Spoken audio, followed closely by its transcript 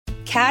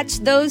Catch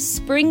those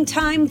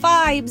springtime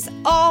vibes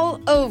all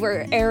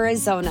over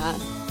Arizona.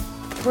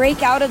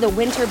 Break out of the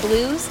winter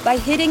blues by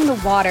hitting the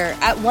water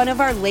at one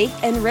of our lake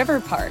and river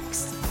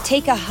parks.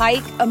 Take a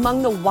hike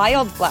among the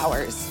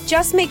wildflowers.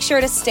 Just make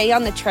sure to stay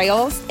on the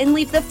trails and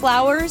leave the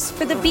flowers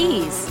for the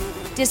bees.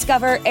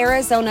 Discover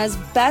Arizona's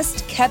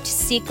best kept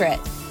secret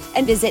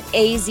and visit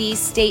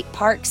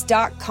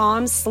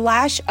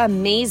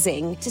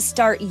azstateparks.com/amazing to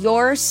start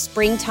your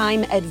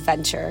springtime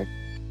adventure.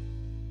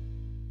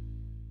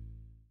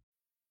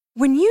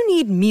 When you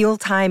need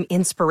mealtime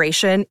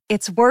inspiration,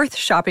 it's worth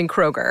shopping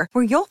Kroger,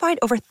 where you'll find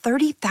over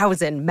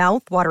 30,000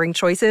 mouth-watering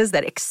choices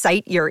that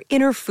excite your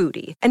inner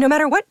foodie. And no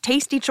matter what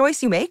tasty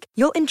choice you make,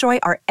 you'll enjoy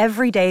our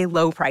everyday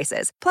low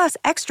prices, plus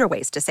extra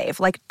ways to save,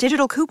 like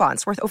digital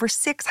coupons worth over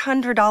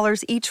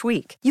 $600 each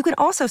week. You can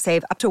also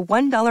save up to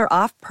 $1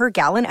 off per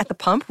gallon at the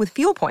pump with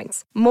fuel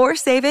points. More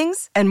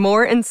savings and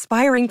more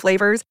inspiring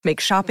flavors make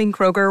shopping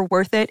Kroger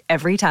worth it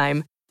every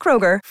time.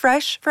 Kroger,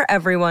 fresh for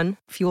everyone.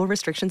 Fuel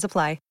restrictions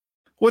apply.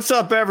 What's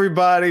up,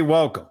 everybody?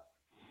 Welcome.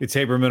 It's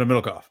Haberman and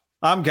Middlecoff.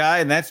 I'm Guy,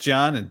 and that's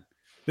John, and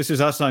this is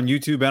us on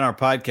YouTube and our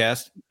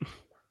podcast.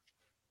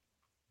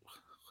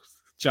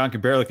 John can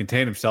barely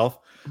contain himself.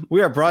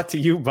 We are brought to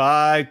you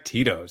by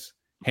Tito's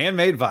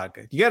Handmade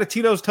Vodka. You got a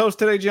Tito's toast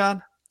today,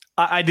 John?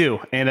 I do,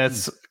 and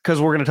it's because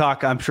we're going to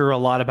talk, I'm sure, a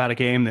lot about a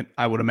game that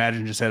I would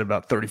imagine just had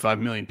about 35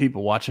 million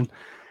people watching.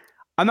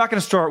 I'm not going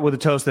to start with a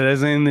toast that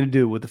has anything to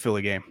do with the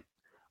Philly game.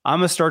 I'm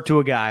going to start to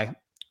a guy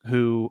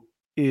who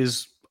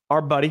is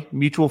our buddy,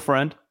 mutual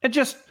friend, and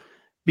just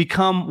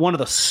become one of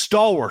the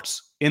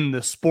stalwarts in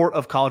the sport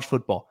of college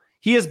football.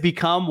 He has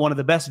become one of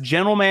the best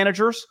general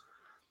managers.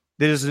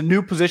 That is a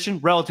new position,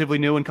 relatively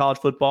new in college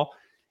football,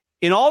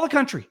 in all the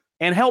country,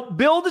 and helped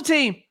build a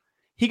team.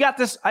 He got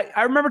this.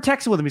 I remember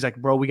texting with him. He's like,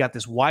 bro, we got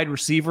this wide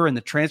receiver in the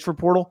transfer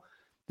portal.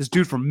 This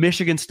dude from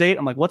Michigan State.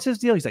 I'm like, what's his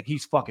deal? He's like,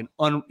 he's fucking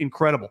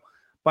incredible.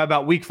 By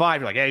about week 5,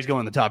 you're like, yeah, he's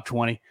going in the top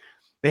 20.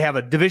 They have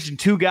a Division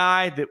II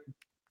guy that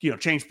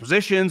changed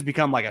positions,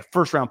 become like a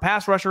first-round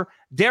pass rusher.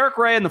 Derek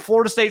Ray and the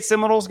Florida State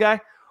Seminoles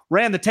guy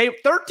ran the tape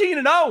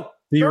 13-0.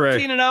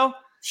 13-0.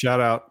 Shout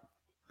out.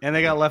 And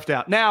they got left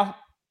out. Now,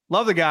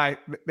 love the guy.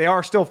 They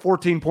are still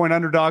 14-point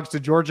underdogs to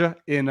Georgia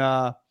in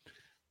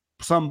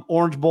some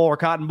Orange Bowl or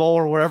Cotton Bowl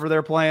or wherever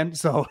they're playing.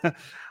 So,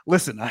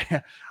 listen,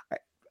 I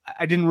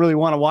didn't really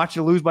want to watch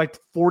you lose by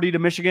 40 to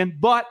Michigan,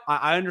 but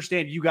I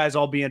understand you guys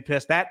all being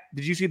pissed.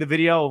 Did you see the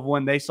video of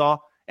when they saw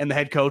and the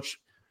head coach?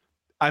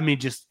 I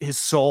mean, just his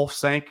soul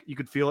sank. You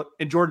could feel it.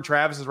 And Jordan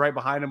Travis is right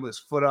behind him with his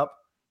foot up.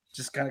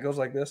 Just kind of goes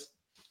like this.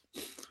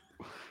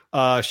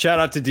 Shout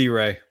out to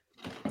D-Ray.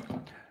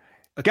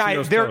 Guy, I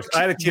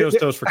had a Tito's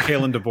toast for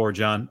Kalen DeBoer,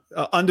 John.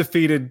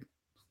 Undefeated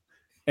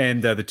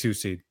and the 2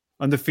 seed.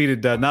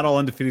 Undefeated. Not all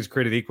undefeated is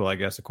created equal, I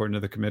guess, according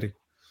to the committee.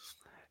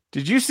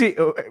 Did you see?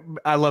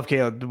 I love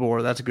Kalen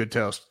DeBoer. That's a good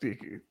toast.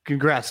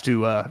 Congrats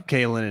to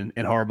Kalen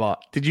and Harbaugh.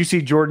 Did you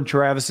see Jordan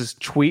Travis's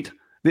tweet?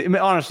 It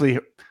honestly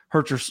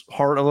hurt your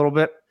heart a little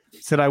bit.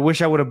 Said, I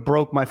wish I would have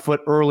broke my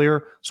foot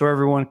earlier so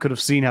everyone could have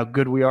seen how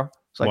good we are.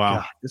 It's like,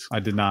 wow. I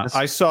did not.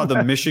 I saw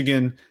the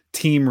Michigan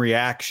team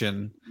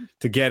reaction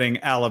to getting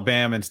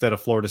Alabama instead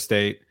of Florida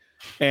State.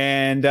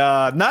 And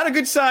not a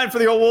good sign for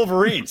the old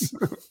Wolverines.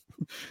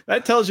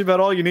 That tells you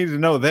about all you needed to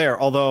know there.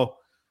 Although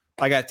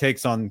I got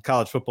takes on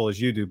college football as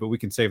you do, but we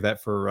can save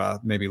that for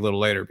maybe a little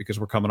later because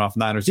we're coming off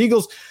Niners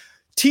Eagles.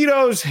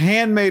 Tito's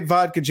Handmade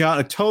Vodka, John,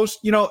 a toast.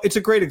 It's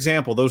a great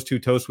example. Those two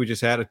toasts we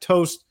just had, a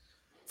toast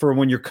for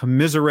when you're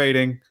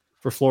commiserating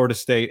for Florida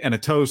State and a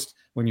toast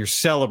when you're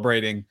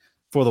celebrating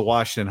for the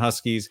Washington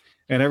Huskies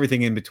and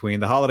everything in between.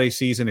 The holiday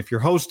season, if you're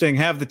hosting,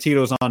 have the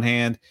Tito's on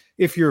hand.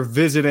 If you're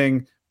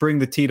visiting, bring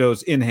the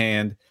Tito's in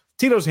hand.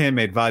 Tito's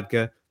Handmade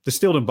Vodka,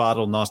 distilled and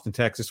bottled in Austin,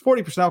 Texas.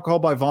 40% alcohol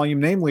by volume,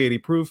 namely 80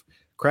 proof,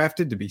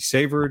 crafted to be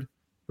savored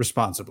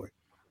responsibly.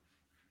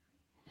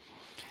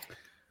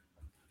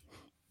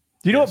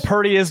 Do you know what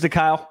Purdy is to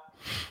Kyle?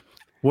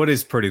 What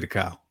is Purdy to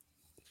Kyle?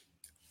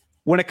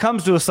 When it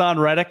comes to Hassan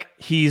Reddick,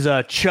 he's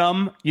a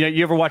chum.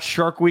 You ever watch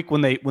Shark Week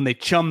when they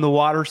chum the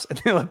waters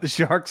and they let the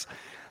sharks?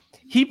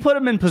 He put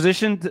him in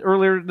position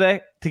earlier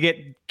today to get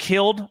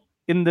killed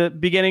in the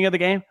beginning of the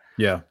game.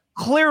 Yeah.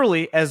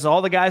 Clearly, as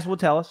all the guys will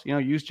tell us,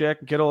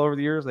 Juszczyk and Kittle over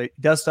the years, they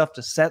does stuff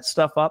to set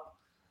stuff up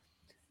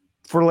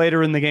for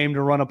later in the game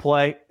to run a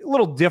play. A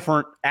little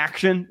different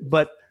action,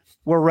 but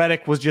where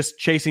Reddick was just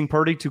chasing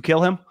Purdy to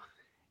kill him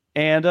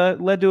and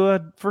led to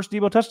a first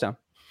Debo touchdown.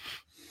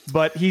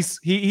 But you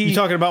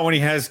talking about when he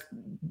has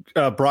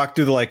Brock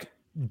do the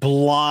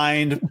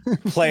blind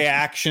play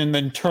action,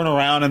 then turn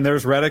around and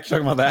there's Reddick. You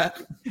talking about that?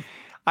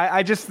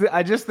 I just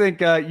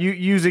think you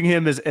using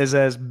him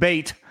as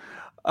bait,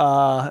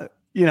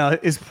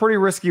 is pretty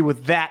risky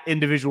with that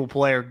individual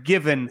player,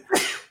 given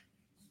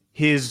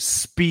his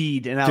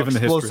speed and how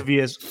explosive he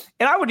is.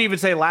 And I would even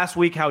say last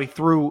week how he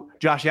threw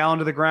Josh Allen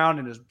to the ground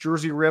and his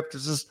jersey ripped.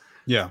 This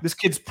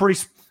kid's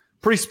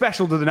pretty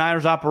special to the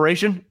Niners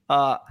operation.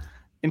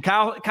 And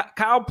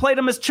Kyle played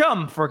him as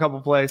chum for a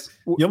couple plays.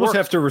 You almost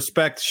have to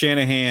respect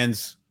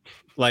Shanahan's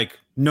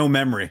no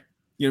memory.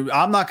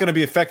 I'm not going to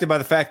be affected by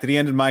the fact that he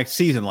ended my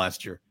season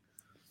last year.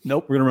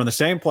 Nope. We're going to run the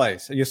same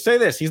plays. You say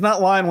this. He's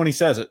not lying when he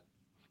says it.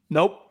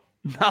 Nope.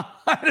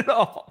 Not at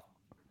all.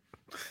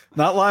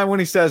 Not lying when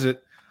he says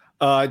it.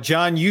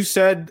 John, you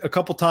said a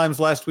couple times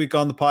last week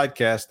on the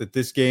podcast that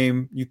this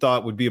game you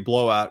thought would be a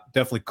blowout.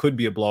 Definitely could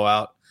be a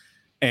blowout.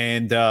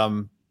 And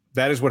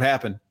that is what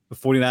happened. The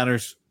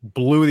 49ers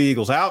blew the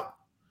Eagles out.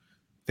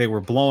 They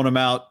were blowing them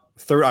out.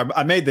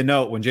 I made the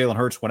note when Jalen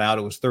Hurts went out,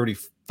 it was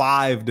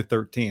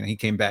 35-13. He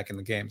came back in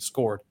the game,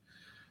 scored.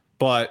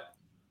 But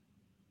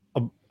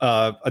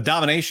a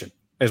domination.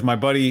 As my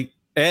buddy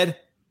Ed,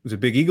 who's a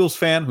big Eagles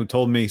fan, who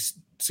told me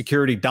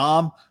security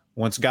Dom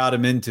once got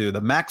him into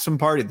the Maxim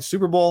party at the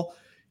Super Bowl,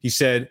 he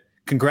said,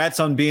 congrats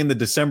on being the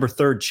December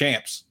 3rd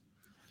champs.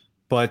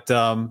 But,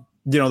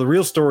 the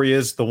real story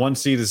is the 1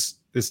 seed is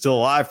still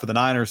alive for the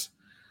Niners.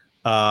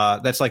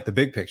 That's like the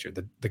big picture.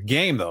 The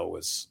game, though,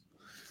 was,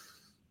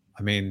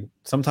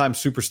 sometimes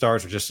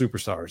superstars are just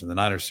superstars, and the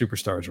Niners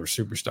superstars were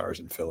superstars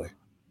in Philly.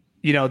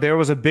 There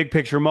was a big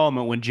picture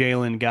moment when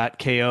Jalen got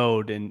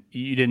KO'd, and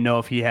you didn't know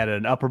if he had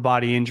an upper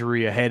body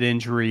injury, a head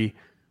injury,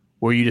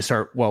 where you just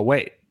start, well,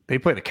 wait, they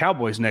play the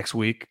Cowboys next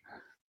week.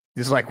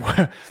 It's like,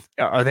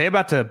 are they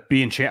about to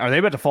be are they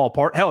about to fall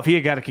apart? Hell, if he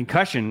had got a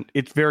concussion,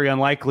 it's very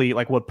unlikely.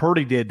 Like what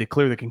Purdy did to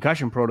clear the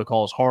concussion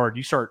protocol is hard.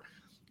 You start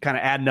kind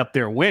of adding up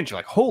their wins. You're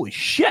like, holy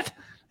shit,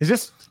 is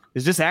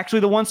this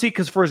actually the 1 seed?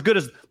 Because for as good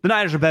as the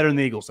Niners are better than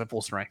the Eagles at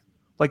full strength.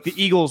 Like the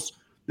Eagles,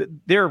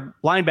 their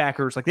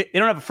linebackers, like they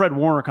don't have a Fred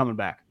Warner coming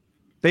back.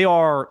 They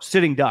are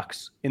sitting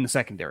ducks in the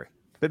secondary.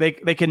 They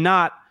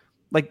cannot,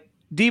 like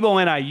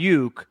Debo and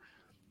Ayuk.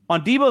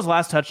 On Debo's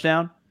last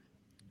touchdown,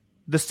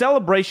 the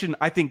celebration,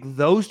 I think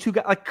those two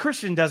guys, like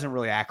Christian doesn't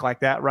really act like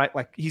that, right?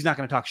 Like he's not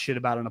going to talk shit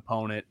about an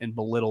opponent and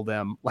belittle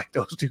them like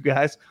those two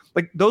guys.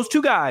 Like those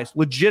two guys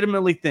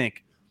legitimately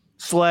think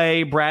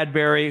Slay,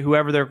 Bradbury,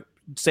 whoever their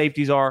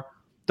safeties are,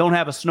 don't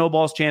have a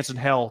snowball's chance in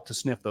hell to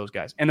sniff those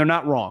guys. And they're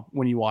not wrong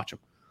when you watch them.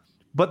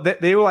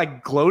 But they were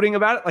like gloating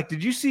about it. Like,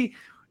 did you see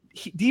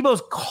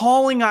Debo's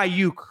calling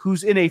Ayuk,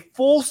 who's in a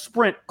full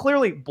sprint,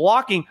 clearly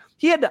blocking.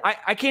 He had to,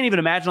 I can't even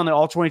imagine on the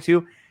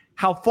All-22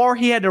 how far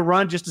he had to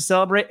run just to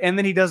celebrate. And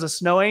then he does a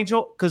snow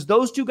angel because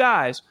those two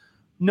guys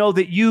know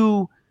that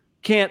you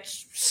can't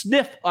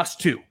sniff us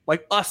two.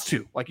 Like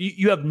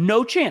you have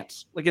no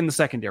chance, like in the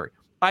secondary.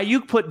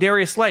 Ayuk put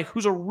Darius Slay,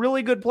 who's a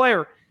really good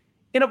player,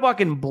 in a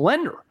fucking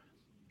blender.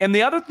 And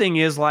the other thing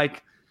is,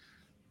 like,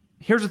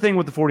 here's the thing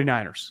with the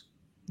 49ers.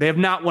 They have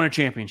not won a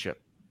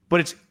championship,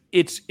 but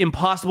it's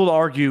impossible to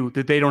argue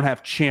that they don't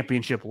have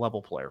championship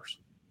level players,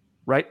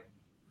 right?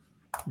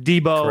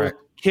 Debo, correct.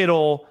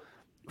 Kittle,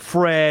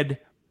 Fred,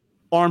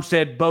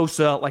 Armstead,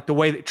 Bosa, like the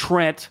way that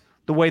Trent,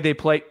 the way they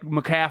play,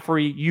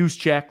 McCaffrey,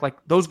 Juszczyk, like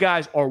those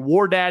guys are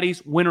war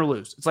daddies, win or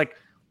lose. It's like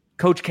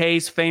Coach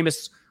K's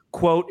famous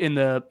quote in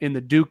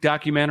the Duke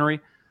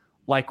documentary.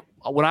 Like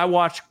when I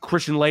watched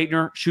Christian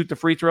Laettner shoot the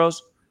free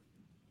throws,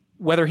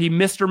 whether he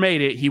missed or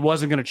made it, he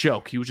wasn't going to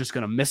choke. He was just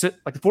going to miss it.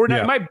 Like the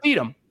 49ers might beat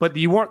him, but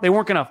they weren't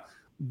going to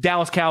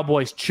Dallas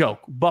Cowboys choke,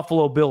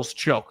 Buffalo Bills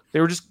choke. They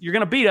were just, you're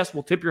going to beat us,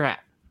 we'll tip your hat,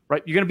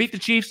 right? You're going to beat the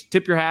Chiefs,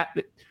 tip your hat.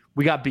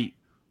 We got beat,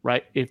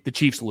 right? If the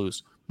Chiefs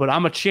lose. But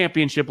I'm a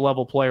championship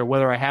level player,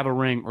 whether I have a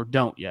ring or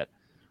don't yet.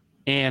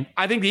 And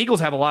I think the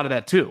Eagles have a lot of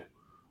that too,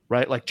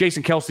 right? Like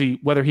Jason Kelce,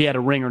 whether he had a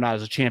ring or not,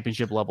 is a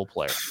championship level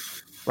player,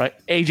 right?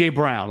 A.J.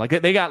 Brown, like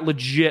they got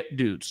legit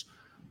dudes.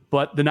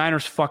 But the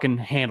Niners fucking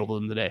handled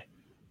them today.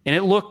 And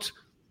it looked,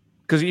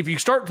 because if you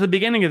start at the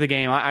beginning of the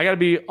game, I got to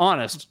be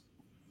honest.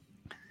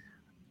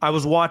 I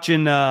was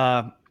watching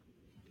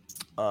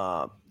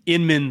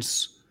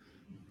Inman's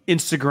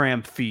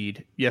Instagram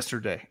feed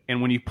yesterday. And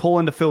when you pull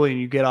into Philly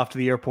and you get off to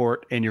the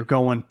airport and you're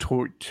going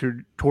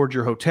toward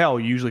your hotel,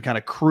 you usually kind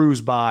of cruise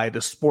by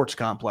the sports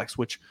complex,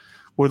 which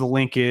where the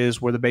link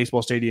is, where the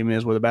baseball stadium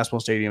is, where the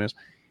basketball stadium is.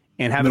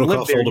 And having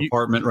lived there, old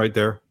apartment right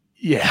there.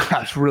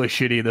 Yeah, it's really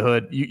shitty in the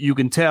hood. You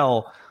can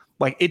tell,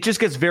 like, it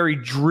just gets very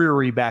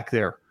dreary back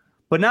there,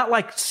 but not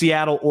like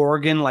Seattle,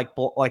 Oregon, like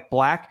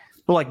black,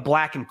 but like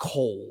black and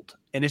cold.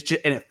 And it's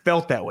just, and it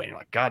felt that way. And you're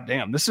like, God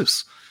damn, this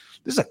is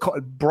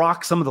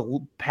Brock. Some of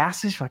the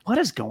passes, like, what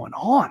is going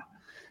on?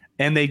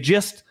 And they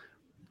just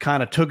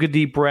kind of took a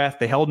deep breath.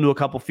 They held into a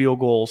couple field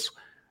goals,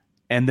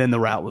 and then the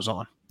route was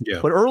on. Yeah.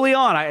 But early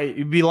on,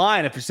 you'd be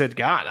lying if you said,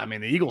 God, I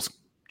mean, the Eagles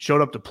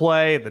showed up to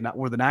play.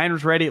 Were the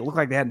Niners ready? It looked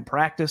like they hadn't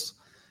practiced.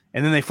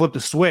 And then they flipped a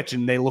switch,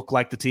 and they looked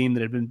like the team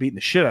that had been beating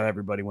the shit out of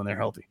everybody when they're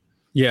healthy.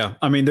 Yeah,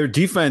 I mean, their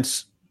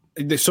defense,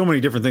 there's so many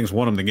different things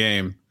won them the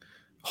game.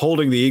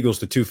 Holding the Eagles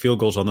to 2 field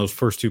goals on those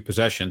first 2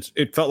 possessions,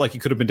 it felt like you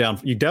could have been down.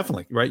 You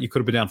definitely, right? You could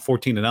have been down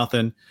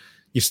 14-0.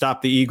 You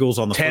stopped the Eagles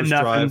on the first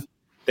drive.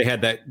 They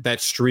had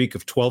that streak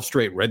of 12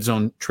 straight red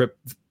zone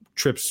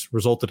trips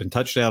resulted in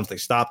touchdowns. They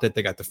stopped it.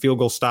 They got the field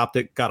goal, stopped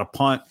it, got a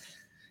punt.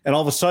 And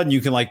all of a sudden,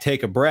 you can, like,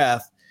 take a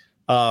breath.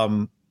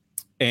 And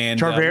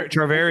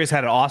Charvarius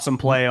had an awesome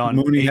play on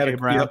Mooney.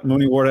 Brown.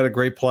 Mooney Ward had a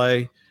great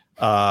play.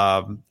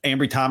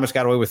 Ambry Thomas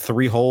got away with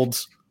 3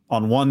 holds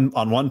on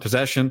one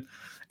possession.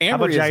 How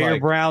about Jair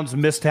Brown's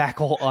missed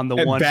tackle on the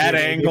one bad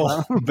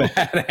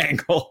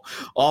angle,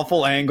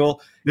 awful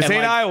angle. This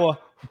ain't Iowa.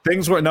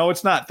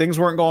 It's not. Things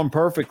weren't going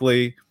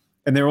perfectly,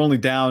 and they were only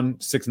down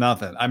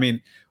 6-0. I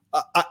mean,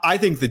 I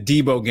think the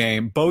Debo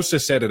game, Bosa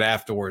said it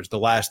afterwards. The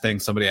last thing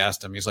somebody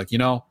asked him, he's like,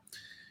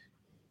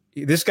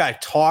 this guy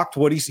talked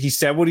he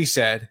said what he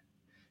said.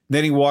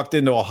 Then he walked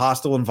into a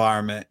hostile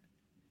environment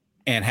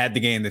and had the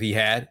game that he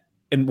had.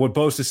 And what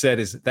Bosa said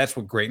is that's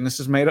what greatness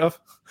is made of.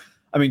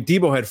 I mean,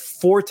 Debo had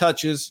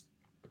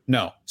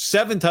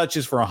 7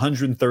 touches for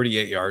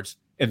 138 yards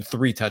and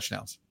 3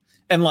 touchdowns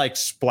and like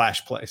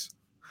splash plays,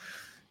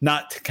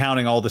 not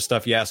counting all the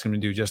stuff you ask him to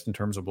do just in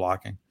terms of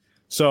blocking.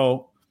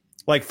 So,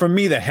 like, for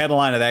me, the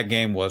headline of that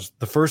game was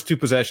the first 2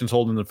 possessions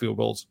holding the field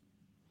goals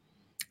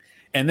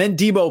and then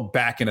Debo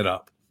backing it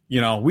up.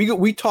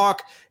 We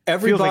talk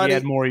everybody.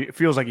 It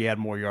feels like he had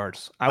more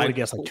yards. I would have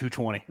guessed like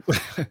 220.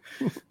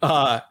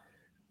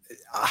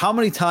 How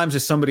many times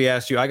has somebody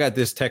asked you? I got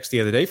this text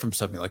the other day from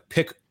somebody like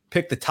pick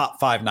the top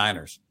 5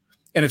 Niners,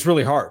 and it's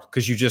really hard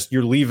because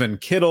you're leaving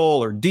Kittle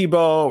or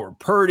Debo or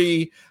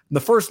Purdy.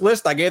 The first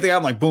list I gave the guy,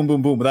 I'm like boom,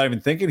 boom, boom, without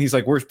even thinking. He's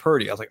like, "Where's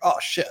Purdy?" I was like, "Oh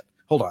shit,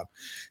 hold on,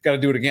 got to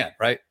do it again,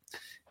 right?"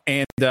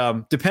 And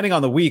depending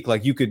on the week,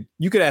 like you could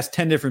ask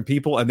 10 different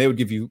people, and they would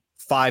give you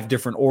 5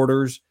 different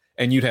orders,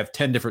 and you'd have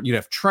 10 different. You'd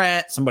have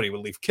Trent. Somebody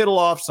would leave Kittle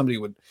off. Somebody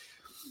would.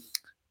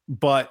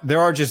 But there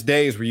are just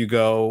days where you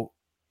go.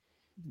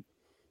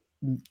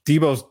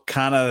 Debo's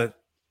kind of,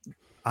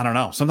 I don't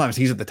know. Sometimes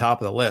he's at the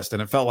top of the list,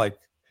 and it felt like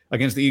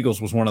against the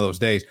Eagles was one of those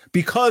days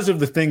because of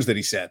the things that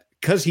he said,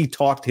 because he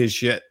talked his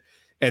shit,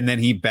 and then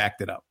he backed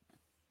it up.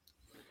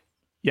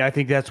 Yeah, I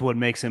think that's what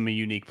makes him a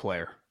unique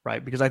player,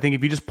 right? Because I think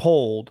if you just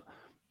polled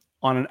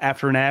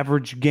after an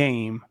average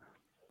game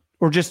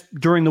or just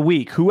during the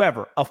week,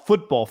 whoever, a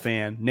football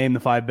fan, name the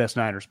 5 best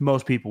Niners,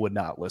 most people would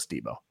not list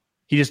Debo.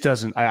 He just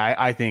doesn't.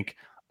 I think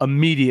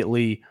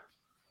immediately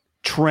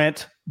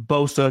Trent,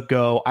 Bosa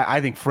go.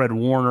 I think Fred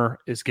Warner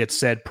gets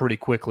said pretty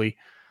quickly.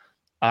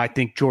 I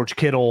think George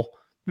Kittle.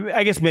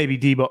 I guess maybe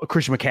Debo,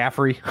 Christian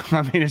McCaffrey.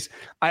 I mean,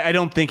 I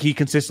don't think he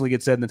consistently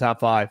gets said in the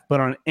top 5, but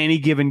on any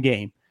given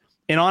game,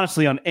 and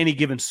honestly, on any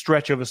given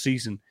stretch of a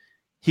season,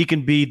 he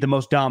can be the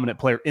most dominant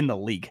player in the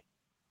league.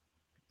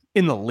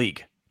 In the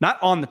league, not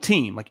on the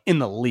team, like in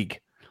the league,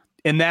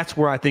 and that's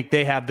where I think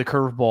they have the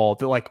curveball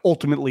that, like,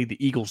 ultimately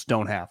the Eagles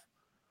don't have,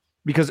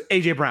 because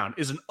AJ Brown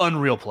is an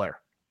unreal player.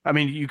 I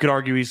mean, you could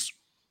argue he's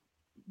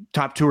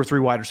top 2 or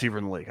 3 wide receiver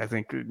in the league. I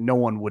think no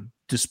one would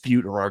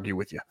dispute or argue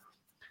with you.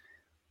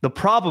 The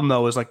problem,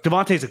 though, is like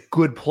Devontae's a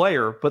good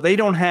player, but they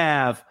don't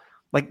have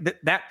like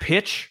that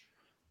pitch.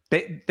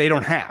 They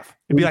don't have.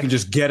 It'd be like, you can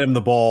just get him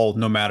the ball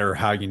no matter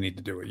how you need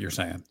to do it. You're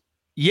saying,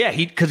 yeah,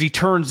 because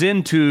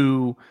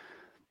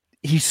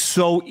he's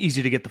so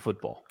easy to get the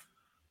football.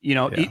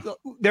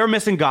 They're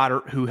missing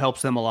Goddard, who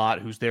helps them a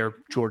lot. Who's there?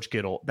 George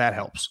Kittle, that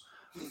helps.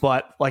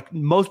 But like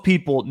most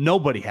people,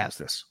 nobody has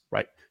this,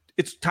 right?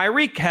 It's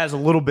Tyreek has a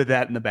little bit of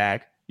that in the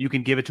bag. You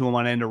can give it to him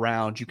on end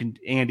around. You can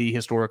Andy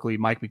historically,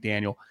 Mike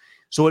McDaniel.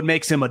 So it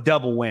makes him a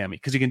double whammy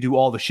because he can do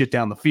all the shit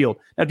down the field.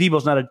 Now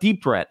Debo's not a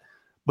deep threat,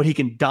 but he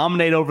can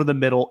dominate over the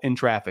middle in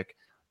traffic.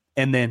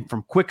 And then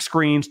from quick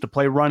screens to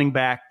play running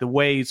back, the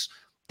ways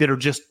that are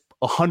just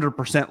 100%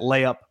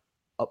 layup,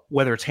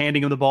 whether it's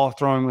handing him the ball or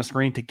throwing him the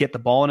screen to get the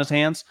ball in his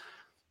hands,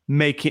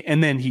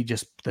 and then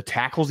the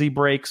tackles he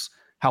breaks,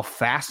 how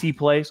fast he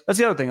plays. That's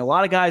the other thing. A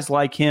lot of guys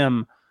like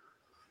him,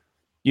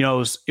 it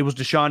was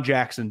Deshaun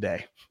Jackson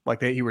day.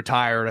 Like he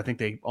retired. I think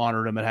they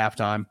honored him at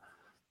halftime.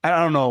 I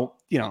don't know,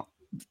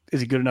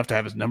 is he good enough to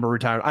have his number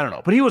retired? I don't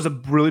know. But he was a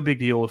really big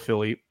deal with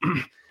Philly.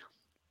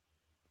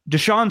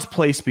 Deshaun's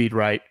play speed,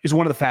 right, is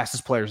one of the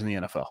fastest players in the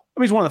NFL. I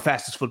mean, he's one of the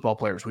fastest football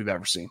players we've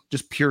ever seen.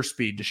 Just pure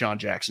speed, Deshaun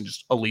Jackson,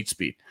 just elite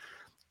speed.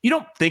 You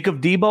don't think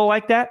of Debo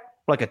like that,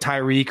 like a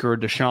Tyreek or a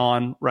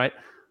Deshaun, right?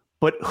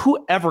 But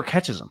whoever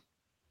catches him,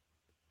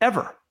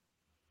 ever.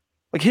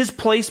 Like his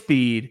play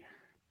speed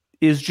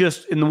is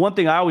just, and the one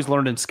thing I always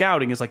learned in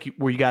scouting is like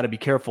where you got to be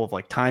careful of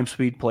like time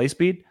speed, play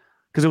speed.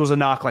 Because it was a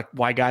knock like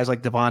why guys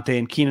like Devontae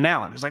and Keenan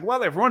Allen. It's like, well,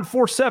 they've run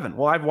 4.7.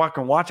 Well, I've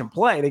watch them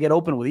play. They get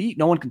open with eat.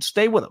 No one can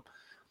stay with them.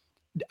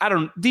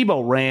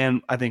 Debo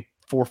ran, I think,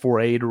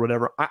 4.48 or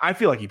whatever. I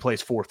feel like he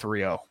plays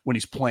 4.30 when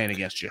he's playing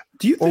against you.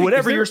 Or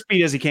whatever your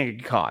speed is, he can't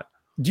get caught.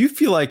 Do you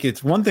feel like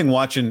it's one thing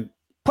watching?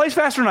 Plays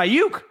faster than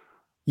Ayuk.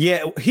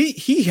 Yeah,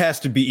 he has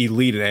to be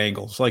elite at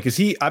angles. Like,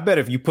 I bet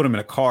if you put him in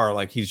a car,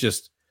 like he's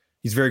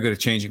very good at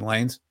changing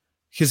lanes.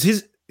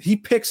 Because he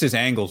picks his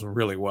angles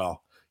really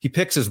well. He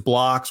picks his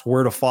blocks,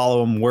 where to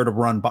follow him, where to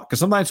run by. Because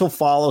sometimes he'll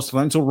follow,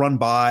 sometimes he'll run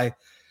by.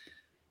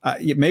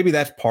 Maybe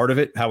that's part of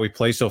it, how he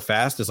plays so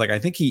fast. Is like, I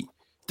think he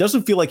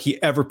doesn't feel like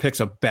he ever picks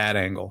a bad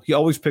angle. He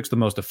always picks the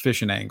most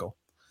efficient angle.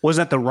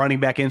 Wasn't that the running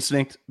back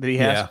instinct that he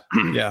has?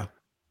 Yeah.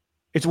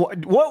 It's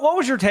what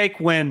was your take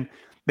when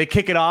they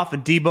kick it off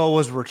and Debo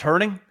was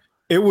returning?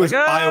 It was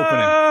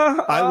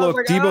eye-opening.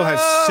 Debo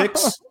has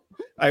 6.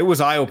 It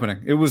was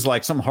eye-opening. It was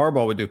like something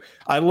Harbaugh would do.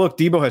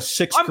 Debo has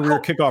 6 career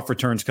kickoff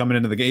returns coming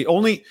into the game.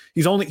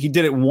 He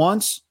did it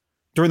once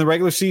during the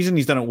regular season.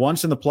 He's done it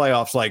once in the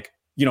playoffs. Like,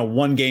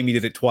 one game he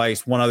did it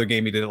twice. One other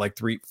game he did it like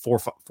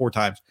four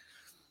times.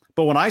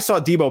 But when I saw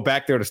Debo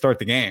back there to start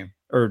the game,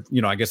 or,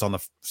 I guess on the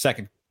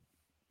second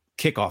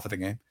kickoff of the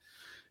game,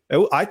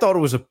 I thought it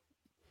was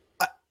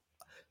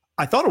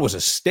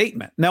a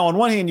statement. Now, on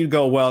one hand, you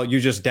go, well,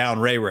 you're just down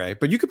Ray,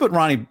 but you could put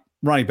Ronnie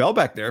Bell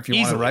back there if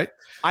you wanted, right?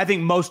 I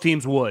think most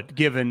teams would,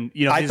 given,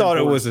 I thought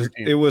it was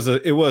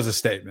a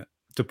statement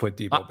to put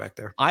Debo back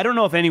there. I don't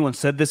know if anyone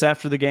said this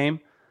after the game,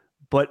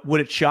 but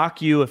would it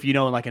shock you if,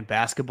 like in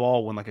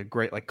basketball, when like a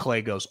great, like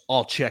Clay goes,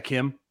 I'll check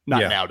him,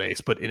 not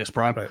nowadays, but in his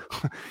prime, right.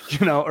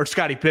 Or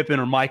Scottie Pippen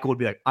or Michael would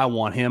be like, I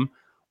want him.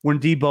 When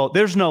Debo,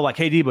 there's no like,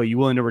 hey, Debo, you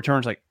willing to return?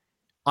 It's like,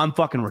 I'm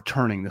fucking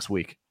returning this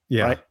week.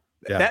 Yeah. Right?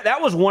 Yeah.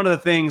 That was one of the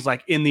things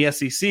like in the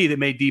SEC that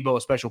made Debo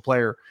a special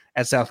player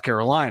at South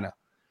Carolina.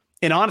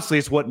 And honestly,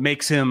 it's what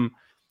makes him,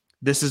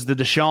 this is the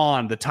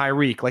Deshaun, the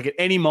Tyreek. Like at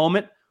any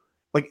moment,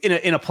 like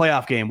in a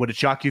playoff game, would it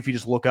shock you if you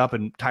just look up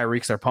and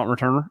Tyreek's their punt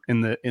returner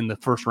in the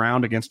first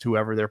round against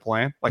whoever they're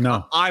playing? Like,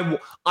 no. I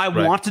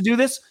want to do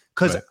this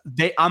because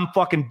I'm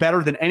fucking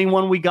better than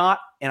anyone we got,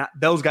 and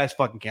those guys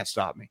fucking can't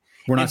stop me.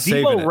 We're not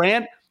saving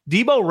it.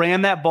 Debo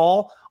ran that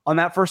ball on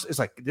that first. It's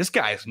like, this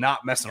guy is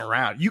not messing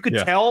around. You could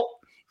tell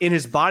in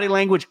his body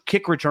language,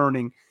 kick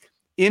returning,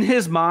 in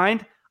his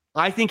mind,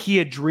 I think he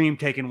had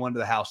dreamed taking one to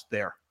the house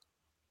there.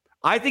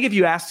 I think if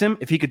you asked him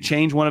if he could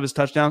change one of his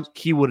touchdowns,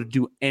 he would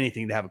do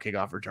anything to have a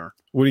kickoff return.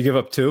 Would he give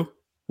up 2?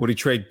 Would he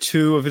trade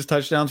 2 of his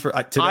touchdowns for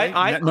today?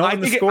 I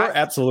think the score?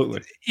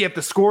 Absolutely. If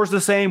the score's the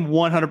same,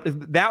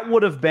 100. That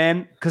would have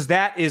been, because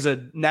that's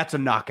a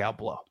knockout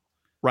blow,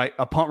 right?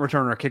 A punt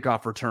return or a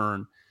kickoff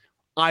return,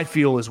 I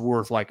feel is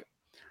worth like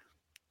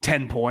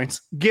 10 points,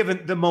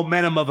 given the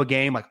momentum of a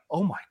game. Like,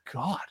 oh my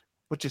God,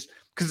 which is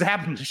because it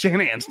happened to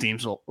Shanahan's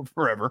teams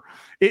forever.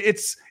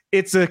 It's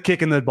a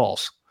kick in the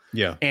balls.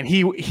 Yeah. And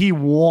he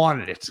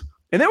wanted it.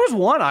 And there was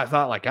one I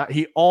thought like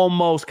he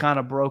almost kind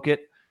of broke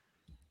it.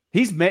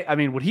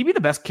 Would he be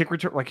the best kick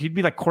return? Like he'd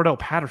be like Cordell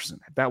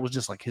Patterson. That was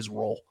just like his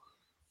role.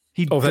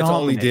 That's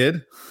all he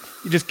did?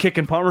 He just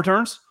kicking punt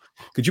returns.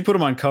 Could you put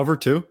him on cover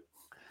too?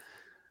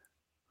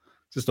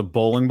 Just a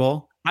bowling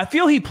ball? I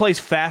feel he plays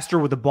faster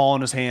with the ball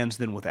in his hands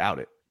than without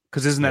it.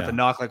 Because isn't that the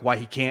knock? Like why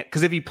he can't?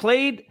 Because if he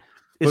played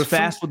as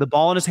fast with the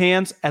ball in his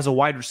hands as a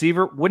wide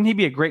receiver, wouldn't he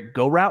be a great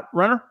go route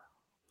runner?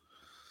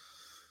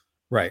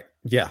 Right.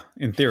 Yeah,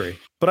 in theory.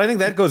 But I think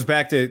that goes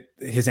back to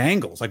his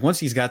angles. Like once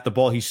he's got the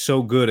ball, he's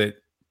so good at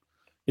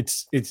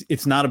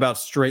it's not about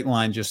straight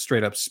line, just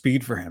straight up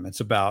speed for him. It's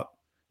about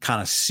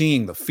kind of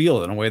seeing the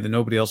field in a way that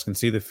nobody else can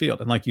see the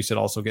field. And like you said,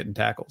 also getting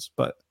tackles.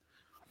 But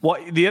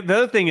the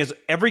other thing is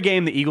every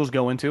game the Eagles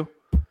go into,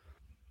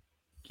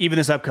 even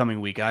this upcoming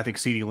week, I think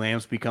CeeDee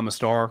Lamb's become a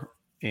star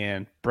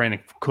and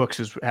Brandon Cooks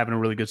is having a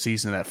really good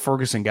season. That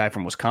Ferguson guy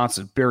from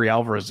Wisconsin, Barry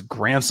Alvarez's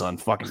grandson,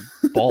 fucking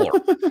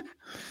baller.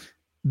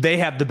 They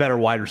have the better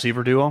wide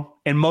receiver duo.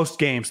 In most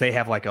games, they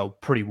have like a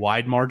pretty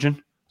wide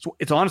margin. So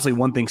it's honestly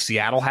one thing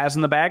Seattle has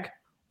in the bag,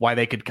 why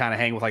they could kind of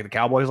hang with like the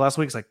Cowboys last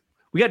week. It's like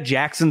we got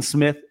Jackson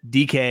Smith,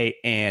 DK,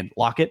 and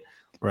Lockett.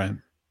 Right.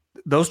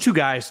 Those two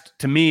guys,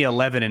 to me,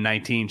 11 and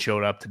 19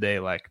 showed up today.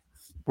 Like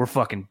we're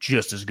fucking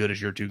just as good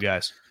as your two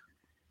guys.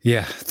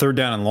 Yeah, third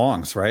down and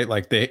longs, right?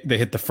 Like they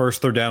hit the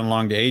first third down and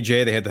long to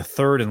AJ. They had the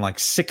third and like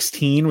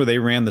 16 where they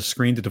ran the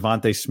screen to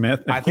Devontae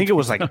Smith. I think it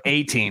was like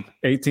 18.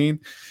 18?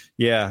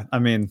 Yeah, I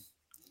mean.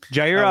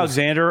 Jair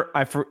Alexander,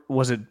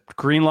 was it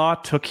Greenlaw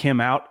took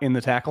him out in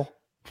the tackle?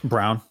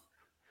 Brown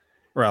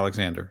or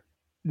Alexander?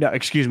 No,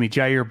 excuse me,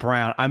 Jair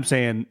Brown. I'm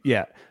saying,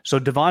 yeah. So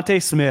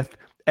Devontae Smith,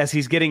 as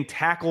he's getting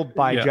tackled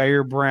by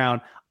Jair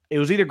Brown, it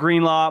was either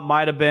Greenlaw,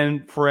 might have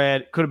been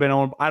Fred, could have been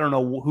Owen. I don't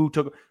know who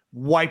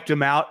wiped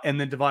him out, and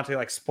then Devontae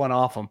like spun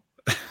off him.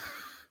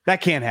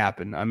 That can't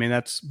happen. I mean,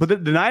 but the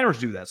Niners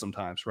do that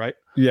sometimes, right?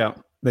 Yeah,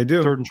 they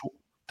do. Third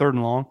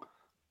and long.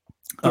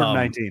 Third and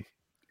 19.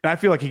 And I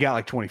feel like he got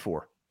like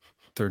 24.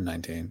 Third and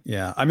 19.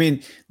 Yeah. I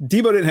mean,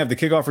 Debo didn't have the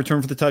kickoff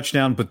return for the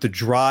touchdown, but the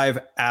drive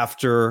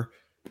after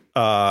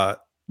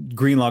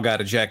Greenlaw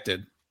got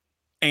ejected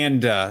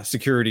and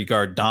security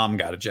guard Dom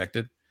got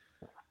ejected,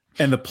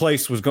 and the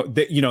place was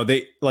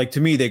they like, to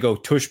me, they go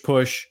tush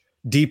push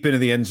deep into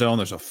the end zone.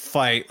 There's a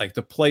fight. Like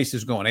the place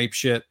is going ape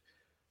shit.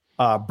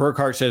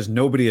 Burkhart says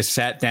nobody has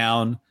sat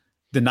down.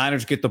 The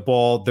Niners get the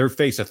ball. They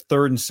face a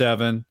 3rd and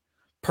 7.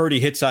 Purdy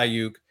hits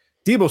Ayuk.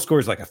 Debo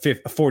scores like a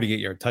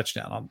 48-yard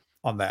touchdown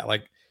on that.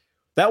 Like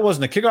that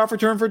wasn't a kickoff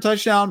return for a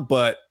touchdown,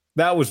 but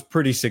that was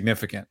pretty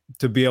significant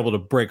to be able to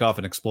break off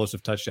an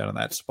explosive touchdown in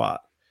that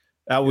spot.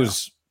 That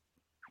was,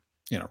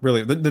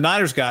 really the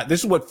Niners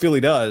this is what Philly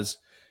does.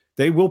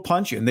 They will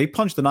punch you, and they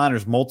punched the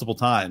Niners multiple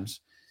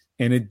times,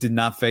 and it did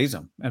not faze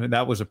them. And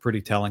that was a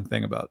pretty telling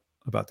thing about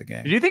the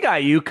game. Did you think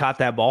IU caught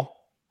that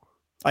ball?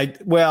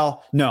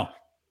 No.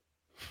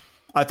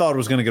 I thought it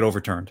was going to get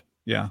overturned.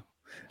 Yeah.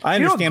 I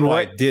understand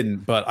why it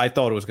didn't, but I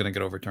thought it was going to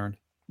get overturned.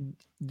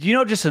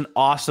 Just an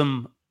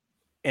awesome,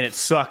 and it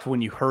sucked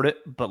when you heard it,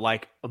 but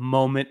like a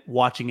moment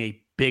watching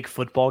a big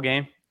football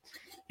game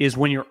is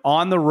when you're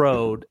on the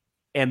road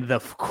and the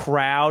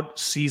crowd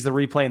sees the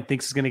replay and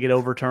thinks it's going to get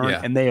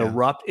overturned, and they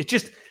erupt. It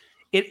just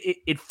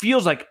it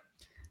feels like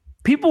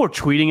people were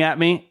tweeting at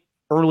me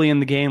early in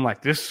the game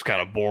like, this is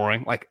kind of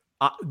boring. Like,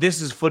 this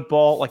is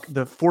football. Like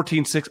the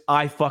 14-6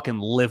 I fucking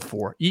live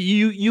for.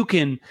 You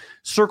can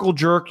circle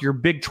jerk your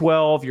Big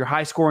 12, your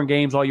high scoring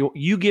games.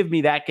 You give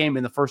me that game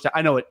in the first half.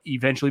 I know it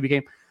eventually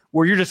became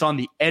where you're just on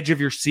the edge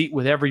of your seat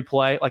with every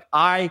play. Like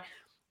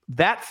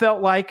that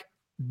felt like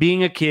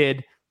being a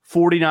kid,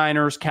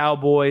 49ers,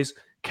 Cowboys,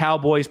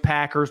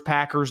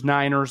 Packers,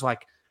 Niners.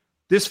 Like,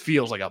 this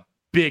feels like a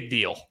big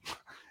deal.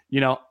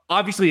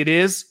 Obviously it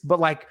is,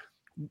 but like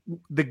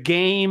the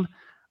game,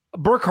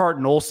 Burkhardt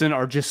and Olsen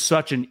are just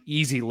such an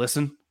easy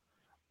listen.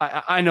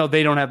 I know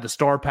they don't have the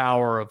star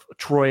power of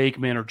Troy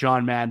Aikman or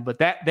John Madden, but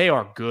they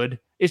are good.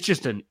 It's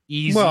just an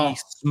easy,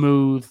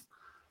 smooth.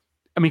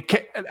 I mean,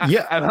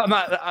 I'm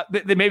not.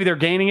 Maybe they're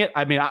gaining it.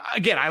 I mean,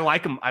 I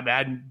like them.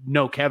 I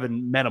know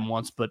Kevin met him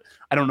once, but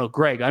I don't know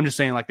Greg. I'm just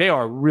saying, like, they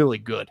are really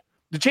good.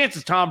 The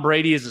chances Tom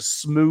Brady is as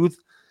smooth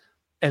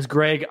as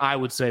Greg, I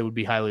would say, would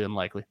be highly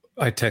unlikely.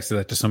 I texted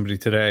that to somebody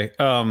today.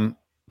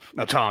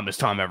 Now, is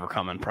Tom ever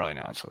coming? Probably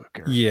not. So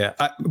yeah.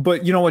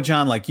 But you know what,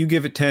 John? Like, you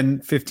give it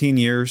 10, 15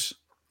 years,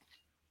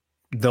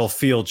 they'll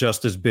feel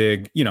just as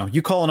big.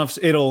 You call enough,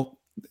 it'll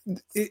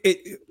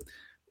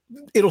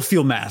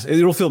feel massive.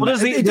 It'll feel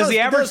massive. Does the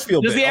average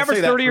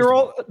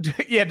 30-year-old?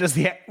 Yeah, does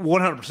the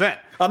 100%.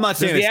 I'm not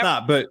saying it's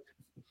not, but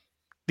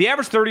the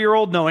average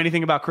 30-year-old know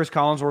anything about Chris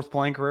Collinsworth's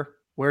playing career?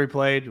 Where he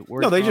played?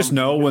 No, they just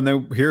know when they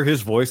hear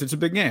his voice, it's a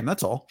big game.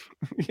 That's all.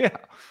 Yeah.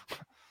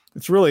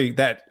 It's really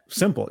that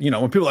simple.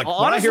 When people are like,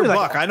 when I hear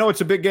Buck, I know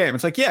it's a big game.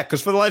 It's like, yeah,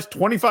 because for the last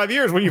 25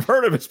 years when you've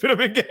heard him, it's been a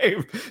big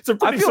game. It's a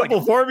pretty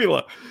simple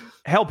formula.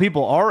 Hell,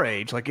 people our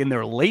age, like in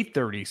their late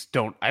 30s,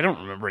 I don't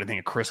remember anything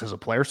of Chris as a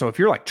player. So if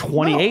you're like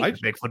 28, a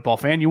big football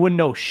fan, you wouldn't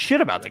know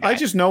shit about the guy. I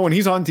just know when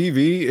he's on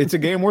TV, it's a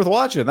game worth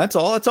watching. That's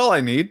all. That's all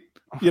I need.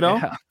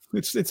 Yeah.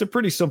 It's a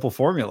pretty simple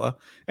formula.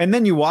 And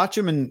then you watch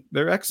them and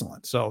they're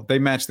excellent. So they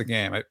match the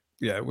game.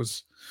 It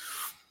was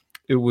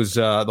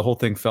the whole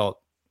thing felt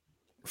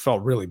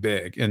really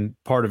big.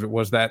 And part of it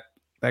was that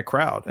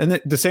crowd.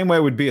 And the same way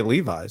it would be at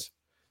Levi's.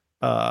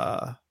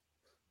 Well,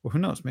 who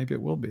knows? Maybe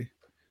it will be.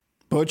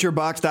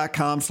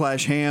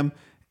 Butcherbox.com/ham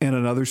and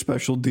another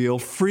special deal.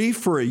 Free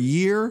for a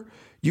year.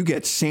 You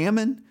get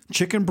salmon,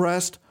 chicken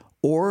breast,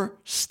 or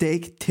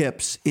steak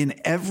tips in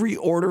every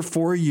order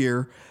for a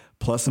year,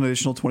 plus an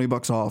additional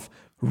 $20 off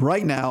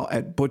right now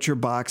at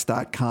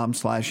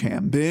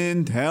butcherbox.com/ham.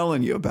 Been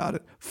telling you about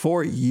it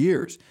for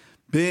years.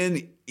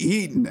 Been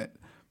eating it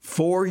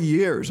for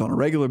years on a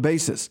regular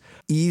basis.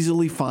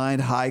 Easily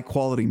find high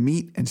quality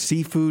meat and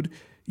seafood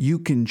you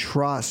can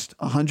trust.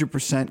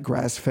 100%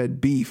 grass-fed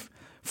beef,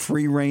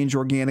 free-range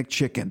organic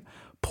chicken,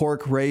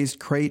 pork raised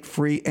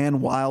crate-free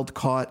and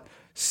wild-caught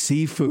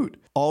seafood.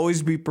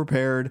 Always be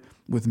prepared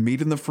with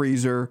meat in the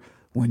freezer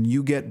when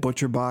you get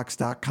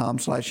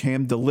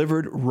butcherbox.com/ham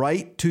delivered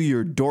right to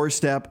your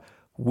doorstep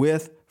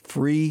with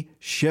free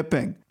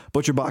shipping.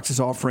 ButcherBox is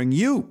offering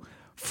you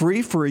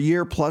free for a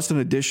year plus an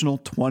additional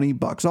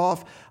 $20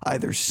 off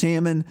either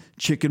salmon,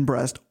 chicken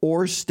breast,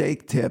 or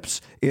steak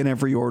tips in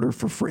every order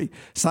for free.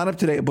 Sign up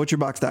today at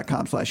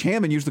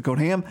butcherbox.com/ham and use the code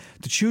HAM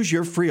to choose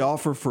your free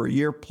offer for a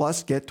year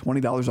plus get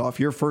 $20 off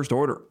your first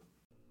order.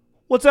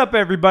 What's up,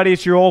 everybody?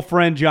 It's your old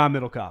friend, John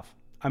Middlecoff.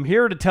 I'm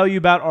here to tell you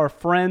about our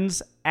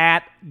friends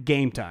at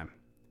Game Time.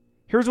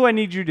 Here's what I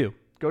need you to do.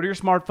 Go to your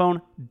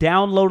smartphone,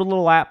 download a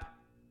little app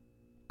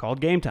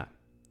called Game Time.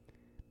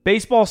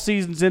 Baseball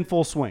season's in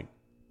full swing.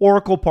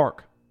 Oracle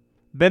Park.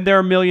 Been there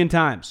a million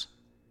times.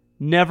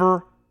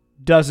 Never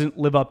doesn't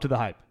live up to the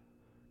hype.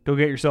 Go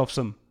get yourself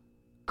some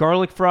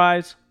garlic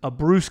fries, a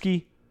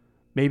brewski,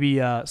 maybe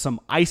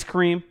some ice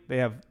cream. They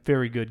have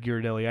very good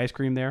Ghirardelli ice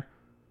cream there.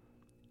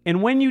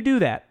 And when you do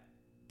that,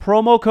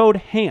 promo code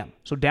HAM.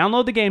 So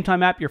download the Game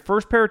Time app. Your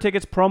first pair of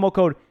tickets, promo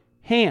code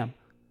HAM,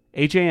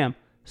 H-A-M,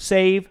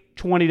 save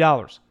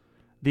 $20.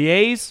 The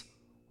A's,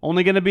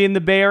 only going to be in the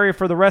Bay Area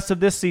for the rest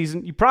of this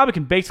season. You probably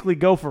can basically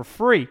go for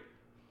free.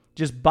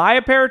 Just buy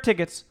a pair of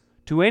tickets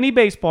to any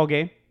baseball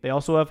game. They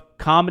also have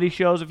comedy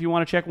shows if you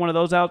want to check one of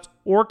those out,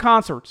 or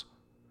concerts.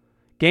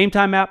 Game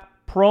Time app,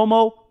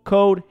 promo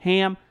code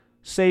HAM,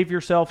 save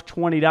yourself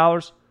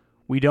 $20.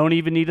 We don't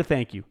even need a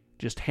thank you.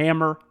 Just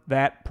hammer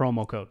that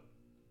promo code.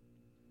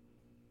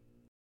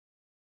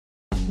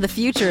 The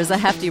future is a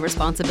hefty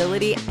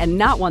responsibility and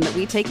not one that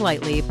we take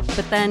lightly.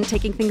 But then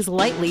taking things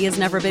lightly has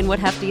never been what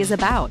Hefty is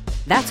about.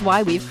 That's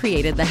why we've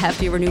created the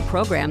Hefty Renew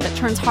program that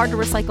turns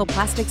hard-to-recycle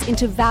plastics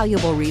into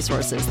valuable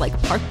resources like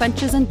park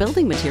benches and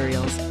building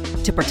materials.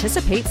 To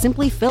participate,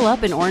 simply fill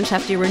up an orange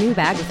Hefty Renew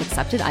bag with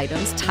accepted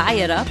items, tie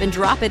it up, and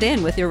drop it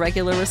in with your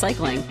regular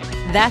recycling.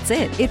 That's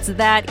it. It's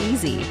that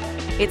easy.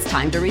 It's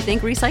time to rethink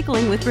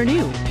recycling with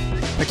Renew.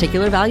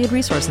 Particular valued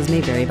resources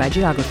may vary by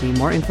geography.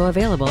 More info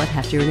available at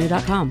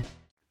heftyrenew.com.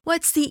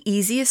 What's the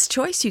easiest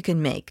choice you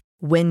can make?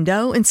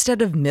 Window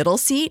instead of middle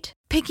seat?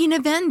 Picking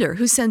a vendor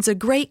who sends a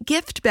great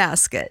gift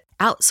basket?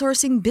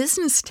 Outsourcing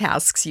business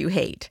tasks you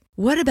hate?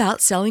 What about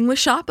selling with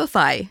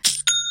Shopify?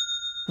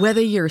 Whether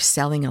you're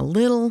selling a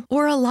little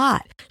or a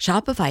lot,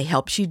 Shopify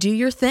helps you do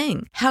your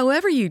thing,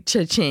 however you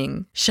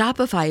cha-ching.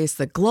 Shopify is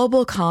the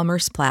global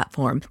commerce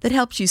platform that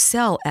helps you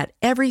sell at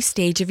every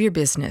stage of your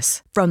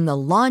business. From the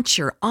launch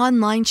your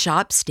online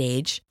shop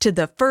stage to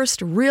the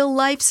first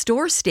real-life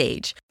store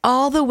stage,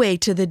 all the way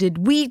to the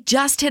did we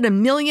just hit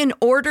 1 million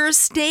orders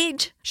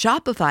stage.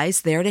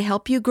 Shopify's there to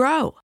help you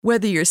grow.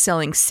 Whether you're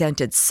selling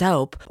scented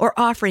soap or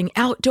offering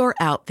outdoor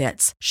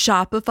outfits,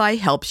 Shopify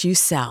helps you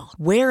sell.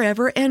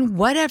 Wherever and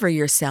whatever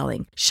you're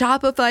selling,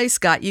 Shopify's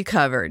got you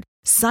covered.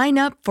 Sign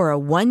up for a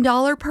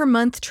 $1 per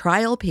month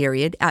trial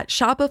period at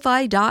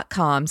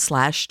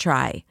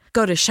shopify.com/try.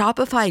 Go to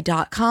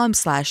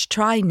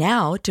shopify.com/try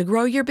now to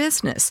grow your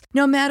business,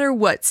 no matter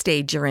what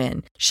stage you're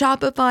in.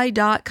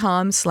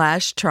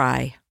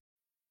 Shopify.com/try.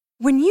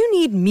 When you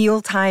need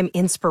mealtime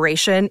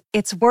inspiration,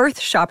 it's worth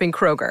shopping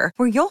Kroger,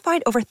 where you'll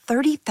find over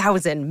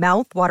 30,000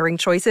 mouth-watering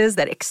choices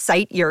that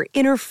excite your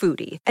inner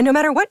foodie. And no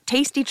matter what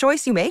tasty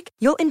choice you make,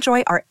 you'll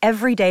enjoy our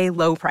everyday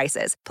low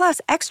prices, plus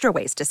extra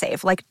ways to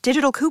save, like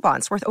digital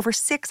coupons worth over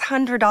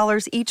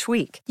 $600 each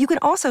week. You can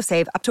also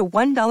save up to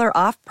 $1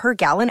 off per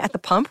gallon at the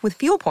pump with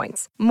fuel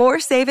points.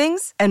 More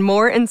savings and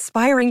more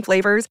inspiring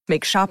flavors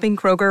make shopping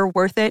Kroger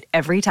worth it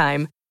every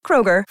time.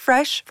 Kroger,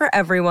 fresh for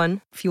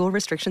everyone. Fuel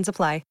restrictions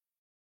apply.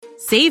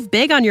 Save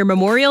big on your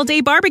Memorial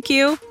Day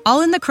barbecue, all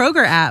in the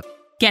Kroger app.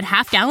 Get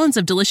half gallons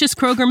of delicious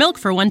Kroger milk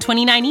for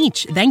 $1.29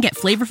 each. Then get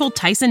flavorful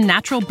Tyson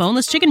natural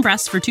boneless chicken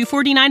breasts for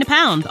 $2.49 a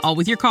pound, all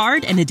with your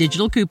card and a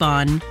digital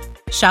coupon.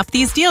 Shop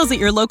these deals at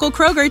your local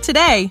Kroger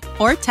today,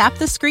 or tap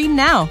the screen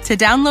now to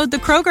download the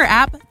Kroger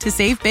app to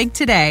save big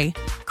today.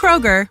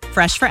 Kroger,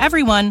 fresh for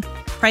everyone.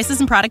 Prices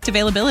and product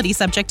availability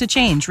subject to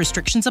change.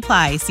 Restrictions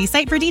apply. See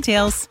site for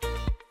details.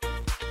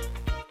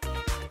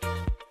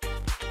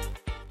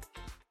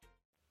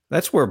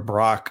 That's where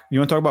Brock, you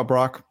want to talk about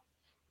Brock?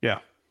 Yeah.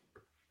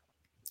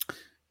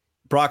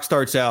 Brock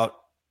starts out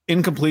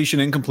incompletion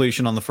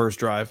on the first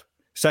drive.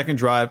 Second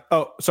drive.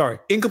 Oh, sorry.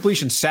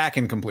 Incompletion, sack,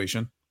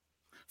 incompletion.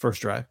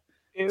 First drive.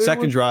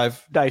 Second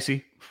drive.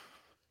 Dicey.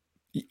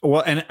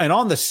 Well, and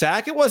on the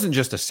sack, it wasn't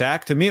just a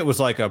sack. To me, it was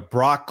like a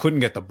Brock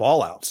couldn't get the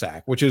ball out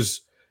sack, which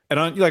is,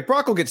 like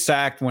Brock will get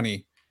sacked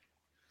when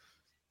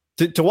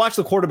to watch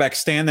the quarterback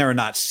stand there and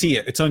not see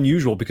it. It's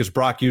unusual because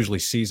Brock usually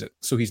sees it.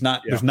 So he's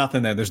not, There's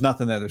nothing there. There's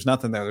nothing there.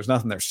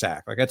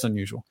 Sack. Like that's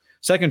unusual.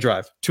 Second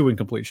drive, 2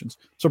 incompletions.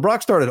 So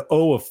Brock started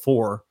 0 of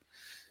 4.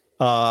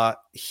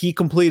 He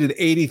completed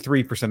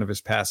 83% of his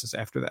passes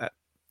after that.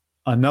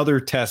 Another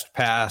test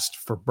passed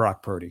for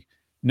Brock Purdy.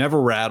 Never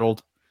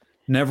rattled,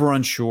 never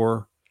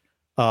unsure,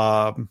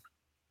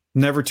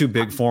 never too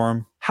big for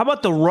him. How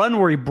about the run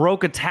where he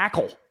broke a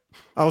tackle?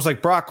 I was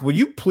like, Brock, will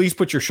you please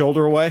put your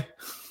shoulder away?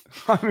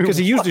 Because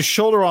he used his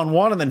shoulder on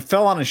one and then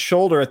fell on his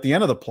shoulder at the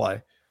end of the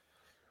play.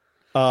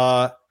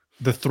 The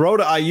throw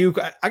to Ayuk,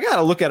 I got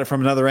to look at it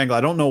from another angle. I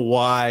don't know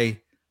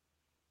why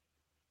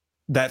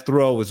that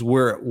throw was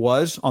where it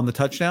was on the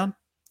touchdown,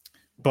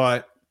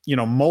 but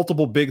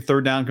multiple big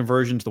third down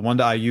conversions. The one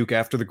to Ayuk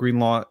after the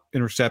Greenlaw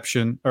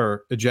interception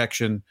or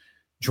ejection.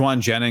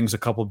 Juwan Jennings, a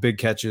couple of big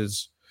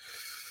catches.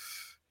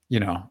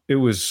 It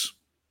was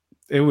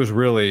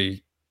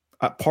really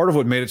part of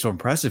what made it so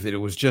impressive. It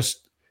was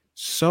just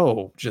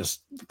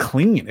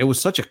clean. It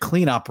was such a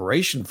clean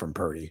operation from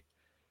Purdy.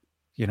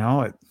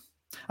 I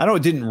know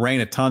it didn't rain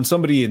a ton.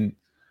 Somebody in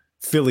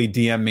Philly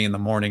DM'd me in the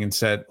morning and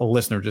said, a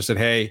listener just said,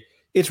 hey,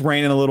 it's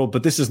raining a little,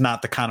 but this is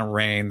not the kind of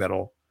rain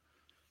that'll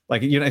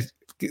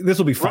this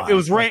will be fine. It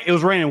was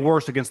raining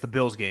worse against the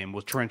Bills game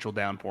with torrential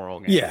downpour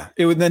all game. Yeah.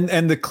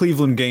 And the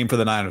Cleveland game for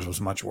the Niners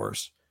was much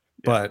worse.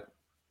 Yeah. But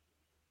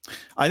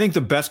I think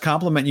the best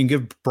compliment you can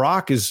give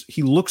Brock is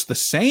he looks the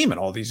same in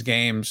all these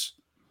games.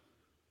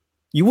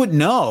 You wouldn't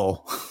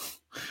know,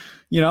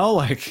 he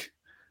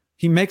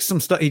makes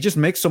some stuff. He just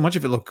makes so much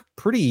of it look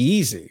pretty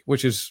easy,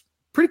 which is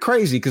pretty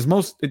crazy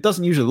because it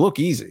doesn't usually look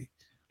easy.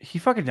 He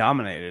fucking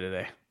dominated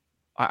today.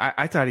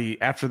 I thought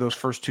after those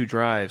first 2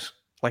 drives,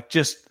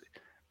 just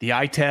the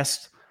eye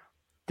test,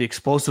 the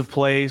explosive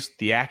plays,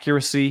 the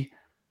accuracy.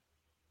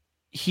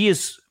 He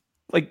is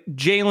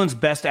Jalen's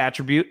best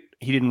attribute.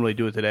 He didn't really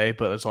do it today,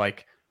 but it's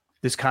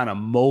this kind of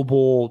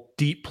mobile,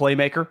 deep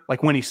playmaker.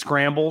 When he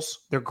scrambles,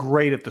 they're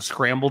great at the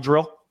scramble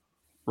drill,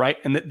 right?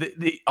 And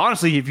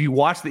honestly, if you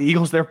watch the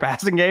Eagles, their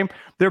passing game,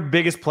 their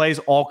biggest plays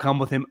all come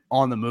with him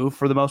on the move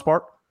for the most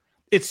part.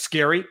 It's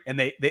scary, and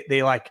they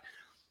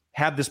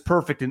have this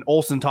perfect, and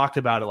Olsen talked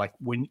about it,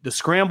 when the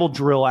scramble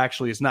drill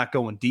actually is not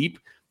going deep,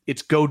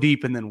 it's go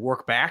deep and then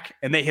work back,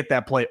 and they hit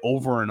that play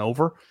over and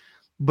over,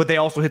 but they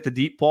also hit the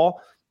deep ball,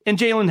 and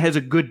Jalen has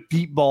a good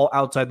deep ball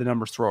outside the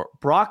numbers thrower.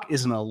 Brock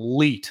is an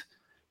elite,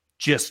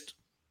 just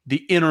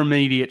the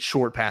intermediate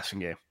short passing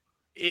game.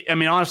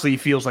 Honestly, he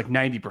feels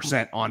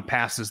 90% on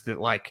passes that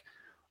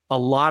a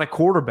lot of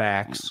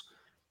quarterbacks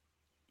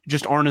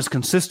just aren't as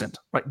consistent.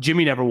 Right?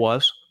 Jimmy never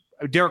was.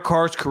 Derek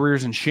Carr's career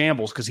is in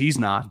shambles because he's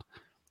not.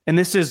 And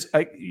this is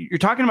you're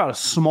talking about a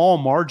small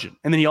margin,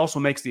 and then he also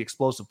makes the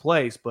explosive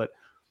plays. But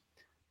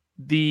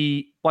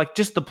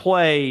just the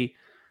play,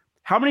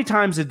 how many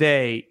times a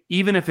day,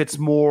 even if it's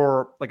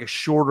more like a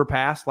shorter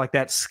pass, like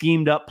that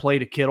schemed up play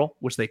to Kittle,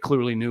 which they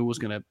clearly knew was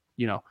going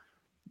to,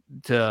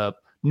 to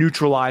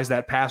neutralize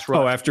that pass rush.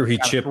 Oh, after he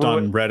chipped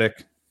on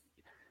Reddick.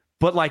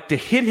 But like to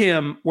hit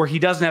him where he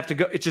doesn't have to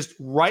go, it's just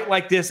right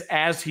like this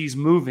as he's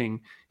moving,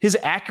 his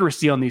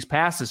accuracy on these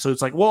passes. So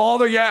it's like, well, all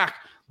the yak.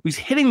 He's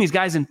hitting these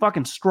guys in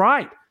fucking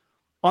stride.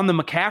 On the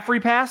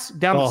McCaffrey pass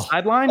down the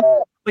sideline,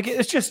 like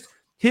it's just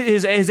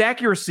his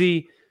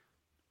accuracy.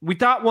 We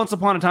thought once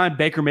upon a time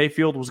Baker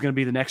Mayfield was going to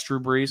be the next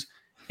Drew Brees.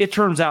 It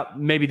turns out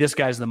maybe this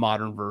guy's the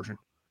modern version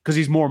because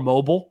he's more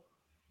mobile.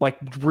 Like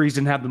Brees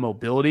didn't have the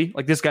mobility.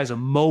 Like this guy's a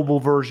mobile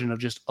version of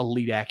just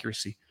elite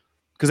accuracy.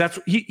 Because that's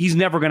he's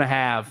never going to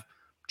have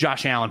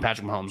Josh Allen,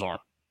 Patrick Mahomes' arm,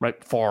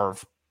 right? Favre,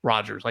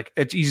 Rodgers. Like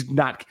he's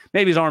not.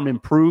 Maybe his arm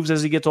improves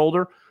as he gets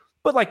older,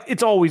 but like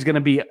it's always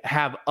going to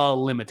have a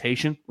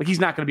limitation. Like he's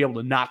not going to be able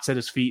to not set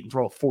his feet and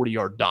throw a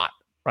 40-yard dot,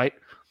 right?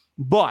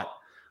 But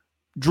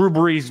Drew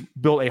Brees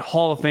built a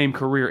Hall of Fame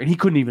career, and he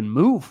couldn't even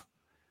move.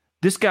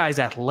 This guy's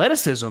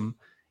athleticism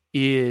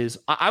is,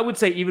 I would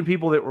say, even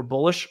people that were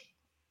bullish,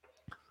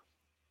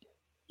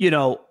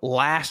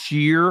 last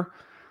year,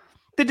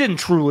 they didn't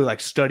truly like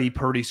study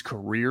Purdy's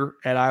career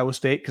at Iowa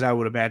State, because I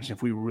would imagine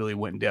if we really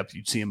went in depth,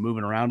 you'd see him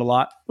moving around a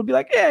lot. Would be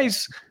like, yeah,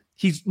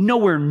 he's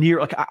nowhere near.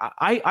 Like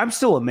I'm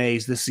still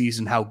amazed this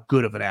season how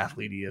good of an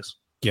athlete he is.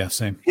 Yeah,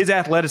 same. His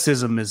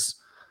athleticism is.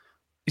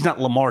 He's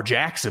not Lamar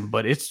Jackson,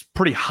 but it's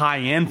pretty high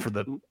end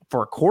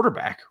for a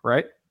quarterback,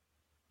 right?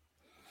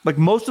 Like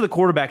most of the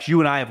quarterbacks you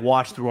and I have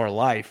watched through our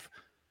life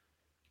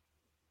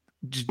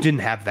just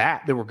didn't have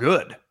that. They were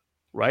good,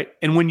 right?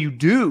 And when you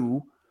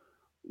do,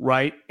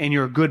 right, and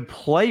you're a good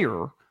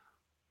player,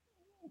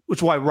 which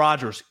is why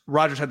Rodgers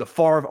had the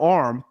Favre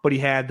arm, but he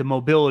had the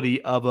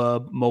mobility of a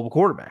mobile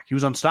quarterback. He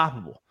was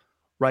unstoppable,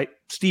 right?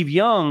 Steve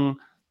Young,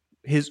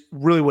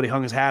 what he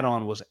hung his hat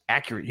on was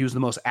accurate. He was the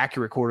most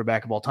accurate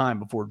quarterback of all time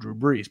before Drew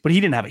Brees, but he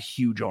didn't have a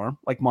huge arm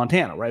like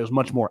Montana, right? It was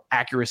much more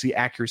accuracy.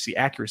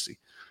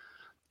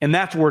 And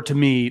that's where, to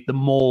me, the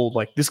mold,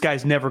 like this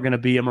guy's never going to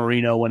be a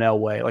Marino in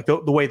Elway, like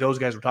the way those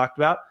guys were talked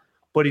about,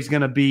 but he's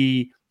going to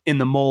be in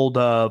the mold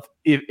of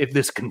if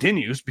this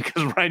continues,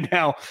 because right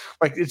now,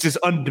 like it's just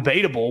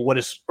undebatable what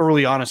his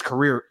early on his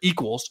career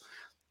equals.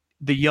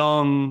 The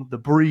Young, the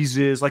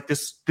Breezes, like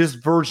this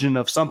version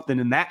of something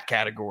in that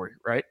category,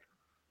 right?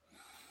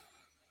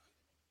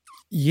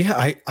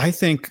 Yeah, I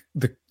think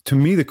to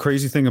me the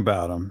crazy thing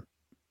about him,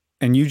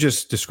 and you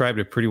just described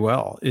it pretty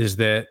well, is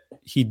that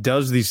he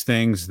does these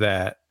things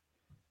that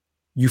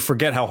you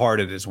forget how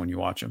hard it is when you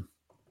watch him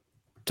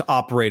to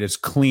operate as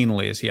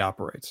cleanly as he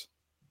operates.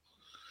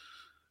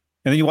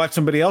 And then you watch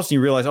somebody else and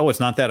you realize, oh, it's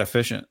not that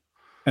efficient.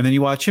 And then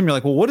you watch him, you're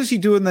like, well, what is he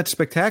doing that's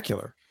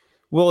spectacular?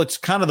 Well, it's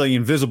kind of the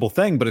invisible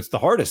thing, but it's the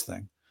hardest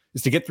thing,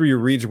 is to get through your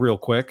reads real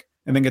quick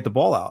and then get the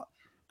ball out.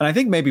 And I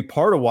think maybe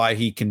part of why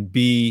he can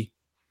be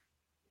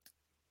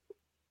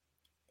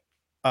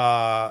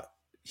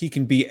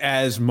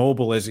as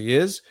mobile as he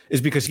is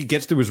because he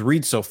gets through his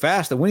reads so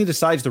fast that when he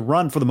decides to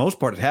run, for the most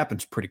part, it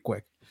happens pretty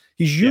quick.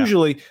 He's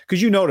usually,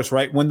 because you notice,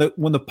 right, when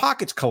the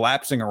pocket's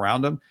collapsing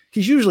around him,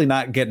 he's usually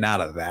not getting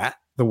out of that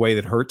the way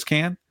that Hurts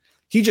can.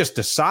 He just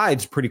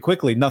decides pretty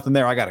quickly, nothing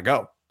there, I got to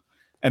go.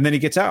 And then he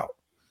gets out.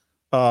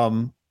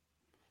 And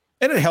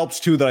it helps,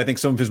 too, that I think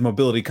some of his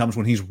mobility comes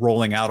when he's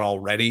rolling out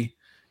already,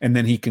 and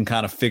then he can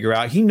kind of figure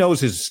out. He knows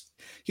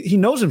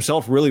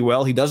himself really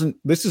well. He doesn't.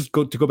 This is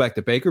to go back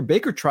to Baker.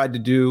 Baker tried to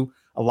do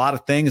a lot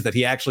of things that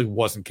he actually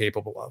wasn't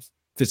capable of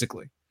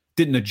physically.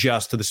 Didn't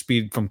adjust to the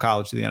speed from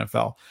college to the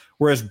NFL.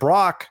 Whereas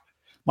Brock,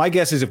 my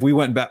guess is if we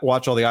went and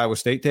watch all the Iowa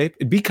State tape,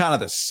 it'd be kind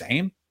of the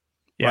same.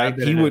 Yeah, right?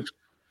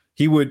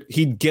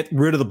 He'd get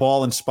rid of the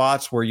ball in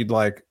spots where you'd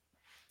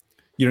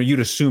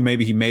assume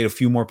maybe he made a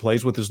few more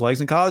plays with his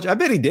legs in college. I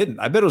bet he didn't.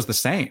 I bet it was the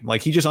same.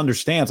 Like he just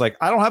understands, like,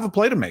 I don't have a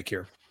play to make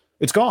here.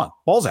 It's gone.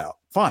 Ball's out.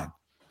 Fine.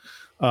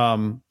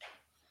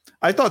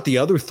 I thought the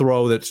other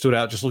throw that stood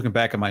out, just looking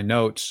back at my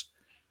notes,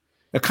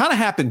 it kind of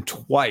happened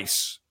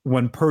twice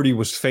when Purdy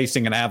was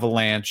facing an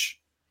avalanche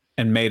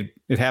and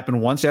it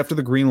happened once after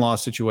the Greenlaw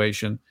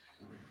situation.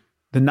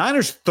 The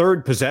Niners'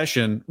 third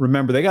possession,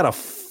 remember, they got a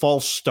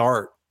false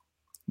start.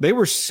 They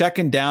were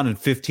 2nd down and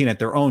 15 at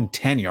their own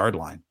 10-yard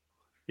line.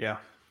 Yeah.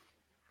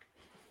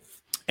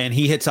 And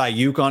he hits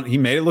Ayuk he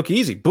made it look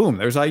easy. Boom,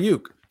 there's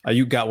Ayuk.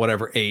 Ayuk got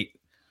whatever, 8,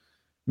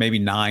 maybe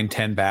 9,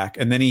 10 back.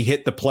 And then he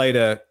hit the play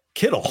to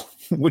Kittle,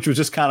 which was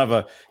just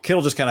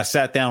Kittle just kind of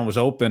sat down, was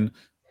open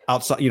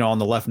outside, on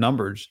the left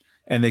numbers,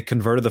 and they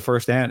converted the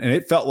first down. And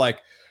it felt like,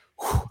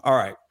 all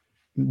right,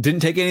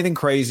 didn't take anything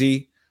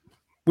crazy.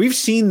 We've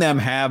seen them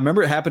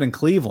remember it happened in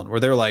Cleveland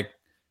where they're like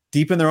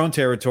deep in their own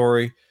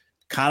territory,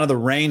 kind of the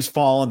rain's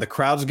falling, the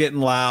crowd's getting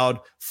loud,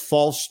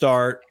 false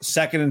start,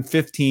 2nd and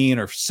 15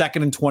 or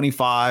 2nd and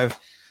 25.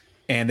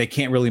 And they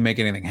can't really make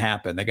anything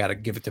happen. They got to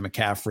give it to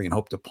McCaffrey and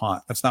hope to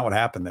punt. That's not what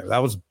happened there.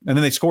 And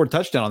then they scored a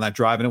touchdown on that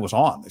drive, and it was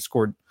on. They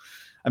scored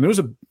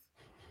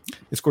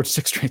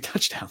 6 straight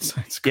touchdowns.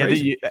 It's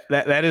crazy.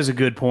 Yeah, that is a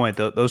good point.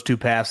 Those two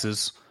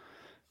passes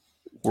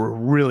were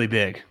really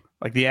big.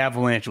 Like the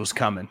avalanche was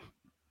coming.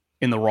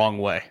 in the wrong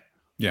way.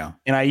 Yeah.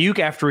 And Ayuk,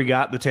 after he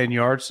got the 10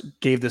 yards,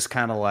 gave this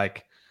kind of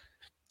like,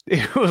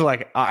 it was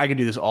like, I can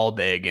do this all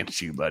day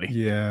against you, buddy.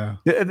 Yeah.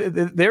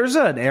 There's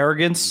an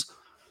arrogance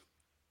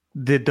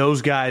that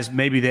those guys,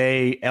 maybe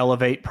they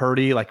elevate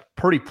Purdy. Like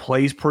Purdy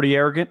plays pretty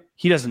arrogant.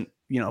 He doesn't,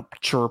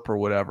 chirp or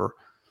whatever.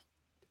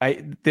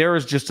 There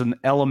is just an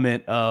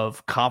element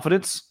of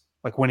confidence.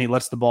 Like when he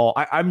lets the ball,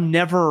 I'm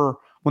never,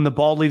 when the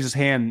ball leaves his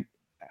hand,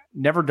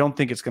 never don't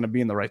think it's going to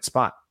be in the right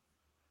spot.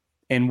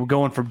 And we're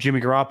going from Jimmy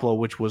Garoppolo,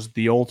 which was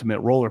the ultimate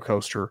roller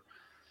coaster.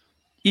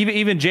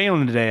 Even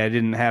Jalen today, I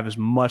didn't have as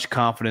much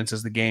confidence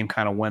as the game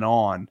kind of went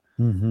on,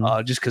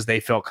 just because they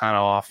felt kind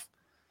of off.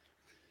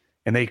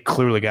 And they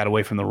clearly got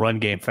away from the run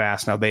game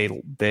fast. Now they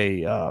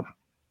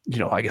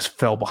I guess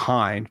fell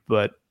behind.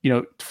 But,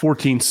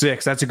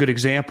 14-6, that's a good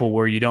example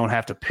where you don't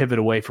have to pivot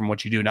away from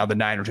what you do. Now the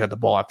Niners had the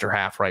ball after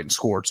half, right, and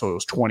scored. So it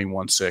was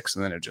 21-6,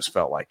 and then it just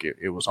felt like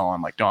it was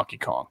on like Donkey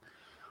Kong.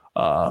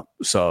 I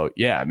would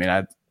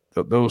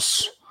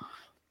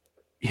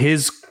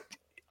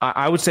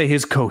say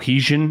his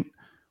cohesion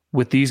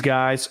with these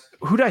guys.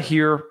 Who'd I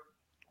hear?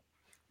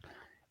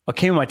 It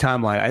came in my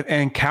timeline,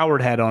 and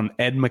Coward had on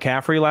Ed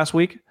McCaffrey last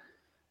week,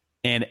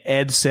 and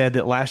Ed said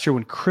that last year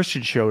when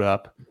Christian showed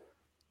up,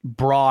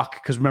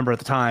 Brock, because remember at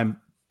the time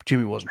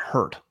Jimmy wasn't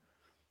hurt,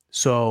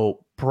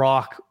 so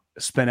Brock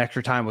spent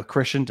extra time with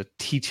Christian to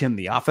teach him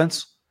the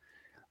offense.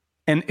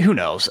 And who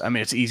knows? I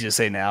mean, it's easy to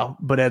say now,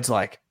 but Ed's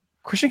like,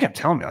 Christian kept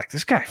telling me, like,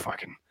 this guy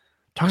fucking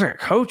talks like a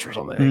coach or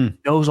something. He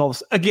knows all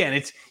this. Again,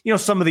 it's,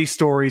 some of these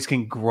stories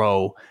can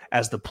grow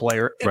as the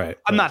player. Right.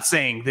 I'm not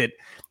saying that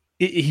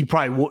he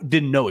probably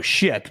didn't know his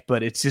shit,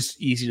 but it's just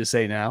easy to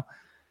say now.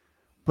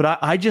 But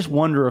I just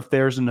wonder if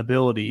there's an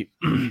ability.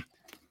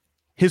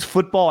 His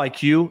football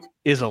IQ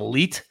is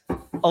elite,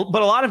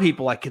 but a lot of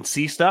people can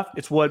see stuff.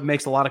 It's what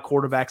makes a lot of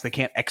quarterbacks, they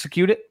can't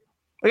execute it.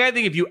 Like, I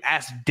think if you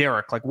ask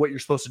Derek, like, what you're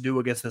supposed to do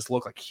against this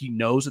look, like, he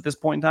knows at this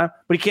point in time,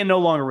 but he can no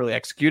longer really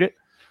execute it.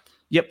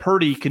 Yet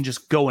Purdy can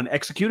just go and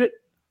execute it.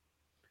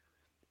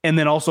 And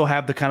then also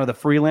have the kind of the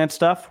freelance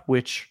stuff,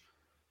 which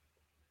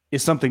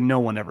is something no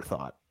one ever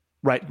thought,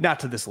 right? Not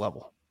to this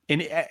level.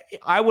 And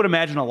I would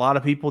imagine a lot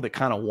of people that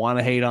kind of want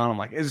to hate on him,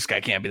 like, this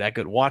guy can't be that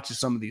good. Watches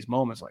some of these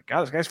moments, like,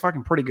 God, this guy's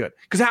fucking pretty good.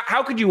 Because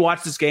how could you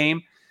watch this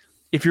game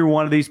if you're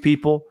one of these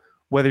people,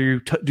 whether you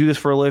do this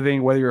for a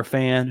living, whether you're a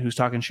fan who's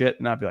talking shit,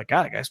 and not be like,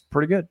 God, that guy's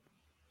pretty good.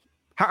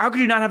 How could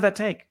you not have that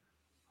take?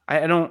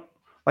 I don't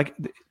like.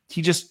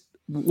 He just.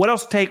 What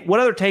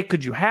other take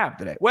could you have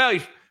today? Well,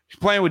 he's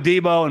playing with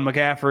Debo and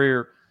McCaffrey,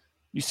 or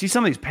you see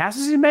some of these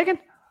passes he's making.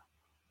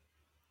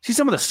 See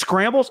some of the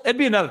scrambles. It'd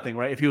be another thing,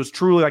 right? If he was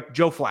truly like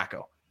Joe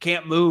Flacco,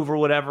 can't move or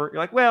whatever.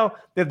 You're like, well,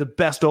 they have the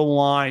best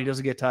O-line. He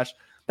doesn't get touched.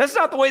 That's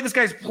not the way this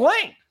guy's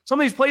playing. Some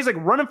of these plays, like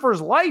running for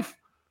his life.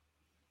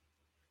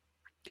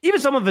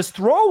 Even some of his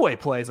throwaway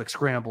plays, like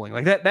scrambling,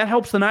 like that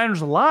helps the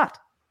Niners a lot.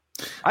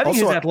 I think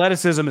his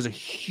athleticism is a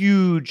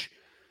huge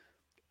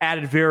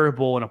added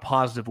variable in a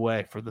positive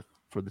way for the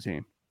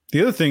team.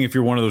 The other thing, if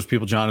you're one of those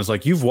people, John, is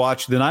like, you've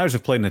watched, the Niners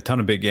have played in a ton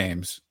of big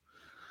games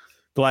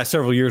the last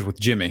several years with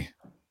Jimmy.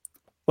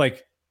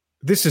 Like,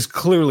 this is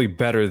clearly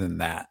better than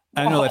that.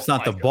 I know that's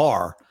not the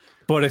bar,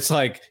 but it's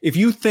like, if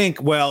you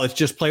think, well, it's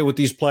just play with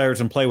these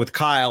players and play with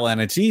Kyle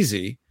and it's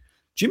easy,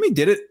 Jimmy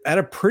did it at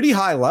a pretty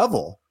high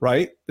level,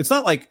 right? It's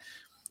not like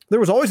there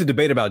was always a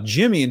debate about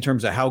Jimmy in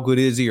terms of how good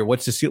is he or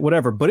what's the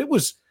whatever, but it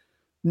was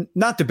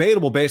not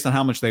debatable based on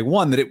how much they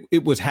won, that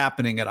it was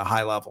happening at a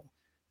high level.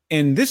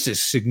 And this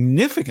is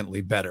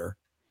significantly better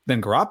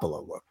than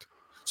Garoppolo looked.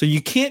 So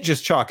you can't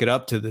just chalk it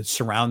up to the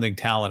surrounding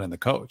talent and the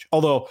coach.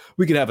 Although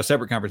we could have a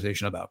separate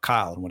conversation about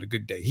Kyle and what a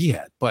good day he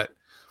had. But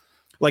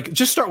like,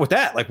 just start with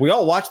that. Like, we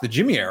all watched the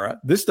Jimmy era.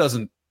 This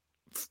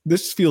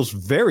feels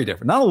very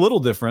different. Not a little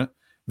different,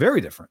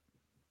 very different.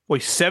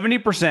 Wait,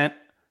 70%,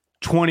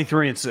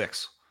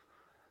 23-6.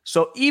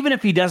 So even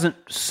if he doesn't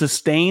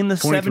sustain the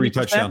 23 70%,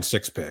 touchdowns,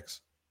 6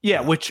 picks.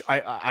 Yeah, which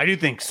I do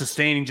think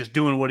sustaining, just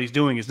doing what he's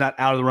doing, is not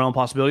out of the realm of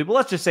possibility. But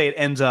let's just say it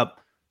ends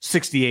up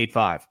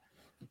 68-5.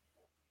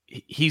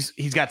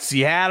 He's got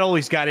Seattle.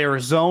 He's got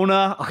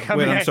Arizona.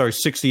 I'm sorry,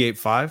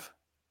 68-5?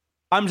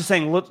 I'm just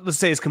saying, let's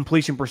say his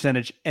completion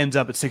percentage ends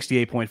up at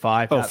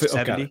 68.5, not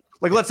 70. Okay.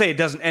 Like, let's say it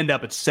doesn't end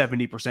up at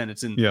 70%.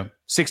 It's in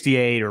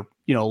 68 or,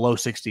 low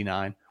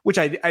 69, which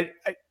I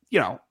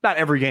not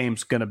every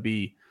game's going to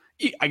be.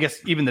 I guess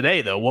even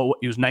today, though,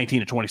 he was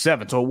 19 of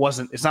 27. So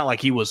it's not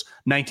like he was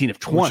 19 of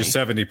 20. Which is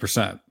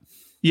 70%.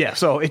 Yeah.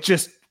 So it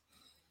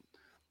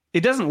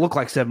doesn't look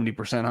like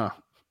 70%, huh?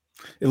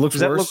 It looks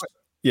worse.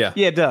 Yeah.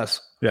 Yeah, it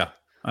does. Yeah,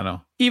 I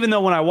know. Even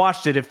though when I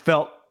watched it, it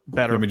felt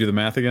better. Let me do the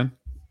math again.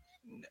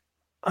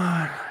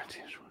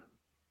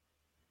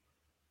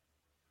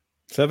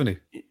 70.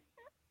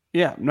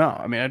 Yeah. No,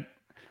 I mean,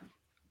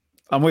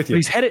 I'm with you.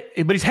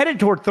 But he's headed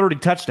toward 30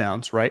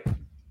 touchdowns, right?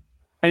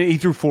 And he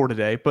threw 4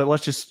 today, but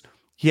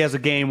he has a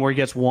game where he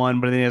gets 1,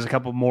 but then he has a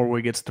couple more where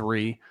he gets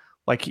 3.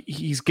 Like,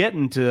 he's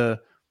getting to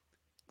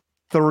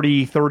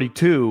 30,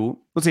 32.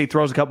 Let's say he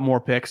throws a couple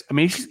more picks. I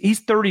mean, he's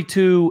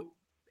 32,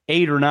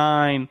 8 or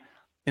 9,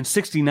 and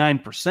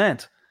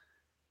 69%.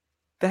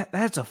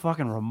 that's a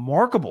fucking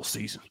remarkable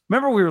season.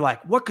 Remember, we were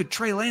like, what could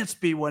Trey Lance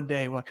be one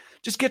day? We're like,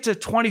 just get to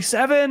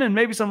 27 and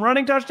maybe some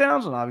running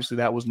touchdowns. And obviously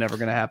that was never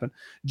going to happen.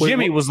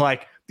 Jimmy was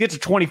like, get to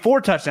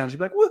 24 touchdowns. You'd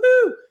be like,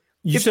 woohoo.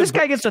 If this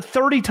guy gets to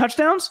 30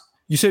 touchdowns.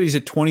 You said he's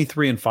at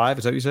 23-5.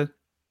 Is that what you said?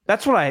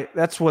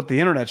 That's what the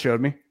internet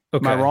showed me.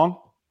 Okay. Am I wrong?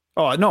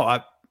 Oh, no,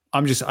 I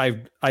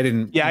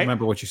didn't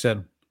remember what you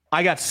said.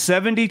 I got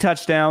 70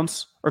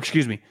 touchdowns,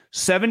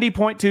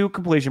 70.2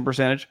 completion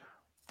percentage,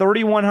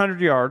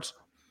 3,100 yards,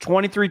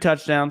 23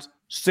 touchdowns,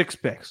 6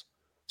 picks.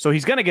 So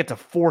he's going to get to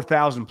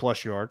 4,000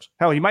 plus yards.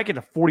 Hell, he might get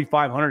to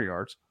 4,500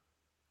 yards.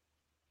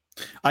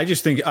 I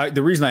just think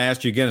the reason I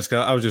asked you again is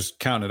because I was just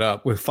counting it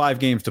up. With 5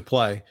 games to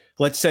play,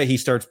 let's say he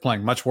starts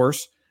playing much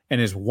worse and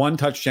is 1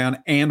 touchdown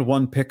and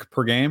 1 pick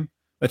per game.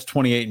 That's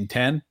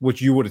 28-10,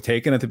 which you would have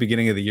taken at the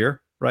beginning of the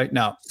year, right?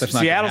 Now, that's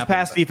not Seattle's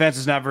pass defense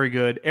is not very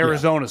good.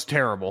 Arizona's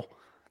terrible.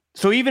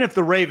 So even if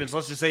the Ravens,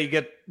 let's just say you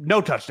get no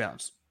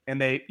touchdowns,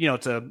 and they,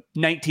 it's a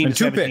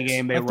 19-17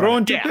 game. They throw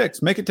in 2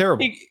 picks, make it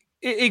terrible.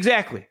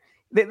 Exactly.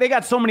 They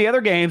got so many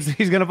other games that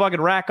he's going to fucking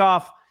rack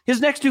off.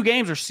 His next 2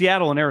 games are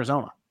Seattle and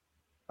Arizona.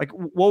 Like,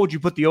 what would you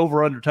put the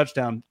over/under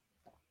touchdown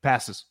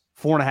passes?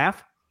 4.5,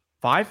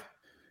 5?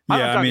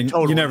 Yeah, I mean,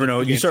 you never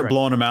know. You start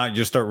blowing them out, you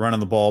just start running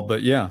the ball.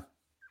 But yeah,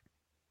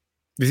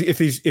 if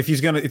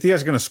he's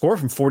gonna score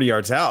from 40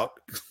 yards out,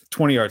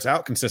 20 yards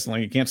out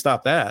consistently, you can't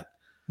stop that.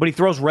 But he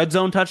throws red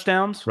zone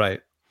touchdowns, right?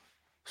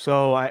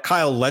 So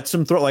Kyle lets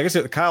him throw. Like I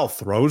said, Kyle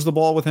throws the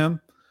ball with him.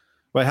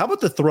 But how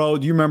about the throw?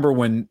 Do you remember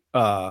when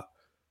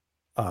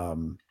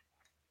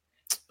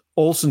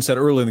Olsen said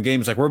early in the game,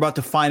 it's like, we're about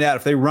to find out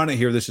if they run it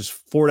here, this is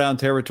 4 down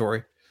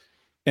territory.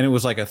 And it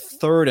was like a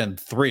 3rd and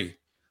 3.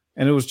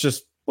 And it was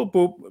just boop,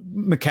 boop.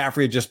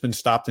 McCaffrey had just been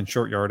stopped in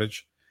short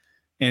yardage.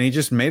 And he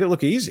just made it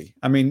look easy.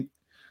 I mean,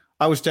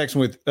 I was texting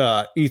with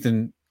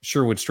Ethan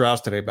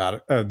Sherwood-Strauss today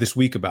about it, this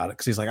week about it,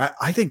 because he's like,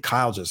 I think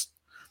Kyle just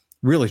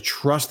really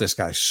trusts this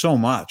guy so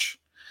much.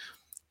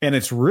 And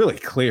it's really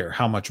clear not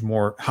how much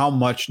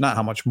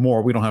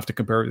more, we don't have to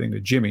compare everything to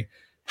Jimmy,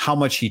 how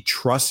much he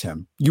trusts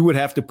him. You would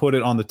have to put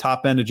it on the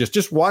top end of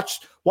just watch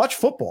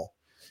football.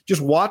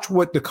 Just watch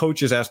what the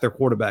coaches ask their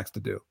quarterbacks to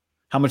do,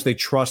 how much they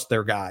trust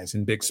their guys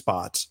in big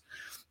spots,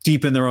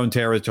 deep in their own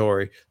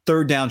territory,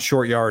 3rd down,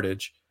 short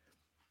yardage.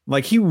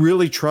 Like, he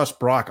really trusts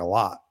Brock a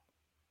lot.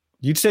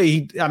 You'd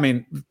say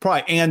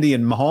probably Andy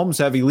and Mahomes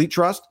have elite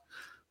trust,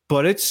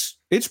 but it's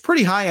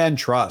pretty high-end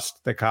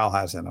trust that Kyle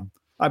has in him.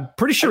 I'm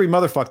pretty sure he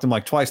motherfucked him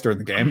like twice during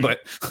the game,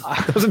 but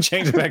it doesn't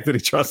change the fact that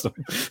he trusts him.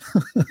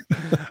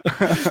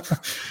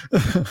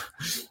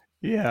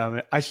 Yeah, I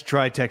mean, I should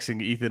try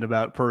texting Ethan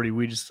about Purdy.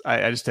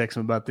 I just text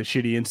him about the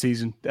shitty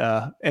in-season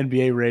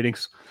NBA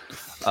ratings.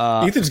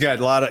 Ethan's got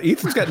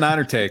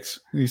Niner takes.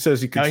 He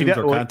says he consumes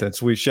our content.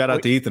 So we shout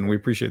out to Ethan. We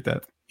appreciate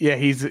that. Yeah,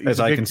 he's a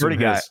big Purdy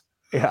guy.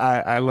 Yeah,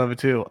 I love it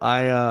too.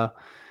 I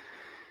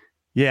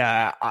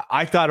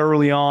thought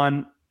early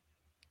on,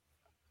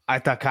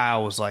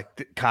 Kyle was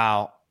like,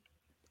 Kyle,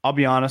 I'll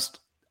be honest,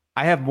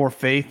 I have more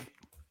faith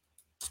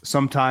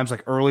sometimes,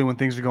 like early when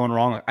things are going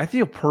wrong. Like, I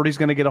feel Purdy's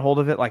going to get a hold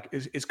of it. Like,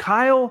 is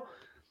Kyle,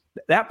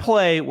 that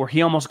play where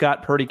he almost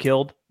got Purdy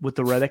killed with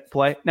the Reddick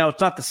play? Now,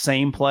 it's not the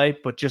same play,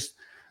 but just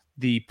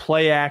the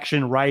play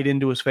action right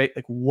into his face.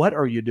 Like, what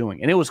are you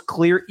doing? And it was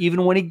clear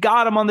even when he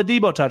got him on the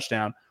Debo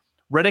touchdown.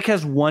 Reddick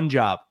has one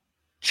job: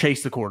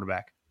 chase the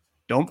quarterback.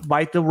 Don't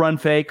bite the run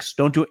fakes.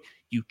 Don't do it.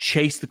 You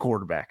chase the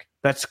quarterback.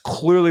 That's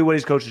clearly what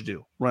his coaches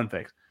do, run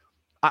fakes.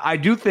 I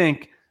do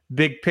think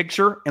big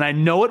picture, and I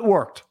know it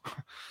worked,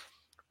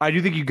 I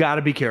do think you got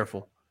to be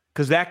careful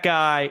because that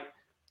guy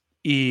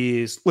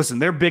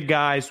they're big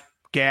guys,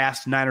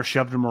 gassed, Niners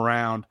shoved him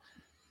around.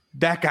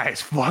 That guy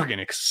is fucking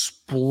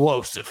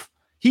explosive.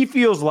 He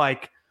feels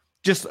like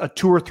just a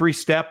 2 or 3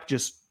 step,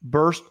 just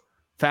burst,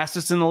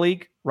 fastest in the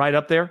league, right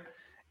up there.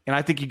 And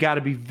I think you got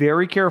to be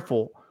very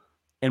careful.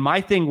 And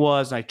my thing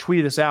was, and I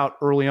tweeted this out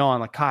early on,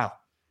 like, Kyle,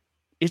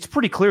 it's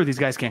pretty clear these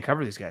guys can't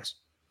cover these guys.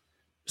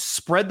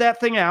 Spread that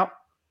thing out,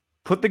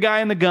 put the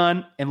guy in the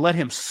gun, and let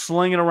him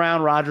sling it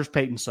around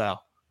Rodgers-Payton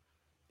style.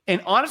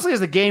 And honestly, as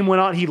the game went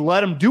on, he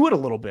let them do it a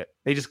little bit.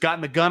 They just got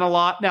in the gun a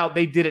lot. Now,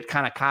 they did it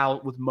kind of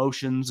Kyle with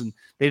motions, and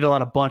they did a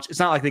lot of bunch. It's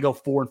not like they go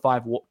 4 and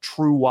 5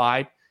 true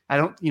wide.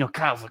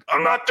 Kyle's like,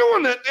 I'm not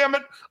doing that, damn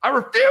it. I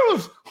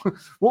refuse.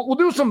 We'll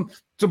do some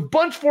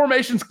bunch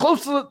formations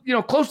close to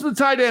the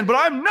tight end, but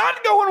I'm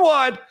not going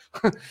wide.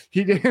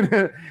 He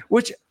did,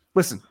 which,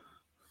 listen,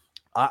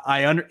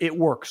 it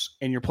works,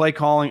 and your play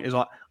calling is.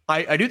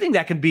 I do think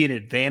that can be an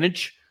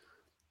advantage,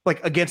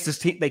 like against this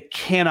team. They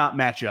cannot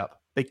match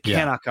up. They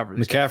cannot cover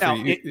this.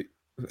 McCaffrey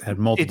had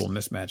multiple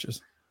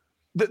mismatches.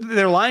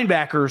 Their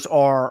linebackers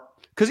are,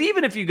 because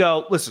even if you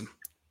go, listen,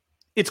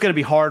 it's going to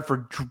be hard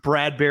for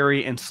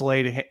Bradbury and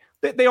Slay to hit.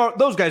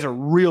 Those guys are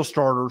real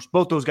starters.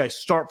 Both those guys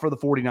start for the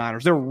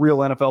 49ers. They're real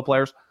NFL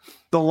players.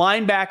 The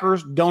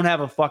linebackers don't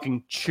have a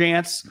fucking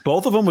chance.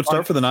 Both of them would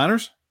start for the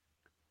Niners?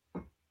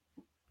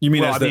 You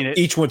mean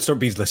each would start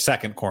be the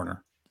second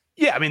corner?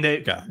 Yeah, I mean,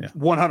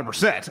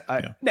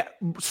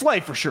 100%. Slay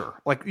for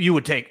sure. Like, you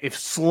would take, if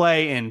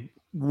Slay and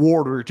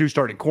Ward or your two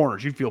starting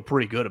corners, you'd feel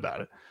pretty good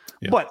about it.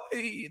 Yeah. But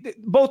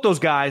both those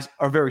guys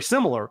are very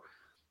similar.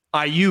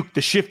 Ayuk,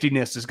 the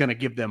shiftiness is going to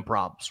give them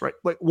problems, right?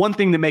 Like one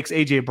thing that makes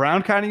A.J.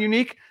 Brown kind of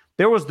unique,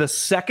 there was the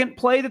second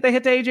play that they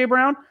hit to A.J.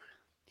 Brown.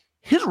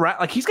 His route,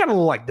 like he's got a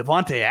little like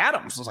Devontae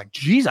Adams. I was like,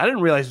 geez, I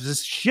didn't realize it was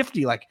this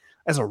shifty, like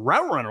as a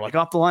route runner, like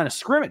off the line of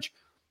scrimmage.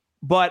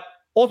 But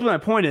ultimately,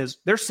 my point is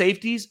their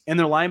safeties and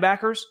their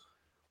linebackers,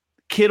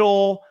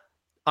 Kittle,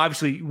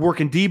 obviously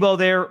working Debo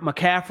there,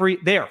 McCaffrey,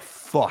 they are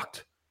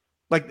fucked.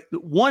 Like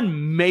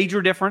one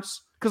major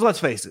difference, because let's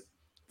face it,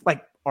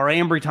 like are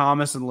Ambry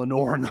Thomas and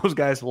Lenore and those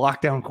guys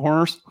lockdown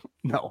corners?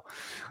 No.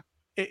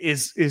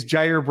 Is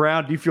Jair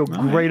Brown? Do you feel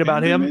great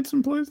about him? Made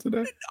some plays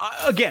today.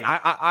 Again,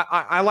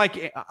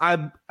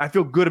 I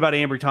feel good about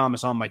Ambry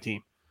Thomas on my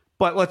team,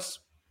 but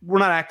we're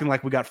not acting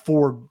like we got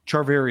 4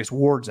 Charvarius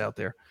Wards out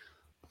there.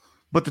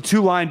 But the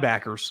 2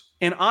 linebackers,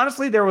 and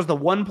honestly, there was the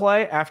one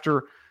play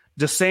after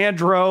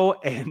DeSandro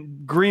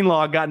and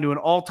Greenlaw got into an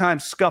all-time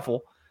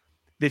scuffle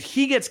that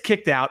he gets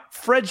kicked out.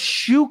 Fred's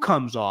shoe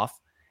comes off,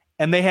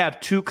 and they have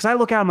 2. Because I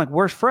look at him like,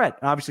 where's Fred?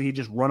 And obviously, he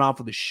just run off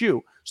with his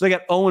shoe. So they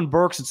got Owen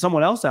Burks and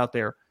someone else out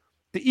there.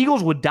 The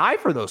Eagles would die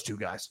for those 2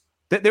 guys.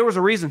 There was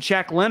a reason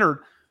Shaq Leonard,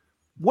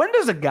 when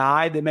does a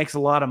guy that makes a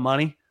lot of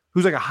money,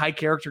 who's like a high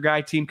character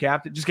guy, team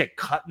captain, just get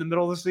cut in the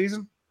middle of the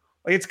season?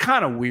 Like it's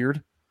kind of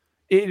weird.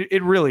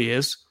 It really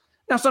is.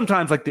 Now,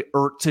 sometimes like the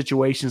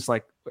situations,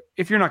 like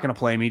if you're not going to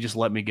play me, just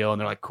let me go. And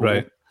they're like, cool.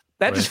 Right.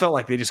 That just felt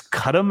like they just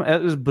cut him.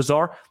 It was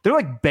bizarre. They're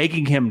like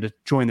begging him to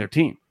join their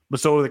team. But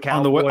so are the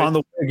Cowboys. On the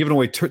way giving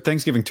away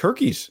Thanksgiving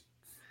turkeys.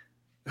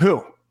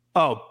 Who?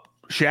 Oh,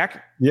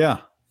 Shaq? Yeah.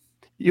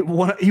 He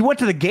went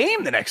to the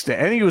game the next day.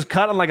 I think he was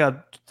cut on like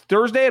a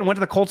Thursday and went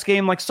to the Colts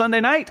game like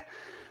Sunday night.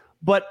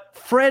 But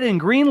Fred and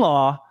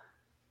Greenlaw,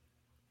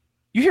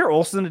 you hear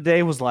Olsen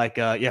today was like,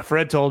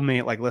 Fred told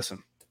me, like,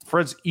 listen,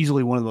 Fred's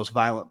easily one of those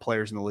violent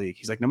players in the league.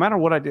 He's like, no matter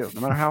what I do,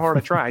 no matter how hard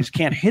I try, I just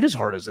can't hit as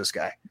hard as this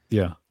guy.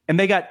 Yeah. And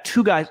they got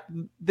 2 guys.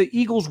 The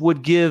Eagles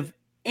would give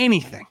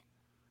anything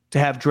to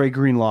have Dre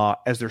Greenlaw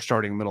as their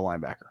starting middle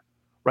linebacker,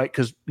 right?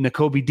 Because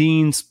Nakobe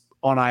Dean's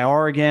on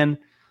IR again.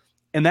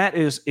 And that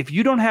is, if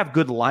you don't have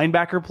good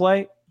linebacker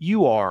play,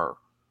 you're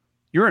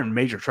in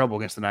major trouble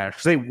against the Niners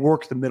because they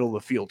work the middle of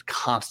the field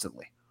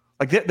constantly.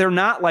 Like they're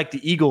not like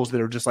the Eagles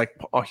that are just like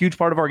a huge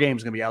part of our game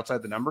is going to be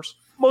outside the numbers.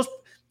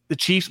 The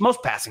Chiefs,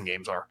 most passing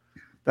games are.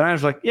 The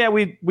Niners are like, yeah,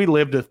 we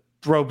live to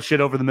throw shit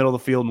over the middle of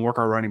the field and work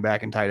our running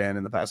back and tight end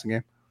in the passing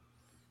game.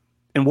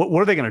 And what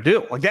are they going to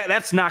do? Like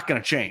that's not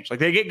going to change. Like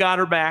they get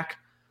Goddard back,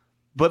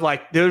 but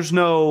like there's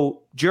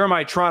no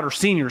Jeremiah Trotter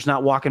Sr.'s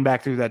not walking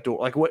back through that door.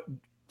 Like what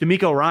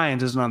D'Amico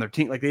Ryans isn't on their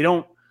team. Like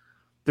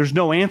there's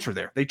no answer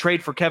there. They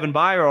trade for Kevin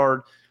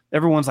Byard.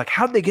 Everyone's like,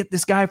 how'd they get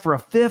this guy for a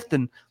 5th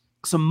and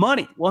some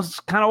money? Well, it's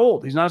kind of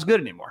old. He's not as good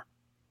anymore.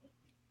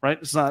 Right?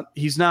 They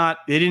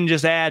didn't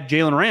just add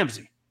Jalen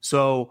Ramsey.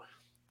 So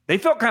they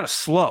felt kind of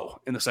slow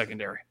in the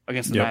secondary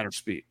against the Niners'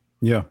 speed.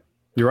 Yeah,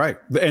 you're right.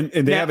 And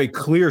they have a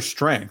clear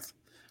strength,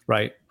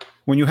 right?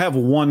 When you have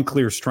one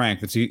clear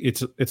strength,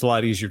 it's a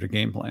lot easier to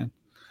game plan.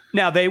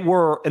 Now they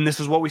were, and this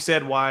is what we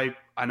said, why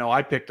I know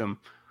I picked them.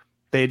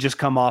 They had just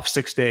come off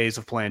 6 days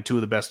of playing 2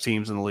 of the best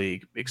teams in the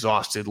league,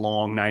 exhausted,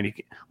 long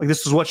 90. Like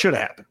this is what should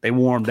have happened. They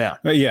wore them down.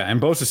 Yeah, and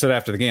Bosa said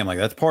after the game, like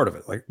that's part of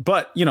it. Like,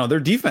 but their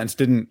defense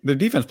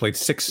played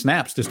 6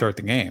 snaps to start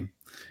the game,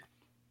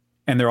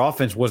 and their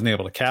offense wasn't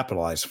able to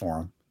capitalize for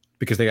them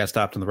because they got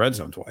stopped in the red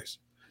zone twice.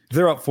 If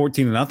they're up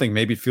 14-0,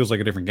 maybe it feels like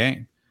a different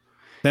game.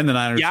 Then the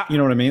Niners, you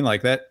know what I mean,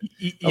 like that.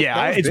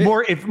 Yeah, it's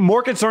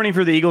more concerning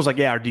for the Eagles. Like,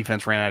 yeah, our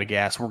defense ran out of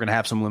gas. We're going to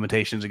have some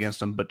limitations against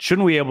them, but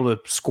shouldn't we be able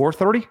to score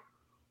 30?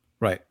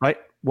 Right. Why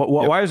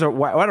did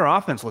our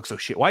offense look so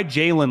shit? Why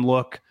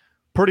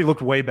Purdy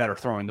looked way better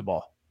throwing the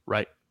ball,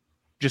 right?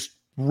 Just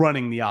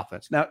running the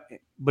offense. Now,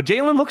 but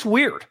Jalen looks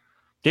weird.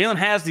 Jalen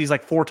has these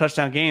like 4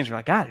 touchdown games. You're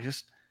like, God,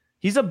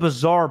 he's a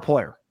bizarre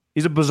player.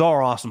 He's a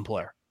bizarre, awesome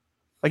player.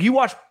 Like you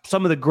watch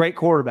some of the great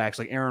quarterbacks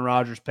like Aaron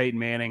Rodgers, Peyton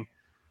Manning,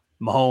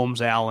 Mahomes,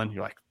 Allen.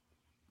 You're like,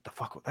 what the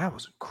fuck? That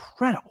was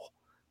incredible.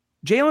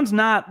 Jalen's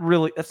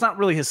that's not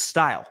really his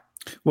style.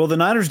 Well, the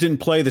Niners didn't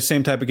play the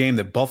same type of game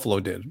that Buffalo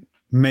did,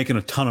 making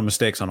a ton of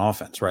mistakes on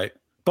offense, right?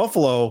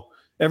 Buffalo,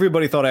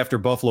 everybody thought after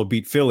Buffalo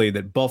beat Philly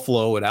that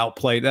Buffalo would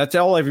outplay. That's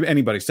all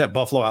anybody said.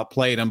 Buffalo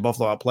outplayed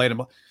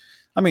them.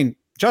 I mean,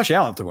 Josh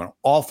Allen threw an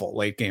awful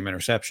late game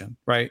interception,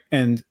 right?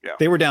 And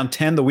they were down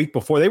 10 the week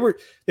before. They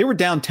were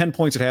down 10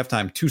 points at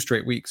halftime 2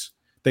 straight weeks.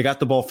 They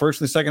got the ball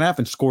first in the second half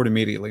and scored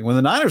immediately. When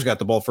the Niners got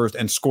the ball first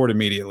and scored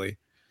immediately,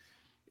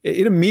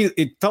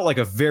 it felt like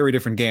a very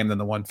different game than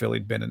the one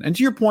Philly'd been in. And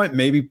to your point,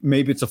 maybe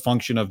it's a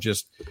function of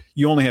just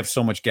you only have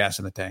so much gas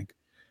in the tank.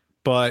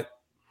 But,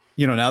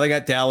 now they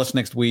got Dallas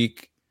next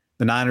week.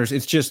 The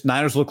Niners,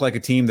 Niners look like a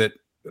team that,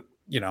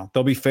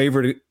 they'll be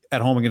favored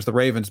at home against the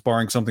Ravens,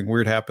 barring something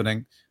weird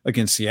happening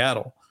against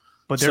Seattle.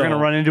 But they're going to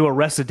run into a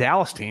rested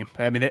Dallas team.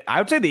 I mean, I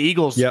would say the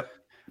Eagles,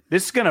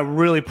 this is going to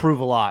really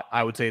prove a lot,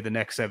 I would say, the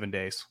next 7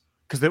 days.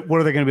 Because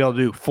what are they going to be able to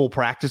do? Full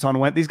practice on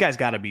Wednesday? These guys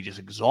got to be just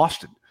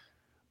exhausted.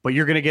 But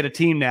you're going to get a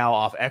team now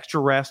off extra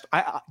rest. Do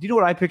you know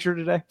what I pictured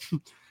today?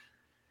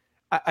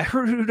 I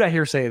heard, who did I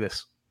hear say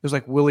this? It was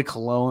like Willie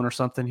Colon or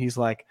something. He's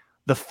like,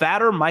 the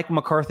fatter Mike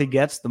McCarthy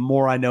gets, the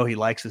more I know he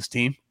likes his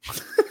team.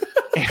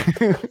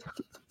 I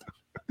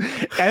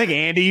think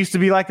Andy used to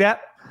be like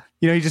that.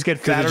 You know, you just get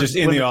fatter. Just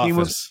in the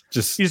office.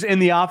 Just in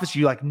the office,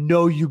 you like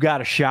know you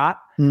got a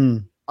shot.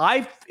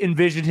 I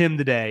envisioned him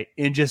today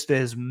in just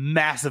his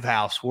massive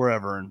house,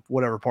 wherever, in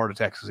whatever part of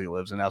Texas he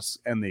lives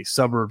in the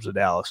suburbs of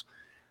Dallas,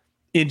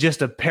 in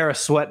just a pair of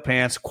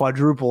sweatpants,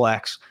 quadruple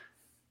X,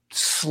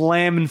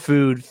 slamming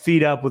food,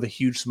 feet up with a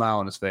huge smile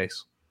on his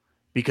face,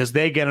 because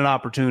they get an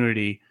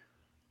opportunity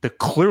to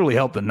clearly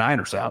help the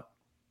Niners out,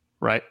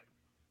 right?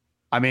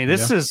 I mean,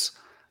 this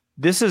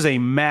is a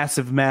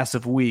massive,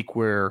 massive week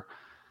where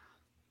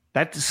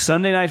that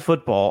Sunday Night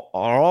Football,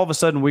 all of a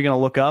sudden we're going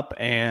to look up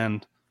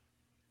and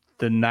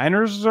the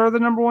Niners are the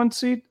number 1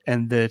 seed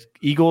and the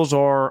Eagles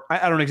are,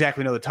 I don't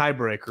exactly know the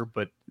tiebreaker,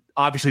 but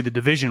obviously the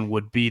division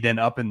would be then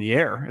up in the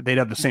air. They'd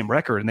have the same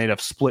record and they'd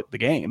have split the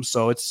game.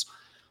 So it's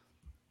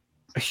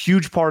a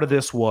huge part of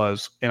this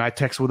was, and I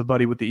texted with a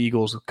buddy with the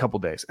Eagles a couple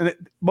days, and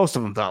most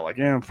of them thought like,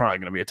 yeah, probably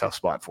going to be a tough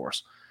spot for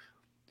us.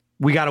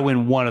 We got to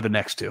win one of the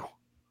next 2.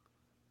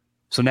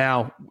 So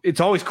now it's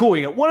always cool.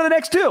 You get one of the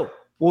next 2.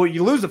 Well,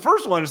 you lose the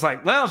first one. It's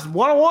like, well, it's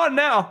 1-1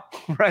 now,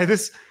 right?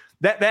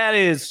 That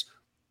is,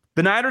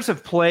 the Niners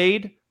have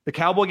played the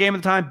Cowboy game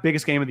at the time,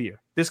 biggest game of the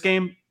year. This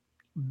game,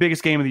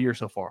 biggest game of the year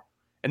so far.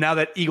 And now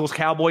that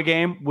Eagles-Cowboy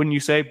game, wouldn't you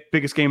say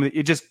biggest game of the,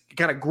 it just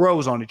kind of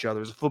grows on each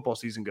other as the football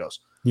season goes.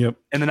 Yep.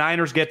 And the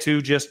Niners get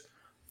to just,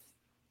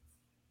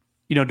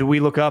 do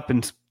we look up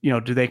and,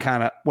 do they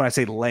kind of, when I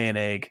say lay an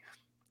egg,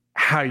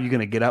 how are you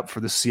going to get up for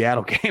the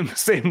Seattle game the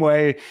same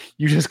way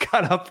you just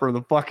got up for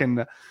the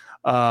fucking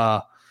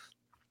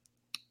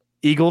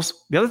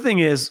Eagles? The other thing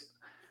is,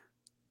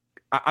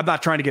 I'm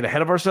not trying to get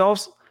ahead of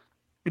ourselves.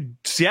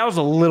 Seattle's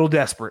a little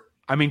desperate.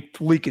 I mean,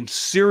 leaking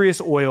serious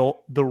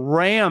oil. The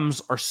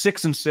Rams are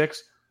 6-6.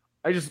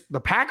 The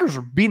Packers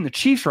are beating the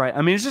Chiefs, right?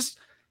 I mean, it's just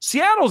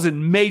Seattle's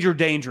in major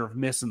danger of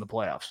missing the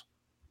playoffs.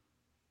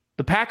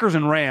 The Packers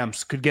and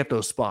Rams could get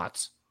those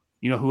spots.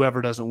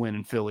 Whoever doesn't win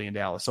in Philly and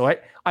Dallas. So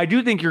I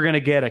do think you're going to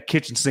get a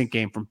kitchen sink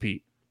game from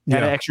Pete.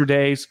 Had extra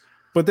days,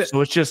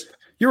 so it's just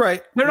you're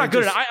right. They're not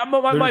good.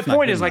 My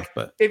point is like,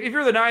 if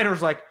you're the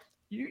Niners, like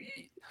you're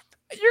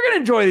going to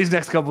enjoy these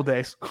next couple of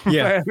days.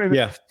 Yeah,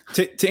 yeah.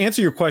 To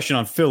answer your question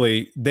on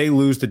Philly, they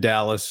lose to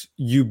Dallas.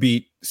 You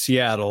beat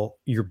Seattle.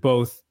 You're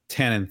both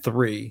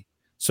 10-3.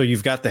 So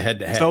you've got the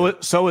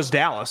head-to-head. So is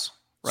Dallas.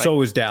 Right?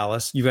 So is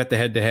Dallas. You've got the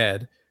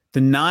head-to-head.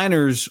 The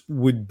Niners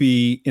would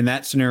be, in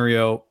that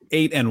scenario,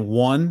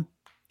 8-1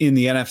 in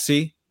the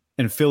NFC,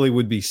 and Philly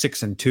would be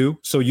 6-2.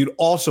 So you'd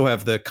also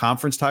have the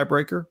conference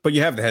tiebreaker, but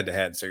you have the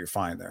head-to-head, so you're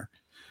fine there.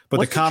 But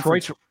what's the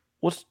conference,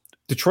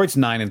 Detroit's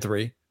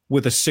 9-3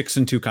 with a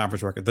 6-2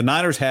 conference record. The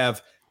Niners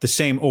have the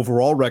same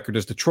overall record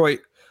as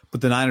Detroit,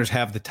 but the Niners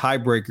have the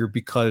tiebreaker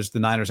because the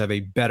Niners have a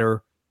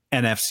better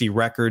NFC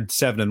record,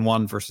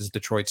 7-1 versus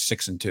Detroit's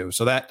 6-2.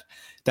 So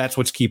that's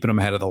what's keeping them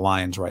ahead of the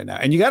Lions right now.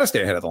 And you got to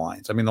stay ahead of the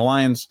Lions. I mean, the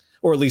Lions,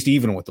 or at least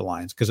even with the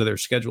Lions, because of their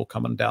schedule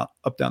coming down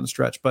the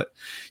stretch. But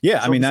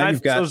yeah, so now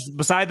you've got,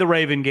 beside the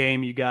Raven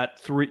game, you got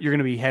 3. You're going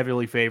to be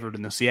heavily favored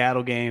in the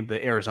Seattle game,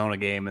 the Arizona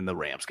game, and the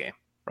Rams game,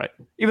 right?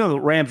 Even though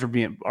the Rams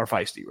are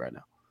feisty right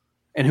now,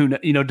 and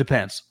who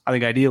depends. I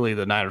think ideally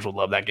the Niners would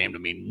love that game to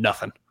mean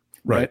nothing,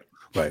 right?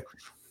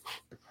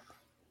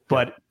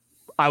 But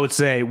I would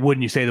say,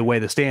 wouldn't you say the way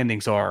the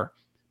standings are,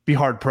 be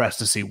hard pressed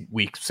to see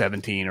week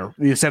 17 or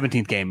the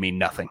 17th game mean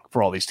nothing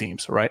for all these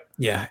teams, right?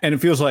 Yeah. And it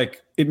feels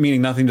like it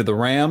meaning nothing to the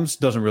Rams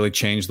doesn't really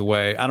change the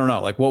way. I don't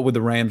know. Like, what would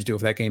the Rams do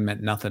if that game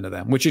meant nothing to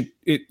them? Which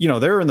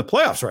they're in the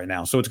playoffs right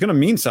now. So it's going to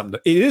mean something.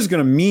 It is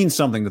going to mean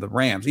something to the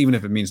Rams, even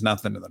if it means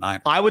nothing to the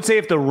Niners. I would say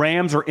if the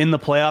Rams are in the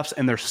playoffs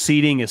and their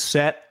seeding is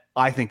set,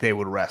 I think they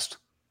would rest.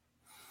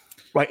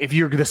 Right. If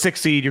you're the 6th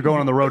seed, you're going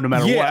on the road no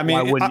matter what. I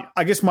mean,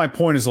 I guess my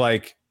point is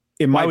like,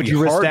 it might be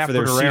hard for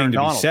their seeding to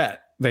be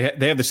set.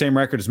 They have the same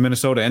record as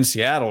Minnesota and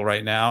Seattle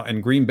right now,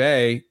 and Green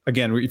Bay.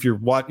 Again, if you're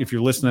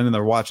listening and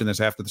they're watching this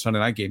after the Sunday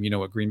night game, you know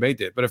what Green Bay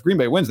did. But if Green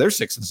Bay wins, they're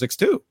 6-6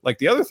 too, like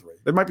the other 3.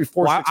 There might be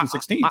 4, 6, and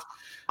 16.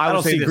 I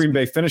don't see Green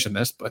Bay finishing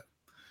this, but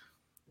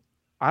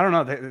I don't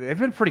know. They've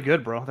been pretty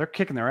good, bro. They're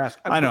kicking their ass.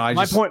 I know.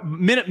 My point.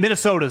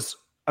 Minnesota's.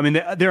 I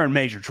mean, they're in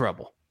major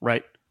trouble,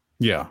 right?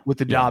 Yeah, with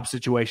the Dobbs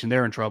situation,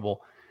 they're in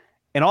trouble,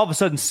 and all of a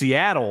sudden,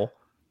 Seattle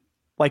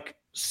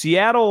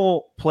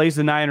plays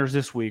the Niners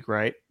this week,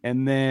 right?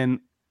 And then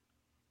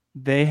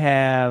they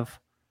have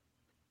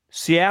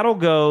Seattle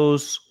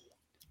goes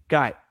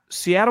at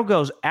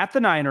the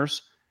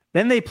Niners.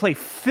 Then they play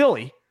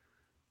Philly.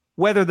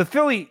 Whether the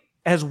Philly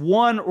has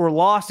won or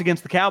lost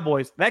against the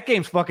Cowboys, that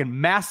game's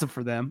fucking massive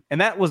for them.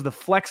 And that was the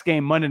flex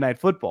game Monday Night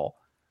Football.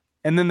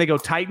 And then they go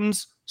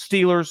Titans,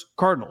 Steelers,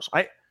 Cardinals.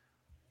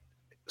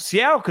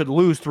 Seattle could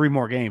lose 3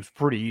 more games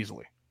pretty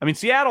easily. I mean,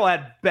 Seattle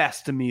at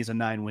best to me is a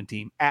 9-win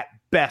team at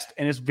best,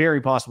 and it's very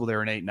possible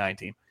they're an 8-9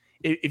 team.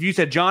 If you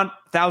said, John,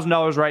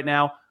 $1,000 right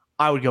now,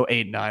 I would go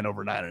 8-9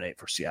 over 9-8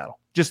 for Seattle.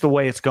 Just the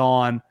way it's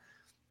gone.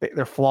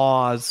 their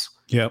flaws,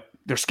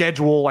 their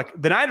schedule. Like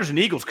the Niners and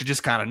Eagles could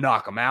just kind of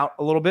knock them out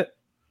a little bit.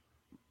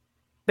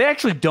 They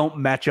actually don't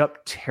match up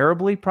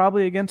terribly,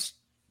 probably against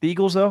the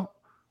Eagles, though,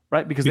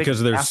 right? Because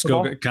they're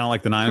skill, kind of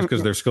like the Niners,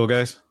 because they're skill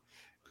guys.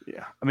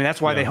 Yeah, I mean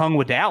that's why they hung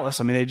with Dallas.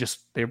 I mean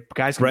they're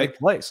guys can make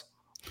plays.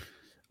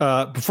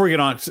 Before we get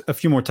on,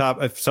 several more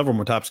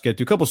topics to get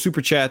to. A couple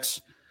super chats.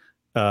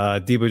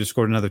 Debo just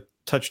scored another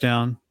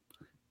touchdown.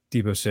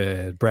 Debo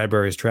said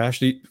Bradbury is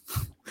trash.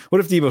 What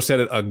if Debo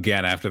said it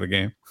again after the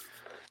game?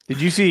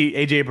 Did you see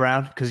AJ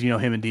Brown? Because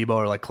him and Debo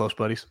are like close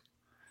buddies.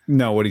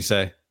 No, what'd he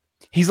say?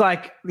 He's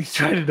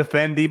trying to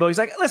defend Debo. He's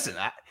like, listen,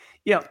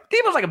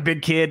 Debo's like a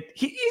big kid.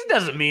 He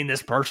doesn't mean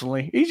this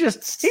personally.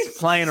 He's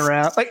playing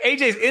around. Like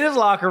AJ's in his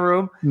locker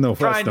room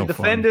trying to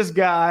defend his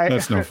guy.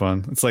 That's no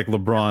fun. It's like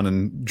LeBron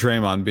and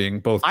Draymond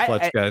being both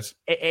clutch guys.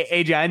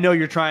 AJ, I know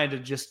you're trying to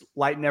just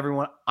lighten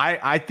everyone.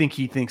 I think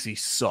he thinks he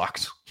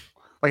sucks.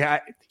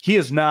 He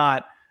is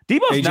not.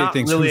 Debo's AJ not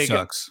thinks really who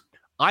sucks.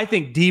 I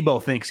think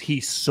Debo thinks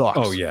he sucks.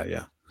 Oh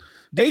yeah.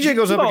 AJ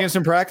goes up against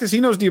him in practice. He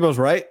knows Debo's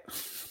right.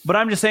 But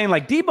I'm just saying,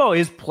 Debo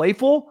is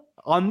playful.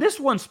 On this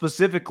one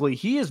specifically,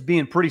 he is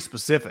being pretty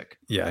specific.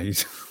 Yeah,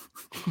 he's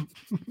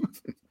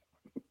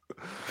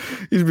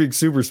being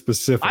super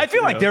specific. I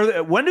feel like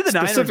when do the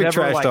Niners specific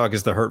trash talk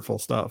is the hurtful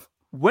stuff.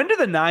 When do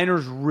the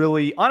Niners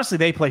really? Honestly,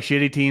 they play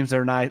shitty teams.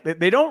 They're not.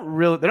 They don't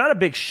really. They're not a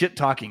big shit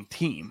talking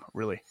team,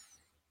 really.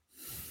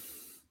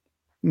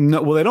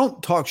 No, well, they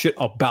don't talk shit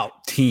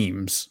about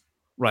teams,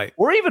 right?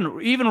 Or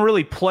even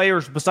really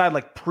players beside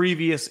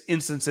previous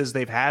instances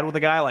they've had with a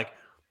guy like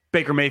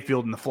Baker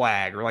Mayfield and the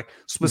flag, or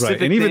specific.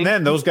 Right. And even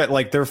then, those guys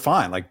they're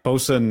fine. Like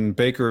Bosa and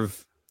Baker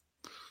have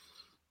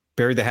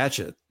buried the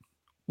hatchet.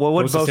 Well,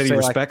 what Bosa said he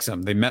respects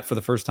him. They met for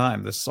the first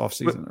time this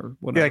offseason or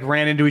whatever. They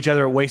ran into each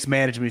other at Waste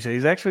Management. He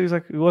said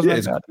he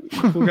wasn't that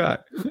bad. Cool guy.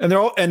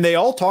 And they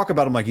all talk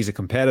about him like he's a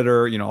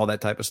competitor. All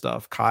that type of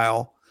stuff.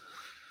 Kyle.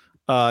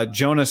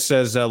 Jonas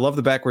says, love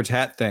the backwards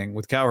hat thing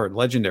with Cowherd.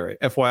 Legendary.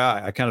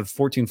 FYI, I counted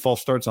 14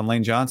 false starts on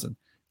Lane Johnson.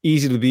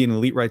 Easy to be an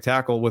elite right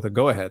tackle with a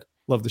go-ahead.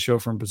 Love the show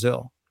from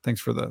Brazil. Thanks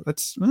for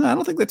I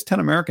don't think that's 10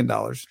 American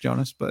dollars,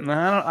 Jonas, but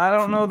I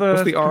don't know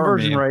the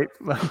conversion rate.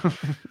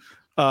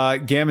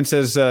 Gammon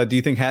says, do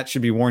you think hats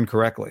should be worn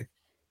correctly?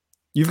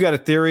 You've got a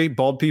theory.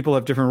 Bald people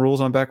have different rules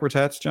on backwards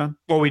hats, John?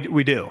 Well,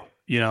 we do.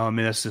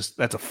 That's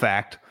a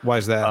fact. Why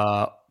is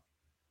that?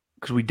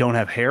 Because we don't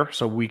have hair,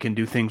 so we can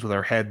do things with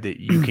our head that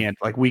you can't.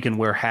 We can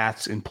wear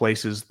hats in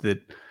places that,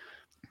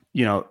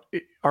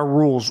 our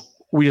rules,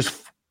 we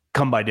just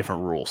come by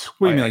different rules.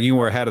 What do you mean? You can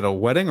wear a hat at a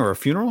wedding or a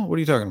funeral? What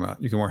are you talking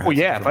about? You can wear hats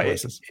at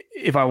places.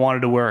 If I wanted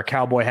to wear a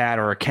cowboy hat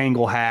or a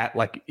Kangol hat,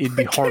 it'd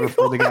be harder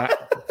for the guy.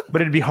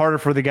 But it'd be harder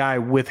for the guy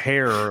with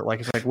hair.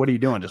 It's what are you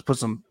doing? Just put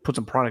some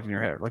product in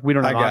your hair. We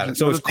don't have I got it.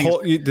 So it's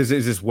cold. Is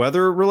this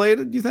weather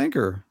related, you think,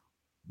 or?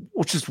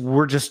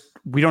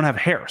 We don't have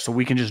hair, so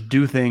we can just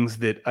do things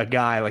that a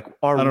guy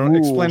our I don't know.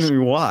 rules. Explain to me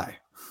why.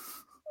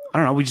 I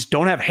don't know. We just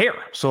don't have hair,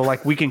 so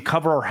we can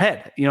cover our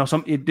head.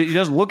 It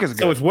doesn't look as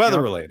good. So it's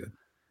weather related.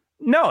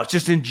 No, it's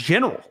just in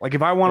general.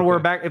 If I want to wear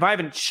if I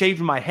haven't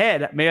shaved my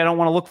head, maybe I don't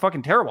want to look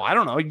fucking terrible. I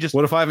don't know.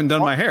 What if I haven't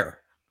done my hair?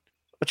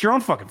 It's your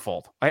own fucking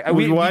fault. Why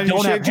haven't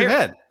you shaved your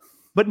head?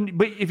 But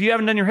if you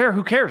haven't done your hair,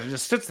 who cares? It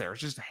just sits there.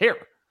 It's just hair.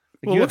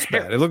 Well, it looks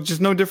bad. It looks just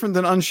no different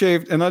than an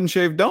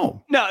unshaved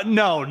dome.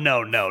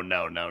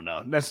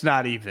 No. That's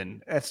not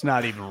even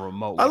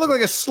remote. I look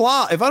like a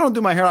slob. If I don't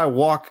do my hair,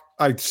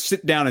 I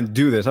sit down and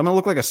do this. I'm going to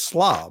look like a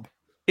slob.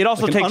 It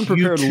also takes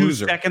you 2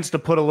 seconds to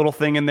put a little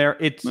thing in there.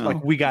 It's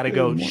we got to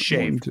go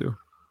shave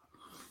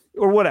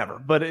or whatever.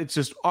 But it's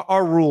just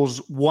our rules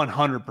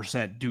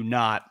 100% do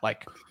not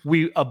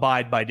we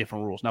abide by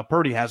different rules. Now,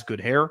 Purdy has good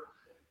hair.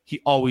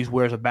 He always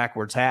wears a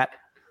backwards hat.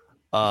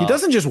 He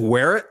doesn't just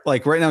wear it.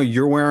 Right now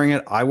you're wearing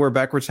it. I wear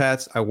backwards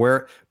hats. I wear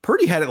it.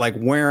 Purdy had it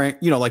wearing,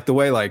 the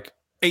way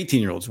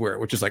 18-year-olds wear it,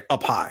 which is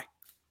up high.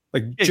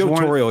 Joe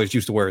Torre always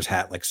used to wear his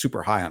hat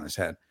super high on his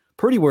head.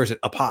 Purdy wears it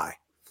up high.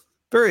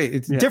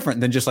 It's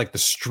different than just the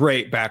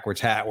straight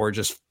backwards hat where it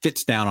just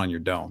fits down on your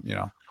dome,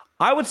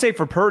 I would say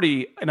for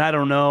Purdy, and I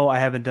don't know, I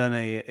haven't done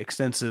a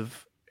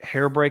extensive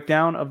hair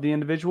breakdown of the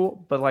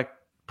individual, but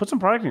put some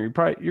product in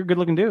here. You're a good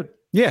looking dude.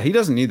 Yeah, he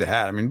doesn't need the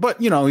hat.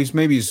 But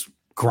he's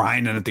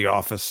grinding at the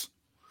office.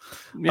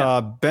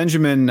 Yeah.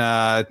 Benjamin,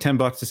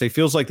 $10 to say,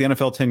 feels like the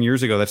NFL 10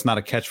 years ago. That's not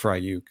a catch for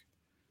Ayuk.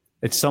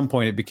 At some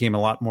point, it became a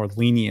lot more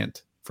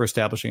lenient for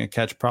establishing a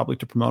catch, probably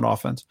to promote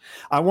offense.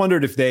 I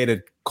wondered if they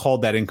had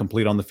called that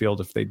incomplete on the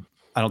field.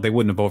 They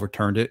wouldn't have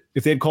overturned it.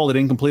 If they had called it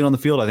incomplete on the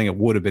field, I think it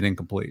would have been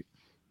incomplete.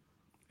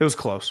 It was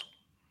close.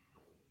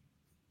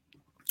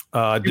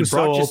 It was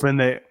so open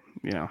that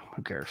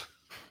who cares?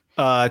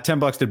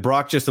 $10. Did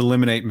Brock just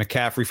eliminate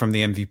McCaffrey from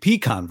the MVP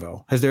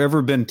convo? Has there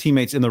ever been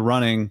teammates in the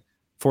running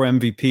for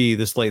MVP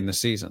this late in the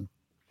season?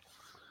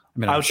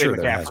 I'm sure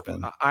there has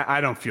been. I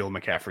don't feel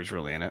McCaffrey's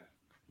really in it.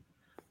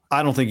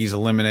 I don't think he's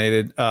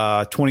eliminated.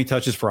 20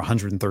 touches for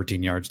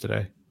 113 yards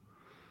today.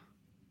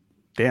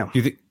 Damn.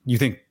 You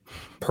think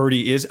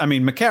Purdy is?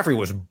 McCaffrey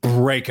was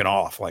breaking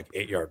off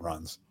 8-yard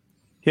runs.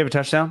 He have a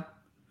touchdown?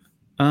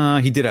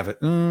 He did have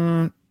it.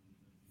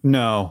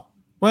 No.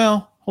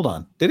 Well, hold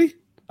on. Did he?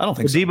 I don't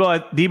think so.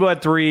 Debo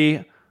had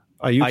 3.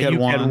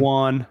 Ayuk had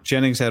 1.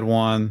 Jennings had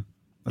 1.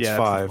 That's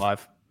 5. That's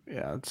 5.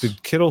 Yeah.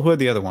 Did Kittle, who had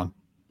the other one?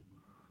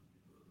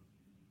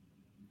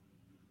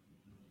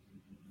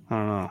 I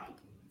don't know.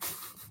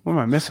 What am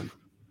I missing?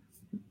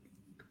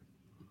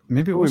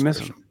 Maybe what was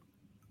missing?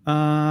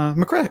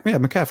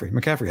 McCaffrey.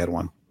 McCaffrey had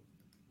 1.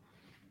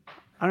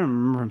 I don't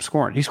remember him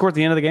scoring. He scored at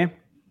the end of the game?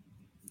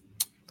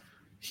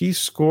 He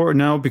scored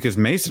because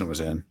Mason was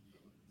in.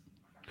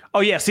 Oh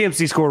yeah,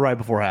 CMC scored right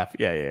before half.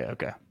 Yeah,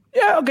 okay.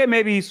 Yeah, okay,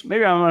 maybe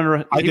I'm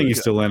under. I think he's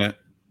still in it.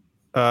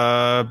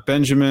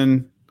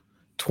 Benjamin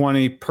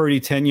 20, Purdy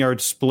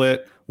 10-yard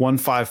split,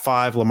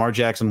 155, Lamar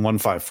Jackson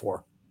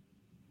 154.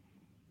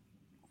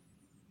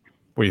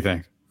 What do you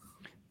think?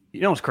 You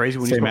know what's crazy?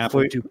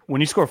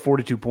 When you score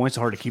 42 points, it's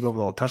hard to keep up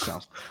with all the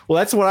touchdowns. Well,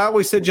 that's what I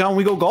always said, John, when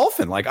we go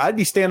golfing. Like, I'd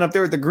be standing up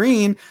there at the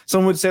green.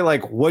 Someone would say,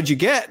 like, what'd you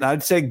get? And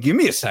I'd say, give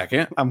me a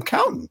second. I'm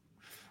counting.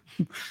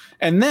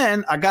 And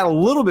then I got a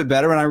little bit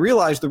better, and I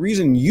realized the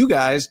reason you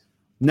guys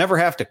never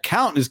have to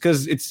count is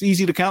because it's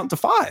easy to count to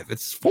 5.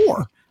 It's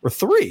 4 or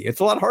 3. It's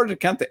a lot harder to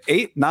count to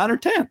 8, 9, or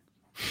 10.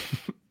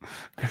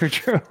 Very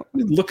true. I'd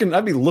be looking.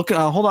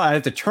 Hold on. I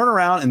have to turn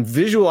around and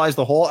visualize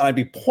the hole, and I'd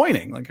be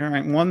pointing like, all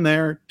right, 1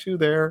 there, 2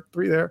 there,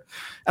 3 there.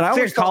 And I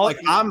always felt like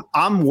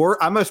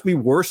I must be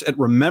worse at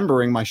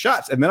remembering my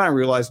shots. And then I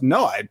realized,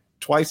 no, I had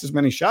twice as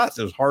many shots.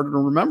 It was harder to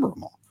remember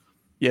them all.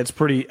 Yeah, it's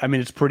pretty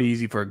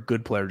easy for a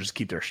good player to just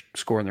keep their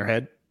score in their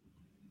head.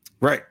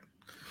 Right.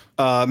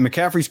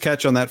 McCaffrey's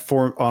catch on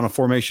on a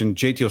formation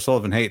JT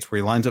O'Sullivan hates, where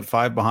he lines up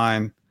 5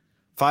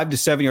 to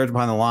 7 yards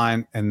behind the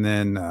line, and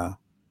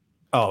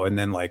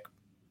then like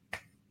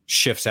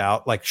shifts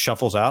out, like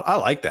shuffles out. I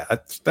like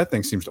that. That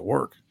thing seems to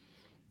work.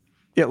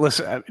 Yeah,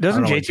 listen,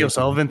 doesn't JT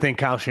O'Sullivan think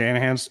Kyle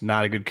Shanahan's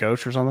not a good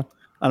coach or something?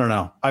 I don't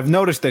know. I've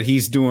noticed that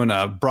he's doing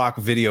Brock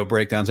video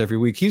breakdowns every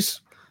week. He's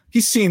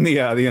seen the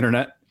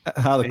internet,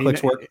 how the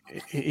clicks work.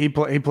 He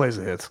plays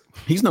the hits.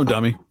 He's no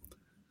dummy.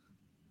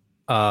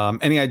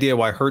 Any idea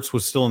why Hurts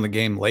was still in the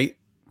game late?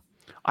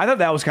 I thought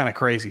that was kind of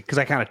crazy because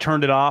I kind of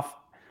turned it off.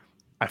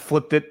 I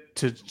flipped it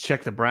to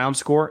check the Browns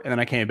score, and then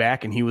I came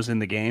back and he was in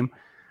the game.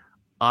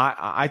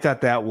 I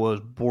thought that was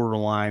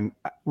borderline.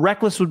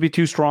 Reckless would be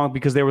too strong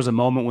because there was a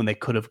moment when they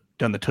could have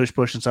done the tush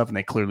push and stuff, and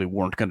they clearly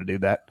weren't going to do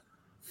that.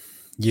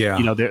 Yeah,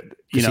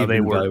 they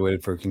were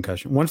evaluated for a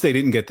concussion. Once they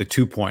didn't get the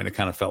 2-point, it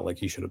kind of felt like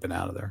he should have been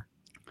out of there.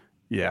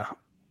 Yeah,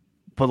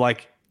 but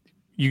like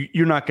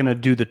you're not going to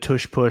do the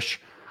tush push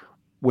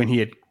when he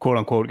had quote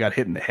unquote got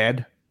hit in the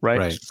head,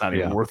 right? It's not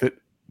even worth it.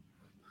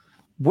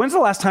 When's the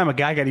last time a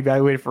guy got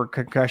evaluated for a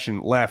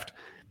concussion, left,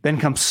 then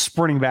comes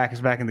sprinting back,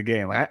 is back in the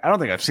game? Like, I don't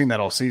think I've seen that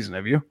all season.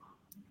 Have you?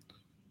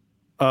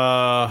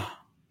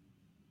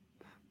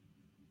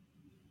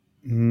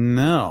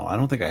 No, I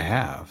don't think I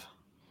have.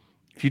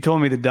 If you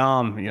told me the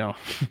Dom,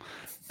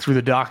 threw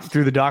the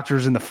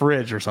doctors in the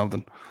fridge or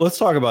something. Let's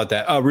talk about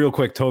that real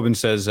quick. Tobin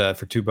says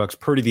for $2,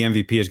 Purdy the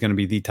MVP is going to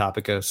be the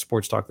topic of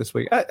sports talk this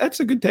week.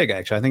 That's a good take,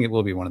 actually. I think it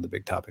will be one of the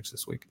big topics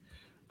this week.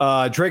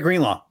 Dre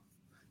Greenlaw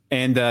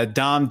and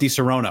Dom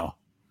DeSerrano,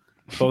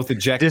 both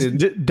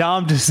ejected.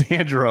 Dom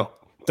DeSandro,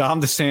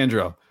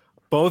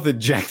 both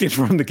ejected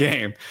from the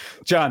game.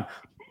 John,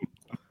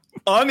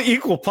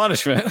 unequal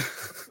punishment.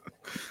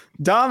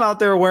 Dom out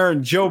there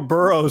wearing Joe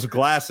Burrow's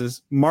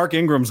glasses, Mark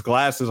Ingram's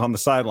glasses on the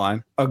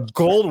sideline, a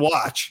gold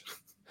watch.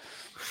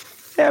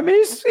 Yeah, I mean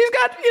he's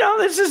got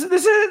this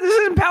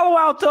isn't Palo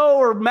Alto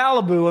or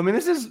Malibu. I mean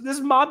this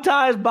is mob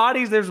ties,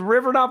 bodies. There's a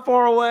river not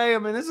far away. I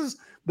mean this is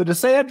the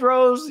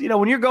DeSandros.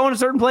 When you're going to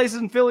certain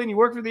places in Philly and you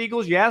work for the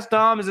Eagles, you ask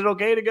Dom, is it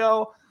okay to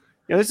go?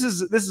 This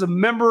is a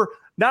member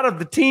not of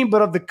the team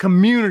but of the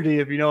community,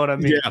 if you know what I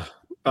mean. Yeah,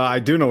 I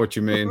do know what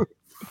you mean.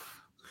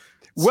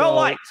 Well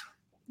liked,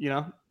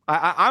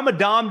 I'm a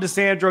Dom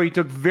DeSandro. He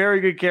took very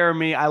good care of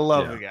me. I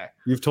love the guy.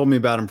 You've told me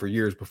about him for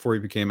years before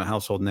he became a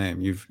household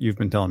name. You've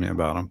been telling me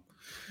about him.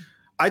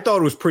 I thought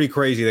it was pretty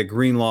crazy that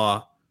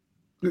Greenlaw,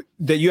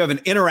 that you have an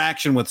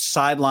interaction with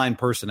sideline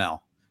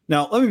personnel.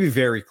 Now, let me be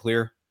very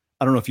clear.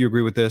 I don't know if you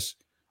agree with this.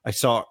 I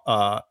saw,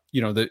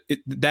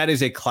 that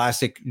is a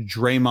classic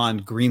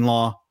Draymond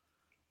Greenlaw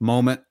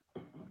moment.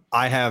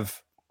 I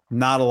have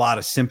not a lot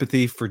of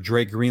sympathy for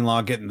Drake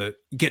Greenlaw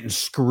getting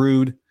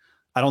screwed.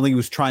 I don't think he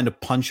was trying to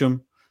punch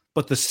him.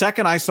 But the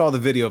second I saw the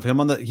video of him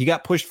he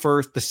got pushed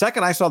first. The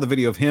second I saw the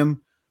video of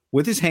him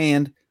with his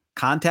hand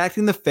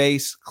contacting the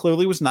face,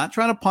 clearly was not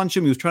trying to punch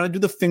him. He was trying to do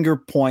the finger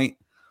point.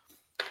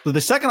 But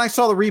the second I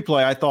saw the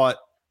replay, I thought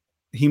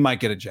he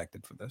might get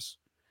ejected for this.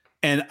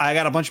 And I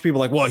got a bunch of people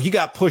like, well, he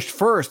got pushed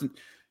first.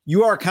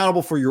 You are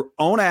accountable for your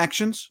own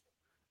actions.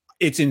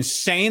 It's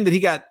insane that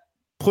he got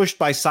pushed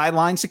by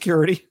sideline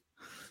security,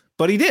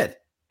 but he did.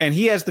 And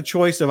he has the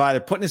choice of either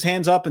putting his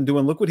hands up and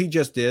doing, look what he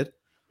just did,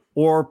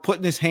 or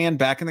putting his hand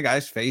back in the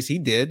guy's face. He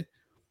did.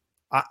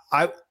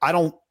 I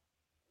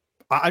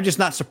I'm just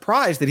not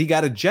surprised that he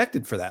got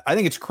ejected for that. I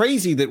think it's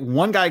crazy that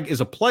one guy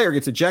is a player,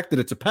 gets ejected,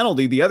 it's a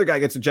penalty. The other guy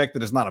gets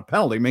ejected, it's not a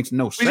penalty. It makes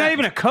no sense. He's not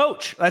even a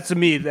coach. That's to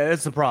me,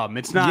 that's the problem.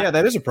 It's not. Yeah,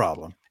 that is a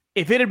problem.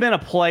 If it had been a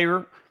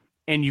player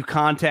and you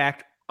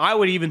contact, I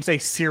would even say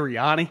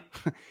Sirianni,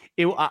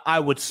 I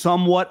would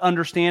somewhat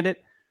understand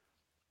it.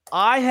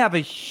 I have a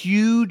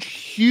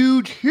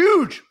huge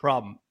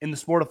problem in the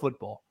sport of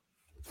football,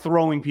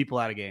 throwing people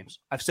out of games.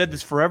 I've said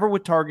this forever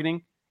with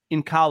targeting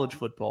in college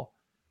football.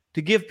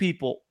 To give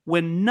people,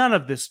 when none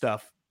of this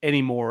stuff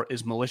anymore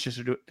is malicious,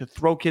 or to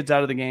throw kids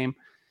out of the game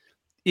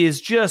is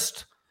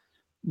just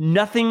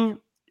nothing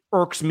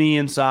irks me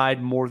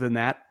inside more than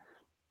that.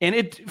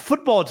 And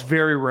football, it's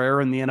very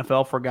rare in the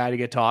NFL for a guy to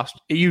get tossed.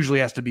 It usually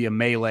has to be a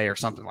melee or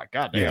something like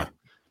that. Yeah.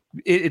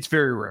 It's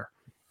very rare.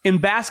 In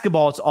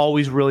basketball, it's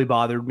always really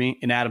bothered me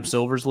in Adam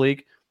Silver's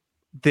league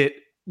that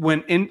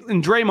when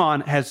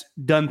Draymond has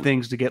done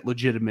things to get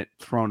legitimate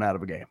thrown out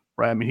of a game,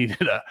 right? I mean, he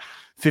did a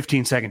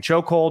 15-second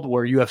chokehold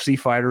where UFC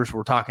fighters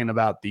were talking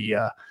about the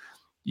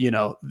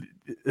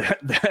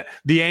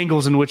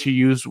angles in which he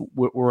used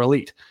were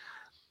elite.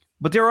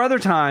 But there are other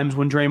times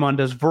when Draymond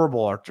does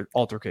verbal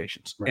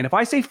altercations. Right. And if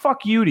I say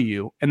fuck you to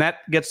you, and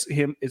that gets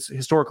him, it's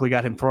historically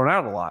got him thrown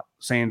out a lot,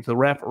 saying to the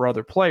ref or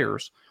other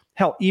players.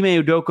 Hell,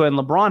 Ime Udoka and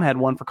LeBron had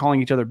one for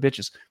calling each other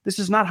bitches. This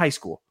is not high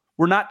school.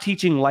 We're not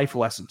teaching life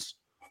lessons.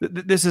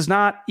 This is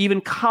not even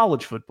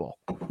college football.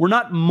 We're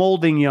not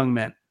molding young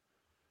men.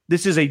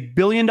 This is $1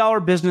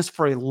 billion business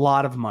for a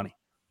lot of money.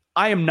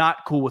 I am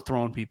not cool with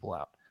throwing people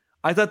out.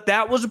 I thought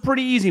that was a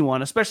pretty easy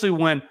one, especially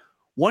when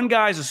one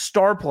guy's a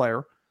star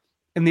player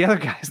and the other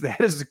guy's the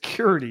head of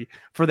security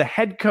for the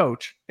head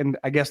coach and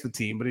I guess the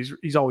team, but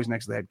he's always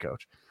next to the head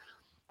coach.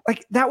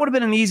 Like, that would have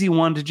been an easy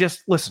one to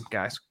just, listen,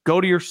 guys,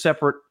 go to your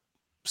separate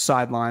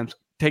sidelines,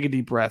 take a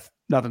deep breath.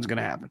 Nothing's going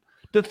to happen.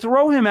 To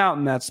throw him out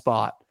in that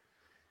spot,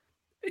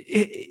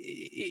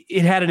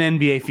 it had an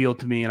NBA feel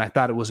to me, and I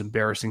thought it was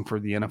embarrassing for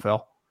the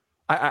NFL.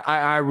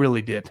 I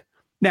really did.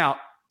 Now,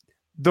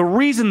 the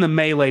reason the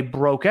melee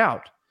broke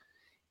out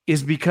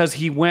is because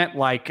he went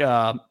like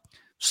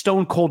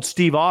Stone Cold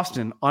Steve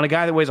Austin on a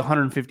guy that weighs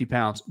 150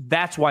 pounds.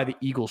 That's why the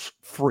Eagles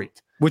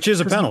freaked. Which is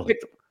a penalty.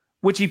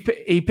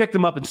 He picked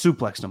him up and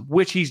suplexed him,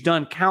 which he's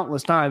done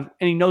countless times,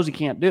 and he knows he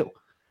can't do.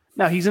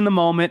 Now, he's in the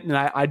moment, and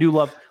I do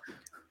love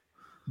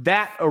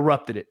that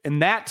erupted it.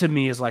 And that, to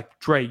me, is like,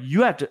 Dre,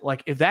 you have to,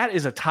 like, if that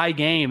is a tie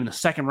game in the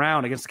second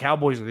round against the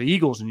Cowboys or the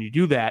Eagles, and you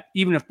do that,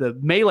 even if the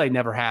melee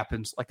never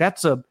happens, like,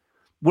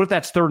 what if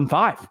that's 3rd and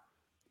 5?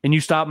 And you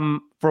stop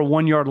him for a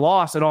 1-yard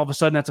loss, and all of a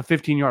sudden that's a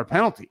 15-yard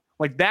penalty.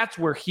 Like, that's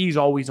where he's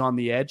always on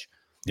the edge.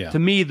 Yeah. To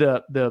me,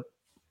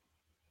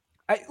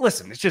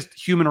 listen, it's just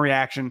human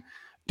reaction.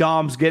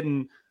 Dom's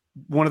getting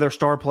one of their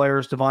star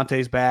players,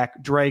 Devontae's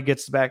back. Dre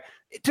gets back.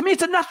 To me,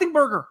 it's a nothing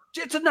burger.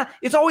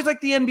 It's always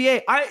like the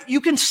NBA. You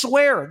can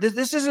swear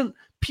this isn't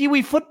Pee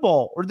Wee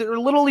football or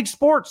Little League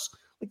sports.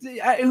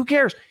 Like, who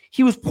cares?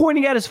 He was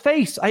pointing at his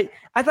face. I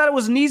thought it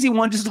was an easy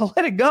one just to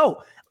let it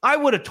go. I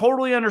would have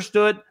totally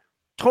understood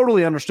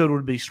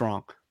would be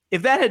strong.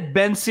 If that had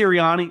been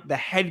Sirianni, the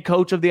head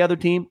coach of the other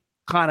team,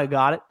 kind of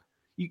got it.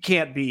 You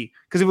can't be,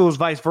 because if it was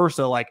vice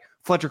versa, like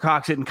Fletcher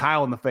Cox hitting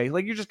Kyle in the face,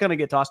 like, you're just going to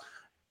get tossed.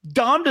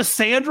 Dom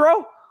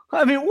DeSandro?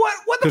 I mean, what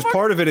the fuck? Because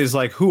part of it is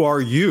like, who are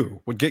you?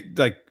 Would get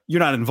like, you're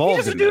not involved.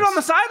 He's just a dude on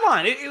the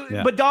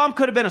sideline. But Dom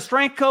could have been a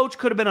strength coach,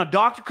 could have been a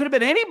doctor, could have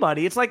been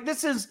anybody. It's like,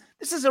 this is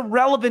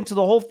irrelevant to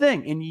the whole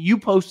thing. And you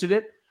posted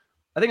it,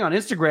 I think, on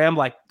Instagram,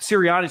 like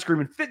Sirianni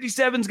screaming,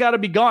 57's got to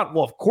be gone.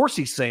 Well, of course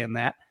he's saying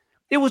that.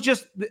 It was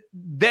just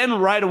then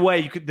right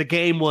away, the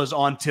game was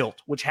on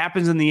tilt, which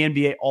happens in the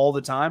NBA all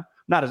the time.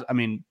 Not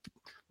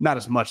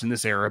as much in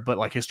this era, but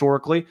like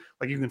historically,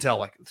 like you can tell,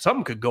 like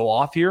something could go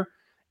off here,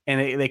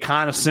 and they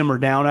kind of simmer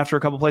down after a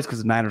couple plays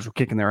because the Niners were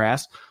kicking their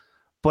ass.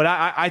 But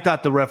I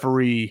thought the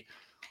referee,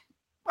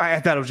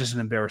 I thought it was just an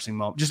embarrassing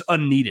moment, just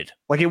unneeded.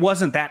 Like, it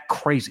wasn't that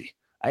crazy.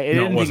 I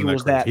didn't think it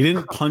was that. He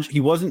didn't punch. He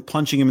wasn't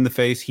punching him in the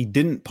face. He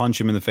didn't punch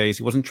him in the face.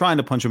 He wasn't trying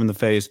to punch him in the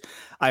face.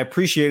 I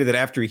appreciated that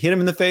after he hit him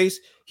in the face,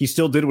 he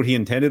still did what he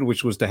intended,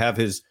 which was to have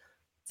his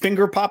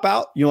finger pop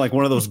out. You know, like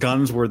one of those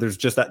guns where there's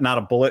just not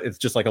a bullet. It's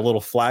just like a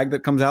little flag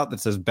that comes out that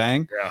says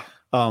bang.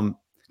 Yeah.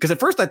 Because at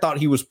first I thought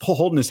he was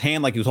holding his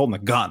hand like he was holding a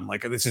gun.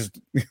 Like, this is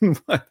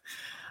the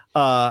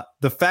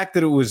fact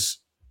that it was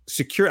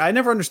secure. I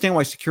never understand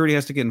why security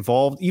has to get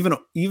involved. Even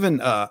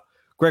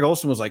Greg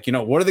Olson was like,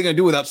 what are they going to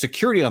do without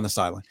security on the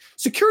sideline?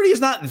 Security is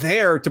not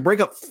there to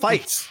break up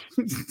fights.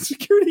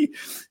 Security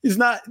is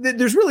not,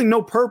 there's really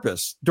no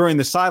purpose during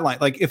the sideline.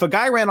 Like, if a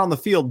guy ran on the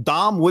field,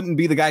 Dom wouldn't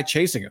be the guy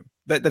chasing him.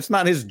 That's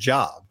not his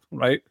job,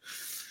 right?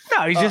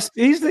 No,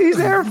 he's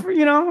there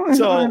for,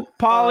 so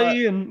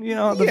Polly and,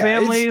 the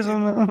families.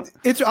 I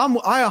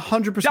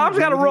 100%. Dom's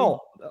got to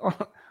roll.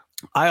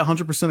 I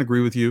 100%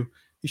 agree with you.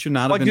 He should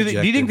not have been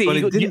ejected. Do you think the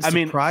Eagles, it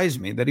didn't surprise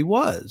me that he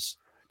was.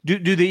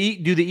 Do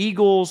the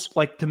Eagles,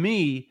 like, to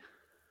me,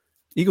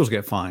 Eagles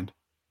get fined?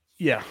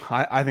 Yeah,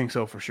 I think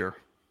so for sure.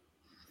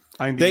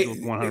 I think the Eagles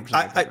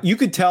 100%. You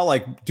could tell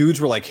like dudes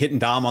were like hitting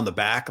Dom on the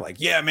back,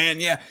 like, yeah, man,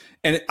 yeah.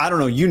 And I don't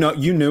know, you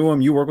knew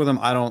him, you work with him.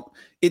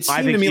 It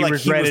seemed to me like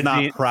he was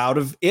not proud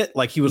of it.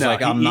 Like he was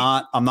I'm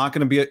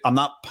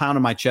not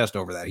pounding my chest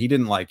over that. He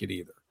didn't like it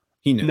either.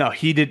 He knew. No,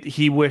 he did.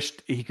 He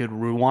wished he could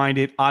rewind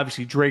it.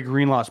 Obviously, Dre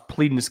Greenlaw's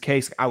pleading his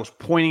case. I was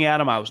pointing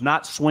at him. I was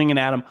not swinging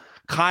at him.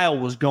 Kyle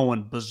was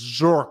going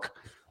berserk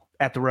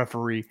at the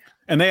referee.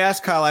 And they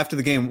asked Kyle after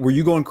the game, were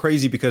you going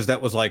crazy because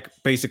that was like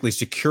basically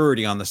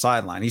security on the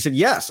sideline? He said,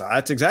 yes,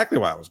 that's exactly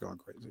why I was going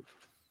crazy.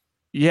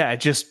 Yeah,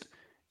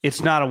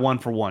 it's not a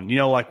 1-for-1. You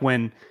know, like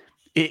when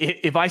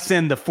if I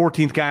send the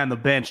 14th guy on the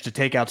bench to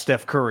take out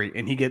Steph Curry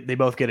and they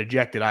both get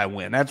ejected, I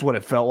win. That's what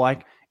it felt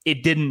like.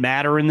 It didn't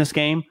matter in this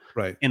game.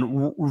 Right.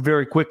 And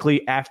very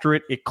quickly after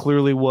it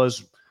clearly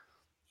was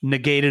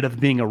negated of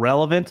being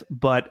irrelevant.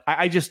 But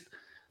I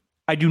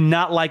do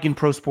not like in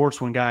pro sports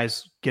when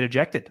guys get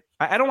ejected.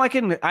 I don't like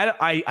it.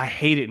 I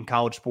hate it in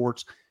college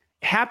sports.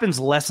 It happens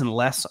less and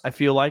less, I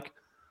feel like.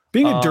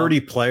 Being a dirty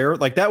player,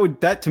 like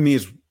that to me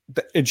is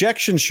the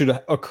ejection should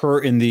occur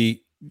in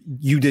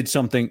you did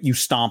something, you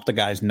stomped the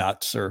guy's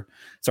nuts, or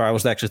sorry, I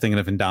was actually thinking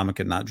of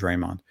Ndamukong, not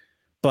Draymond.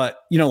 But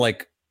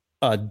like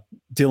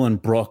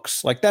Dylan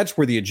Brooks, like that's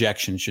where the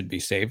ejection should be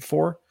saved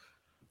for.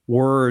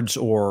 Words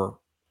or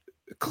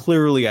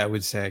clearly, I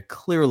would say,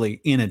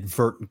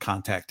 inadvertent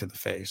contact to the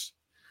face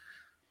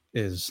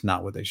is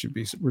not what they should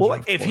be.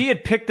 Well, if he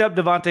had picked up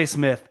Devontae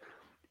Smith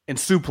and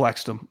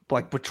suplexed him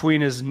like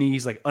between his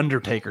knees, like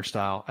Undertaker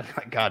style, I'd be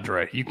like, God,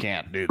 Dre, you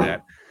can't do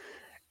that.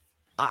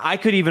 I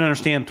could even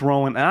understand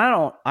throwing, and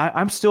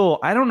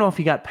I don't know if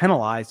he got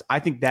penalized. I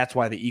think that's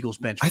why the Eagles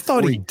bench. I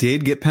thought he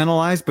did get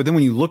penalized, but then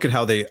when you look at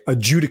how they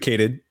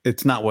adjudicated,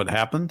 it's not what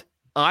happened.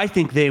 I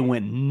think they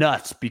went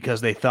nuts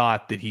because they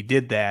thought that he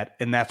did that,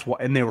 and that's why.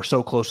 And they were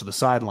so close to the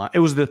sideline. It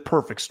was the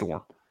perfect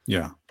storm.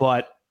 Yeah,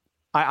 but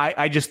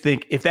I just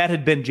think if that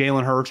had been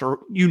Jalen Hurts or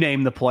you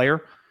name the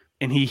player,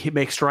 and he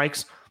makes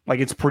strikes, like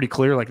it's pretty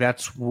clear. Like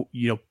that's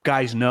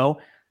guys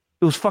know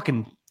it was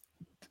fucking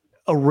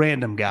a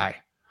random guy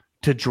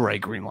to Dre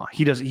Greenlaw.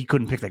 He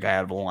couldn't pick that guy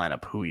out of the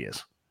lineup who he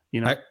is.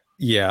 And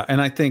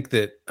I think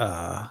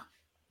that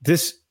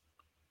this.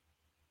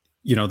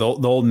 The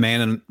old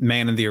man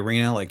in the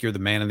arena, like you're the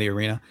man in the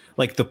arena,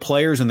 like the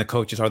players and the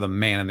coaches are the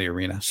man in the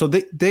arena. So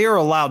they are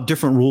allowed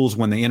different rules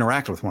when they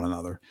interact with one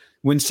another.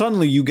 When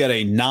suddenly you get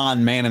a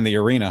non-man in the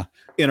arena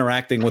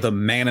interacting with a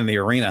man in the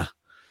arena,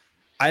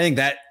 I think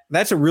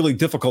that's a really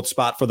difficult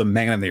spot for the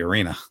man in the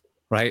arena,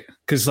 right?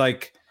 Because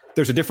like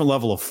there's a different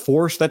level of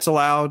force that's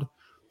allowed.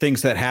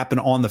 Things that happen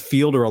on the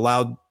field are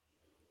allowed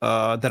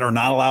that are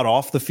not allowed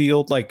off the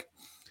field. Like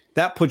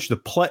that puts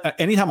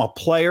anytime a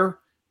player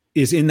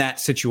is in that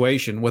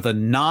situation with a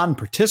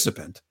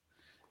non-participant,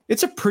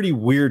 it's a pretty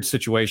weird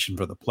situation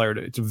for the player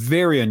it's a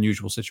very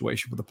unusual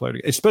situation for the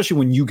player especially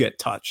when you get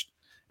touched.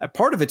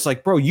 Part of it's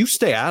like, bro, you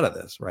stay out of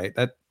this, right?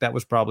 That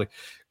was probably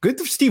good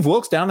for Steve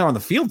Wilkes down there on the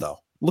field, though,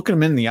 looking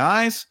him in the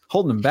eyes,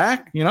 holding him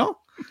back.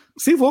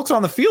 Steve Wilkes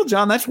on the field,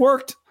 John, that's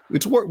worked.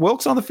 It's worked.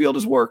 Wilkes on the field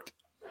has worked.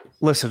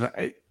 Listen,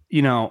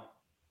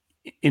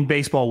 in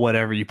baseball,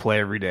 whatever you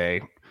play every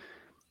day,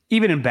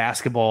 even in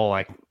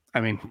basketball,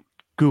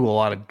 Google a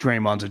lot of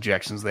Draymond's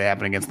ejections. They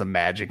happen against the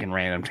Magic and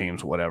random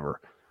teams,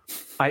 whatever.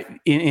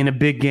 In a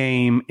big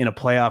game, in a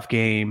playoff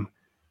game,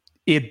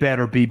 it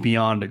better be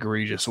beyond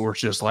egregious, or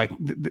it's just like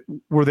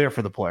we're there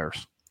for the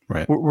players,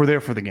 right? We're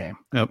there for the game,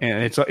 yep.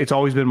 And it's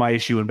always been my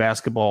issue in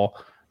basketball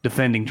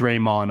defending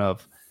Draymond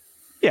of,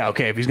 yeah,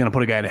 okay, if he's going to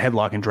put a guy in a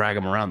headlock and drag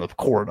him around the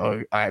court,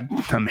 I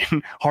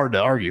mean, hard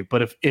to argue.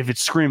 But if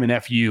it's screaming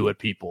 "F you" at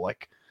people,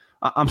 like,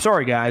 I'm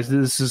sorry, guys,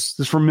 this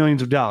is for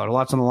millions of dollars,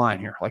 lots on the line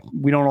here. Like,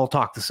 we don't all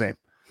talk the same.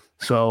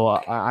 So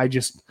I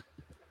just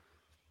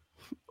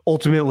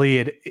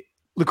ultimately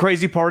the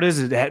crazy part is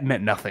it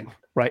meant nothing,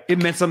 right?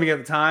 It meant something at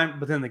the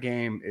time, but then the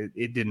game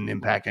it didn't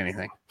impact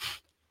anything.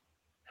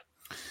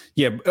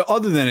 Yeah,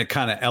 other than it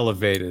kind of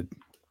elevated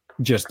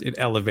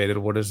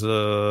what is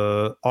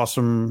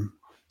awesome.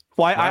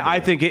 Well, I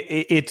think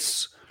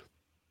it's.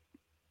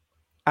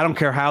 I don't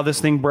care how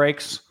this thing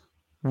breaks,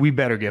 we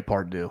better get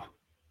part due.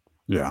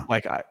 Yeah,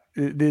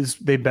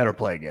 they better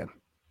play again.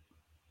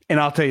 And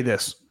I'll tell you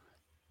this.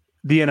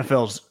 The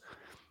NFL's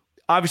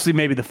obviously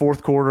maybe the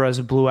fourth quarter as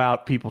it blew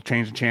out, people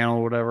changed the channel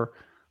or whatever.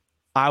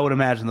 I would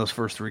imagine those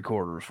first three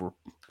quarters were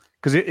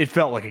because it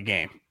felt like a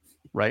game,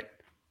 right?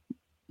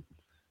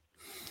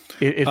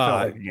 It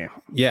felt like a game.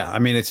 Yeah, I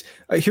mean, it's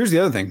here's the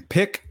other thing.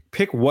 Pick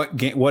what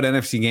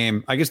NFC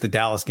game. I guess the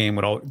Dallas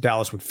game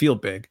Dallas would feel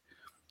big,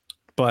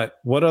 but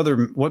what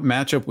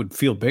matchup would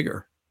feel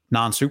bigger?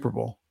 Non-Super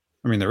Bowl.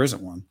 I mean, there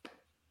isn't one.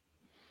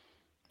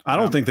 I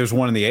don't think there's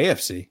one in the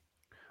AFC.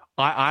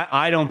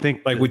 I don't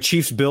think would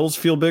Chiefs Bills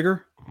feel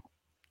bigger?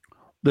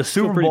 The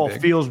Super Bowl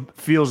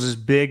feels as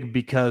big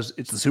because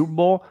it's the Super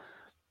Bowl,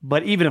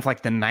 but even if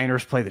the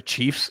Niners play the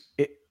Chiefs,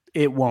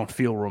 it won't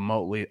feel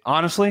remotely.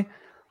 Honestly,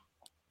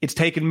 it's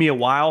taken me a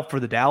while for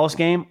the Dallas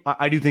game.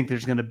 I do think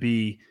there's going to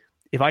be,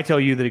 if I tell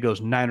you that it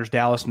goes Niners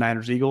Dallas,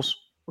 Niners Eagles,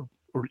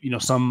 or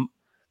some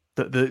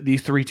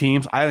these three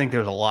teams, I think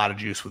there's a lot of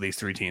juice with these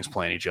three teams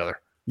playing each other.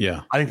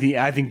 Yeah. I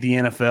think the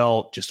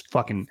NFL just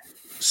fucking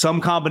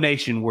some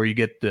combination where you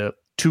get the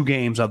 2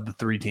 games of the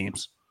 3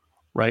 teams,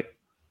 right?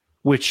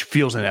 Which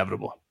feels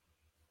inevitable.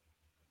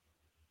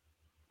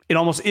 It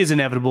almost is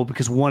inevitable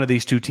because one of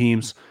these 2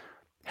 teams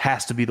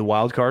has to be the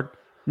wild card.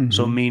 Mm-hmm.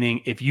 So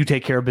meaning if you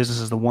take care of business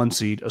as the 1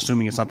 seed,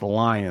 assuming it's not the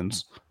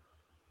Lions,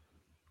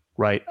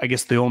 right? I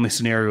guess the only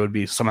scenario would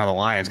be somehow the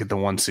Lions get the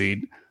 1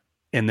 seed,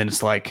 and then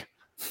it's like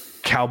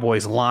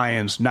Cowboys,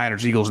 Lions,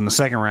 Niners, Eagles in the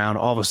second round.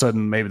 All of a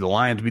sudden, maybe the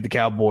Lions beat the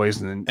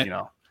Cowboys, and then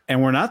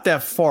And we're not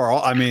that far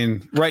off. I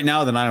mean, right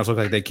now the Niners look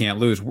like they can't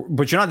lose,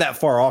 but you're not that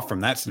far off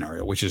from that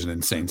scenario, which is an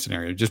insane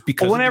scenario. Just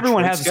because when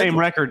everyone has the same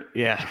record,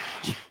 yeah.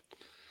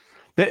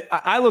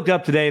 I looked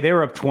up today; they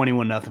were up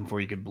 21-0 before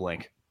you could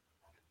blink.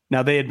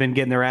 Now they had been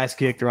getting their ass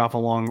kicked. They're off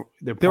along.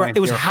 It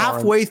was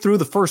halfway through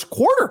the first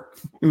quarter.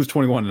 It was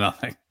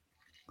 21-0.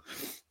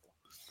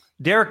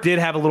 Derek did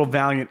have a little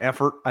valiant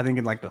effort, I think,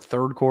 in like the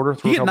third quarter.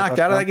 He get knocked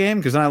out of that game?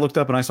 Because then I looked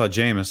up and I saw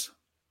Jameis.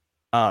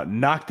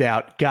 Knocked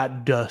out,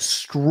 got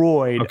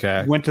destroyed.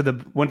 Okay. Went to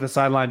the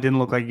sideline, didn't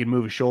look like he could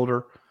move his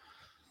shoulder.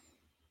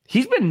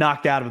 He's been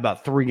knocked out of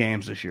about 3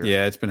 games this year.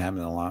 Yeah, it's been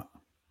happening a lot.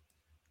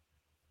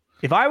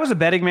 If I was a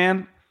betting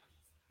man,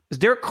 is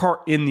Derek Carr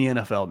in the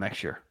NFL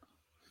next year?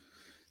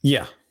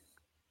 Yeah.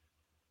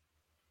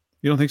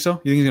 You don't think so?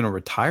 You think he's going to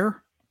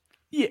retire?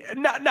 Yeah,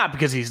 not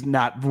because he's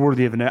not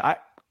worthy of an.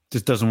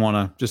 Just doesn't want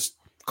to just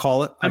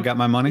call it. I got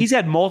my money. He's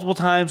had multiple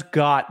times,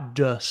 got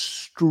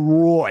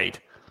destroyed.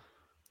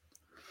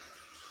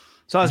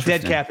 So his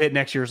dead cap hit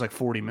next year is like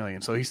 $40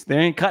 million. So they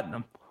ain't cutting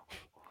him.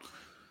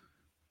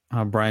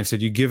 Brian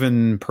said, "You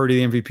giving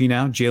Purdy the MVP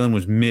now?" Jalen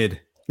was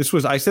mid.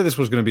 I said this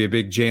was going to be a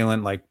big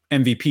Jalen like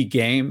MVP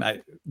game.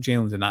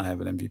 Jalen did not have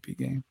an MVP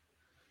game.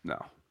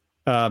 No.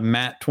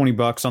 Matt,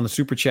 $20 on the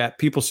super chat.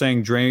 People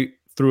saying Dre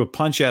threw a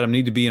punch at him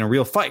need to be in a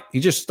real fight. He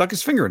just stuck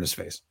his finger in his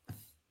face.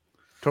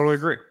 Totally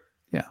agree.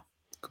 Yeah,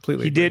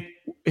 completely. He did.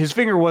 His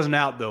finger wasn't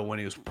out though when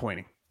he was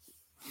pointing.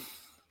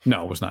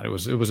 No, it was not. It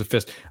was a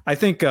fist. I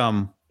think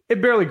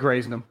it barely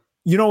grazed him.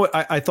 You know what?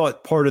 I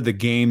thought part of the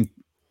game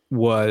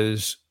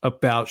was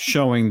about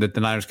showing that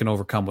the Niners can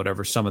overcome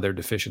whatever some of their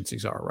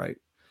deficiencies are, right?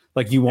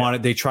 Like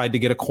they tried to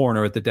get a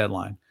corner at the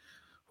deadline.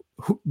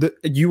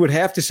 You would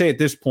have to say at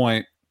this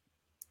point,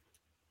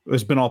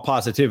 it's been all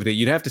positivity.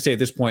 You'd have to say at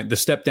this point, the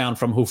step down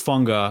from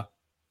Hufanga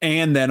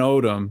and then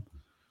Odom,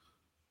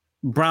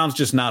 Brown's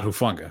just not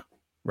Hufanga,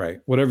 right?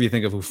 Whatever you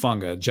think of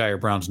Hufanga, Jair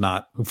Brown's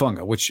not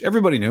Hufanga, which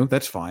everybody knew.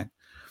 That's fine.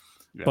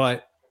 Yeah.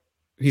 But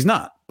he's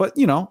not. But,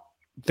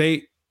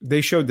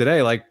 they showed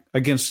today, like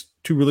against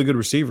 2 really good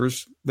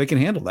receivers, they can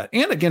handle that.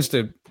 And against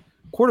a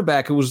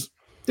quarterback who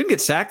didn't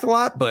get sacked a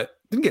lot, but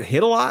didn't get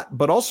hit a lot,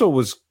 but also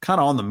was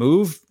kind of on the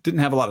move, didn't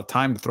have a lot of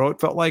time to throw,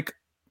 it felt like,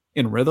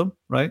 in rhythm,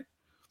 right?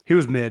 He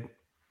was mid.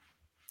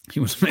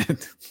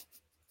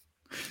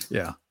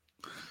 Yeah.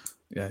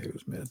 Yeah, he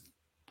was mid.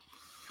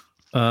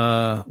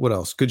 What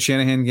else? Good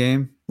Shanahan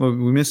game. Well,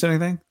 we missed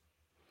anything?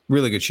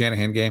 Really good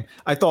Shanahan game.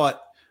 I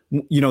thought,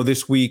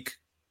 this week,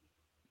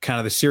 kind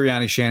of the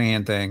Sirianni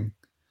Shanahan thing,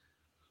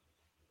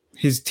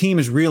 his team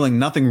is reeling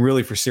nothing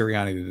really for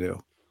Sirianni to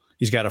do.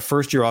 He's got a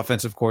first-year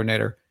offensive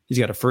coordinator. He's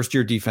got a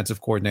first-year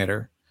defensive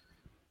coordinator.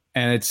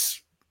 And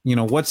it's,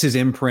 what's his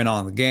imprint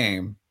on the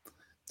game?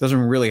 Doesn't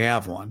really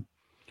have one.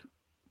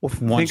 Well,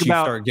 once you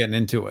start getting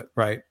into it,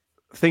 right?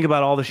 Think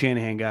about all the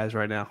Shanahan guys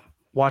right now.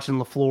 Watching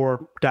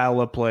LaFleur dial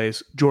up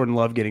plays, Jordan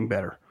Love getting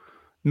better.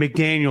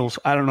 McDaniels,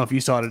 I don't know if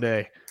you saw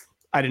today.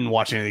 I didn't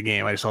watch any of the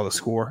game. I just saw the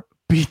score.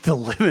 Beat the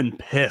living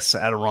piss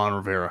out of Ron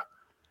Rivera.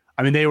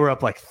 I mean, they were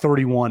up like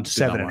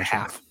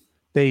 31-7.5.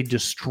 They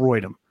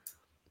destroyed him.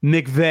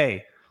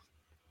 McVay.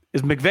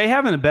 Is McVay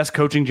having the best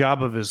coaching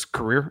job of his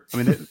career? I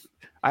mean,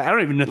 I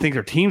don't even think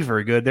their team's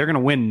very good. They're going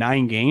to win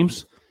 9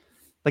 games.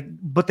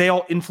 But they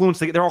all influence.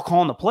 They're all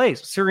calling the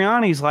plays.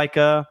 Sirianni's like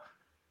a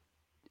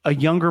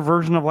younger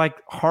version of like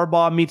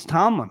Harbaugh meets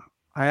Tomlin.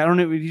 I don't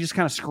know. He just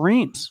kind of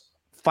screams,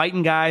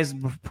 fighting guys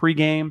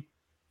pregame.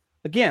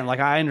 Again,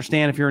 like I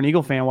understand if you're an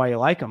Eagle fan why you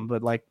like him,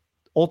 but like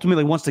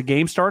ultimately once the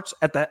game starts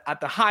at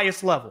the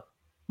highest level,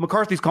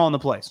 McCarthy's calling the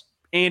plays,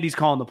 Andy's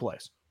calling the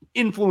plays,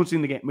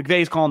 influencing the game.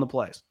 McVay's calling the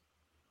plays.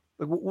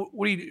 Like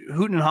what are you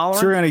hooting and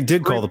hollering? Sirianni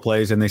did call the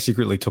plays, and they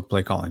secretly took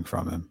play calling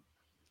from him.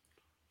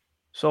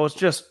 So it's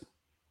just.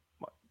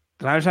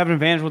 The Niners have an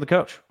advantage with the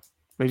coach.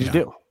 They just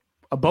do.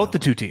 Both the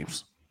 2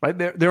 teams, right?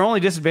 Their only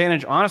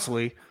disadvantage,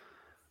 honestly,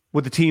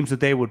 with the teams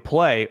that they would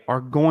play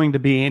are going to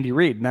be Andy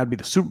Reid, and that would be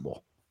the Super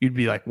Bowl. You'd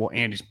be like, well,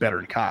 Andy's better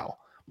than Kyle.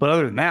 But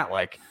other than that,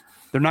 like,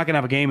 they're not going to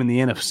have a game in the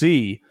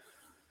NFC.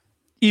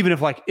 Even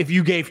if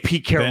you gave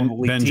Pete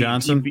Carroll Ben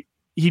Johnson,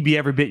 he'd be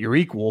every bit your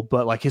equal.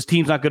 But like his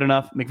team's not good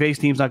enough. McVay's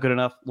team's not good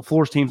enough.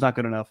 LaFleur's team's not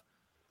good enough.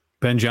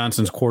 Ben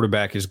Johnson's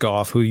quarterback is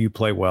Goff, who you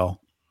play well.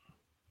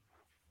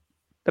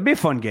 That'd be a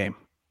fun game.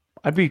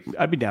 I'd be down for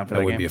that game.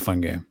 That would be a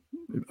fun game.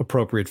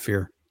 Appropriate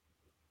fear.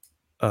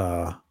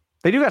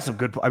 They do got some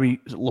good. I mean,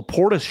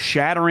 Laporta's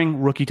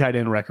shattering rookie tight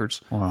end records.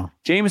 Wow.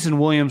 Jameson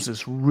Williams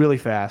is really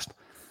fast.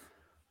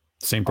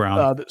 St.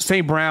 Brown.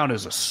 St. Brown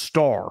is a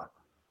star.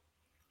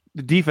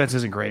 The defense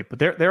isn't great, but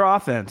their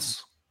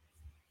offense,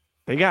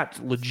 they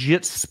got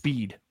legit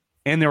speed,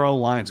 and their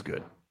O-line's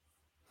good.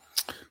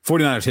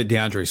 49ers hit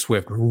DeAndre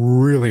Swift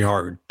really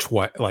hard,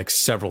 like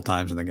several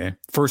times in the game.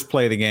 First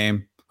play of the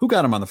game. Who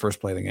got him on the first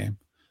play of the game?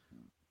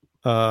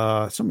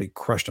 Somebody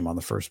crushed him on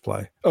the first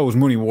play. Oh, it was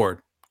Mooney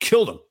Ward.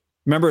 Killed him.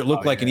 Remember, it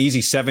looked like an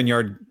easy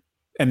 7-yard,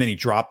 and then he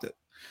dropped it.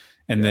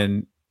 And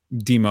then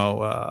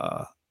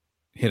Demo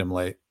hit him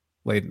late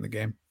in the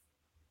game.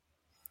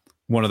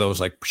 One of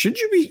those, like, should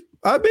you be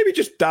maybe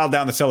just dial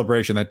down the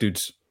celebration? That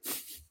dude's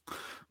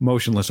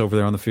motionless over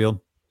there on the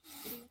field.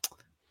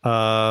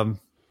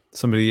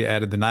 Somebody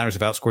added the Niners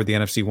have outscored the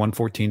NFC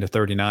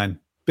 114-39.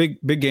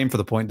 Big game for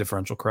the point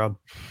differential crowd.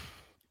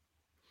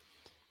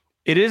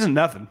 It isn't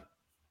nothing.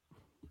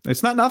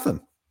 It's not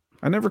nothing.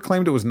 I never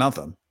claimed it was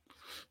nothing.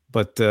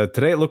 But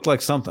today it looked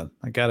like something.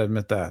 I got to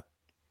admit that.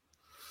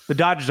 The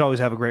Dodgers always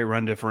have a great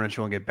run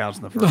differential and get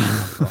bounced in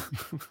the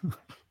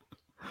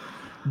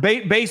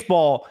first.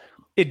 Baseball,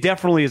 it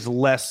definitely is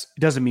less.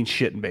 It doesn't mean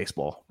shit in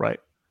baseball, right?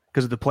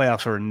 Because the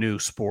playoffs are a new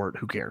sport.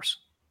 Who cares?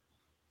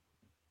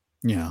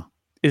 Yeah.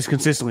 Is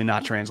consistently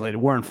not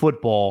translated. Where in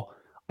football,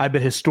 I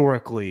bet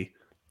historically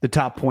the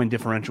top point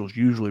differentials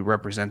usually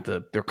represent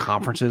their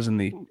conferences in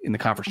the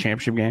conference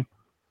championship game.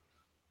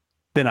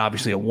 Then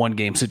obviously a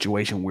 1-game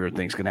situation, weird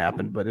things can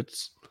happen, but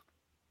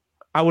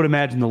I would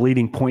imagine the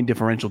leading point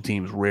differential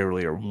teams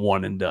rarely are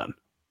one and done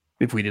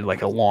if we did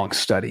like a long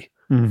study.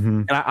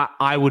 Mm-hmm. And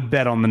I would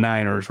bet on the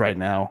Niners right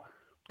now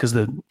because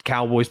the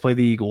Cowboys play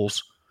the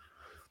Eagles.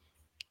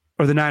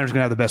 Or the Niners are going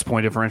to have the best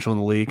point differential in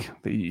the league.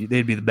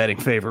 They'd be the betting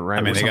favorite, right?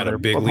 I mean, they got a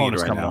big lead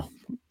right now.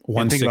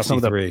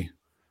 163.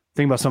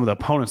 Think about some of the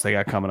opponents they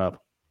got coming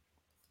up.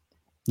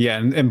 Yeah,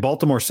 and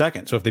Baltimore's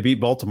second. So if they beat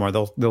Baltimore,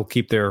 they'll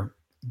keep their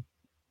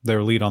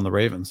lead on the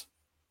Ravens.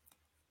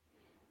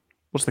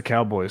 What's the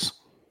Cowboys?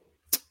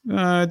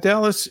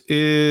 Dallas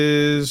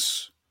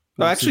is...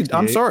 actually,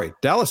 I'm sorry.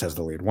 Dallas has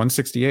the lead,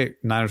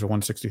 168. Niners are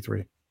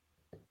 163.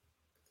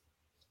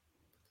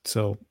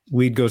 So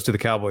lead goes to the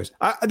Cowboys.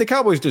 The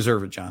Cowboys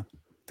deserve it, John.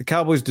 The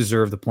Cowboys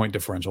deserve the point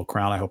differential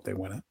crown. I hope they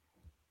win it.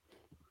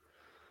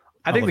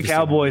 I think the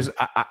Cowboys,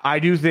 I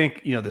do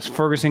think, this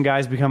Ferguson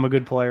guy's become a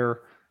good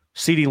player.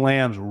 CeeDee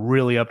Lamb's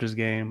really upped his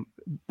game.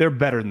 They're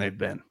better than they've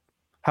been.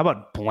 How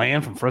about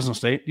Bland from Fresno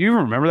State? Do you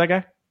even remember that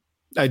guy?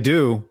 I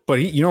do, but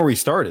you know where he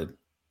started?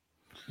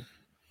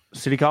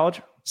 City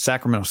College?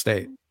 Sacramento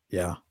State.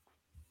 Yeah.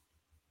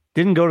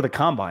 Didn't go to the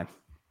combine.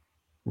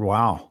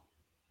 Wow.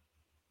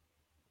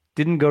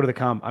 Didn't go to the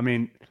combine. I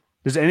mean,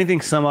 does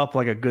anything sum up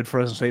like a good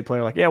Fresno State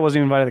player? Like, yeah, wasn't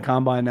even invited to the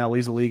combine, now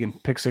leads the league in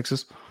pick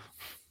sixes.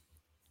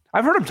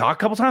 I've heard him talk a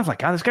couple times. Like,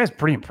 God, this guy's a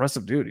pretty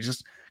impressive dude. He's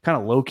just kind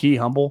of low-key,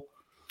 humble.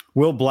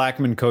 Will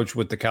Blackman coached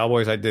with the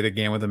Cowboys. I did a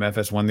game with him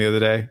FS1 the other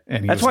day,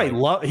 and that's why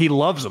he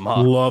loves them.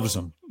 Huh? Loves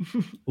them,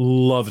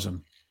 loves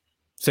them.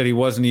 Said he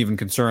wasn't even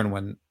concerned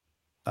when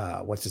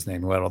what's his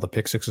name, who had all the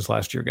pick sixes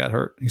last year, got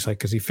hurt. He's like,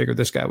 because he figured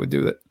this guy would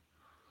do that.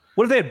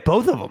 What if they had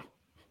both of them?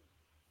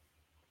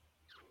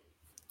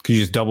 Could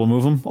you just double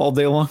move them all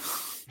day long?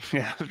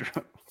 Yeah.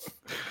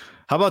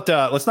 How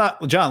about let's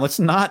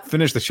not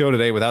finish the show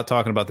today without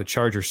talking about the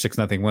Chargers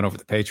 6-0 win over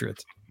the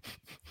Patriots.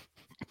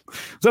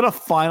 Is that a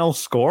final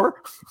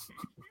score?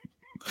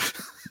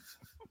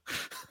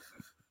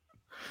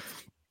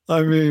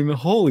 I mean,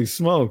 holy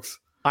smokes.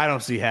 I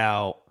don't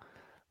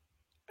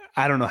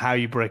know how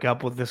you break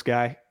up with this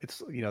guy.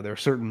 It's, there are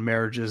certain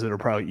marriages that are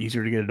probably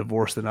easier to get a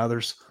divorce than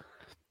others.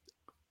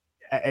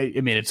 I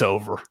mean, it's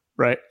over,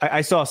 right?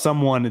 I saw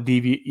someone, not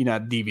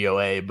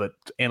DVOA, but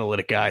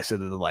analytic guy said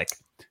that they're like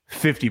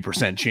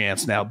 50%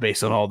 chance now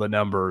based on all the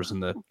numbers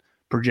and the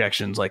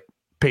projections, like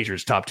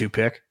Patriots top 2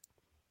 pick.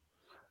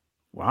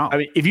 Wow. I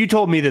mean, if you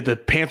told me that the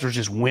Panthers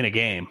just win a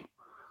game,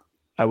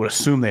 I would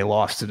assume they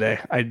lost today.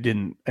 I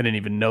didn't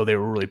even know they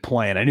were really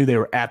playing. I knew they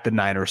were at the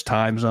Niners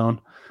time zone.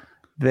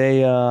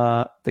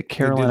 The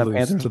Carolina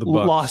Panthers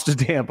lost to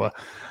Tampa.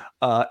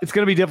 It's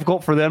going to be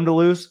difficult for them to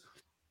lose.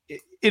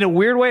 In a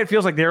weird way, it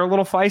feels like they're a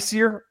little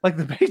feistier. Like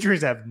the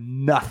Patriots have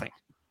nothing.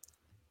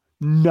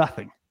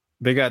 Nothing.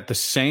 They got the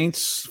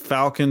Saints,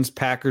 Falcons,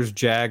 Packers,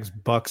 Jags,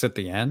 Bucks at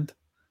the end.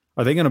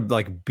 Are they going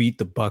to beat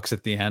the Bucks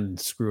at the end and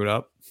screw it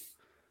up?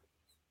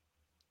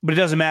 But it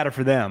doesn't matter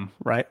for them,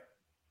 right?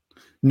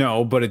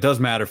 No, but it does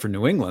matter for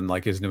New England.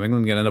 Like, is New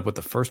England going to end up with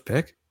the first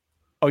pick?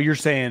 Oh, you're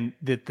saying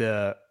that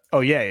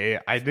yeah.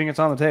 I think it's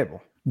on the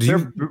table.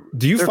 Do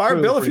you fire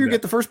Bill if you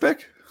get the first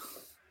pick?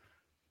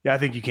 Yeah, I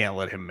think you can't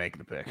let him make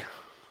the pick.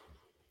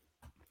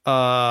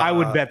 I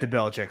would bet that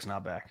Belichick's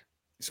not back.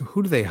 So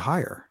who do they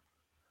hire?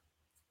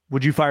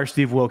 Would you fire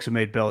Steve Wilkes and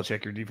made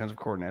Belichick your defensive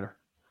coordinator?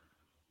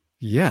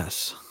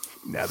 Yes.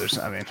 No,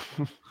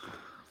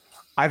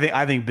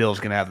 I think Bill's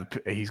going to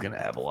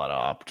have a lot of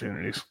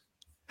opportunities.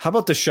 How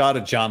about the shot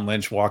of John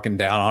Lynch walking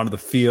down onto the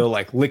field,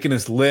 like licking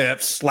his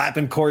lips,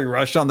 slapping Corey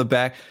Rush on the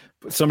back?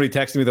 Somebody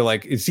texted me, they're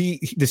like, does he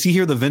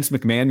hear the Vince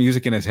McMahon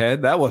music in his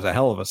head? That was a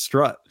hell of a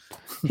strut.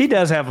 He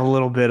does have a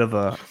little bit of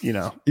a,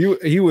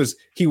 it was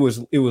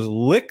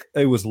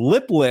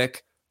lip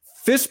lick,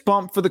 fist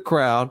bump for the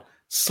crowd,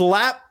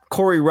 slap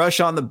Corey Rush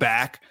on the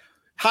back,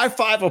 high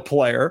five a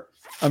player.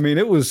 I mean,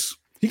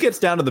 he gets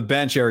down to the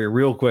bench area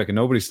real quick and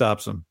nobody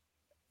stops him.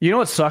 You know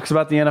what sucks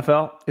about the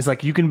NFL is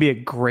like you can be a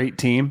great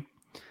team.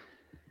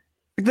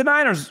 Like the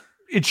Niners,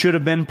 it should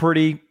have been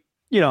pretty,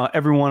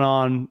 everyone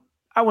on,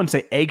 I wouldn't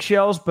say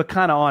eggshells, but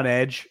kind of on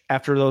edge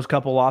after those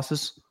couple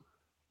losses,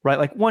 right?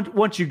 Like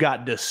once you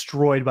got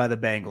destroyed by the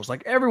Bengals,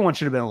 like everyone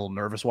should have been a little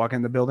nervous walking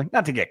in the building,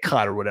 not to get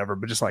cut or whatever,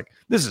 but just like,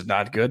 this is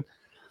not good.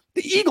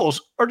 The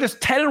Eagles are just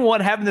 10-1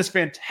 having this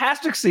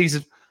fantastic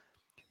season.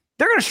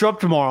 They're going to show up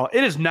tomorrow.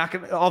 It is not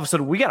going to, all of a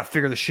sudden, we got to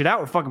figure this shit out.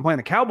 We're fucking playing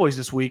the Cowboys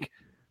this week.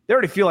 They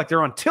already feel like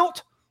they're on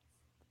tilt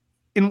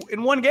in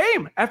one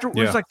game. After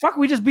it's like, fuck,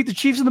 we just beat the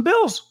Chiefs and the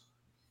Bills.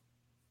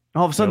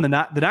 All of a sudden,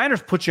 the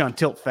Niners put you on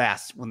tilt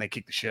fast when they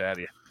kick the shit out of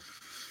you.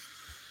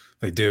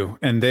 They do.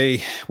 And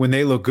when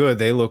they look good,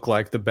 they look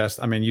like the best.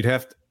 I mean,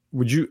 the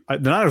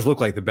Niners look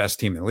like the best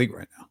team in the league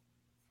right now.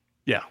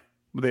 Yeah,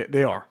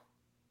 they are.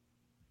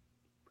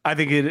 I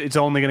think it's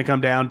only going to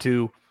come down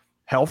to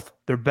health.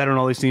 They're better than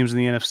all these teams in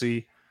the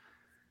NFC.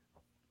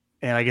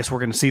 And I guess we're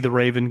going to see the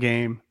Raven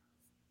game.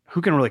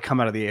 Who can really come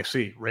out of the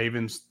AFC?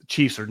 Ravens, the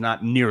Chiefs are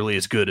not nearly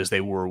as good as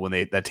they were when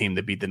that team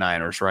that beat the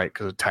Niners, right?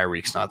 Because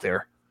Tyreek's not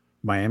there.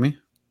 Miami,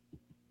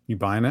 you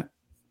buying it?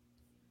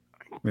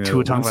 I mean,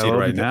 Tua Tagovailoa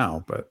right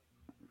now, but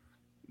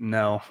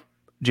no.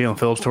 Jalen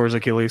Phillips tore his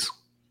Achilles.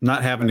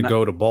 Not having to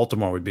go to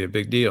Baltimore would be a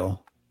big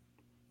deal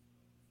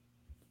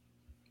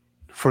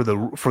for the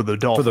Dolphins. For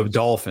the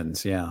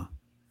Dolphins, yeah.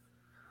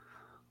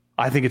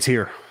 I think it's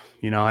here.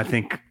 I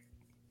think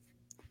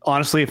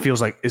honestly, it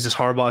feels like, is this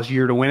Harbaugh's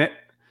year to win it?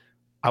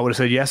 I would have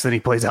said yes. Then he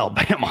plays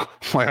Alabama.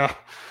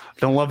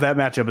 Don't love that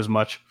matchup as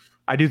much.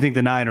 I do think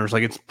the Niners,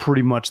 it's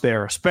pretty much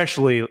there.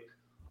 Especially,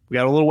 we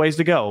got a little ways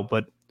to go,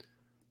 but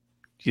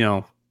I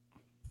don't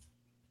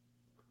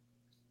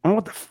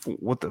know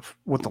what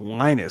the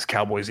line is.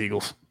 Cowboys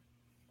Eagles.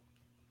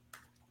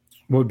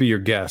 What would be your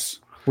guess?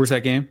 Where's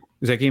that game?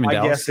 Is that game in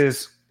Dallas? My guess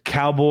is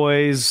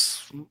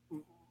Cowboys.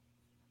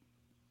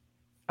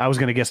 I was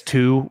going to guess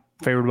 2,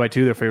 favored by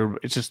 2. They're favored.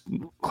 It's just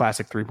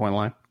classic 3-point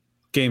line.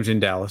 Games in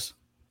Dallas.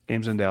 I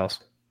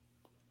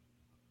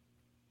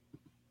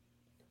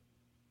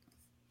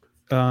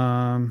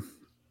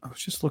was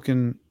just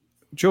looking.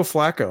 Joe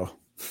Flacco.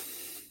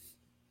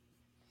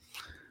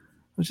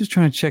 I was just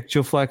trying to check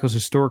Joe Flacco's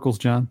historicals,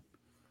 John.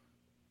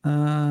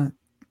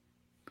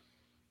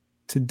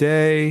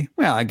 Today,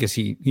 well, I guess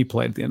he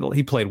played at the end.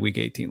 He played week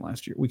 18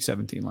 last year, week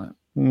 17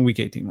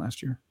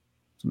 last year.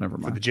 So never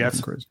mind. For the Jets,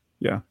 nothing crazy.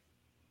 Yeah,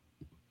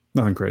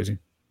 nothing crazy.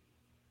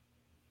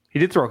 He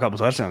did throw a couple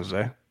touchdowns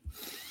today.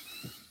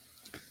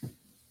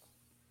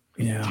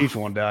 Yeah, Chiefs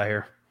won't die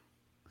here.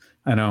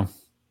 I know.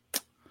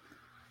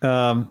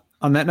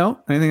 On that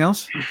note, anything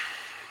else?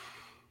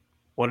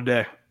 What a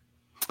day.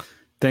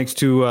 Thanks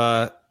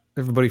to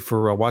everybody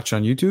for watching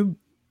on YouTube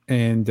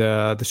and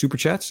the Super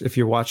Chats. If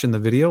you're watching the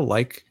video,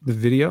 like the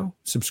video,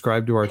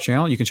 subscribe to our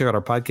channel. You can check out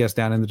our podcast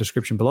down in the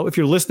description below. If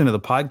you're listening to the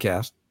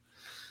podcast,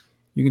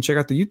 you can check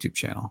out the YouTube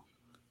channel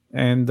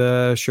and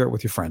share it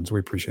with your friends. We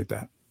appreciate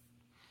that.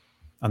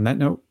 On that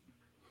note,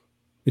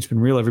 it's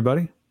been real,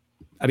 everybody.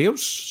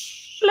 Adios.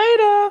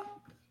 Later.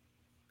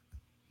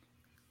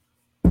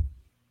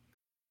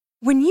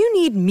 When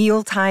you need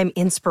mealtime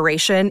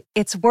inspiration,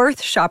 it's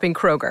worth shopping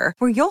Kroger,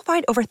 where you'll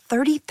find over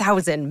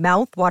 30,000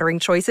 mouth-watering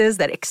choices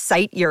that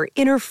excite your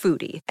inner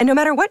foodie. And no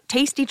matter what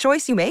tasty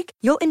choice you make,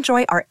 you'll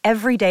enjoy our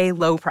everyday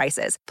low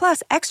prices,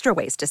 plus extra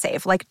ways to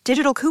save, like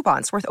digital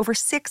coupons worth over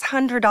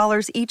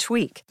 $600 each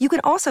week. You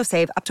can also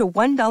save up to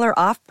 $1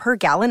 off per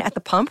gallon at the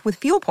pump with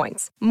fuel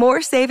points.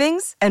 More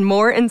savings and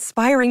more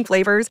inspiring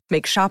flavors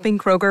make shopping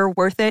Kroger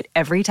worth it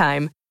every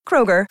time.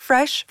 Kroger,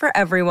 fresh for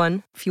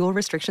everyone. Fuel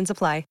restrictions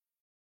apply.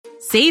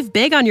 Save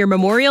big on your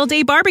Memorial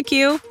Day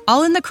barbecue,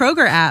 all in the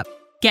Kroger app.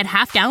 Get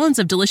half gallons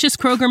of delicious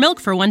Kroger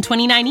milk for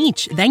 $1.29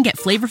 each. Then get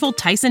flavorful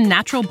Tyson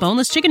natural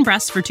boneless chicken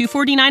breasts for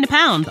 $2.49 a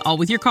pound, all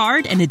with your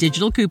card and a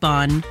digital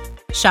coupon.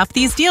 Shop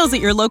these deals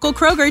at your local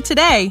Kroger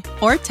today,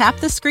 or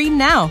tap the screen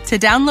now to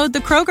download the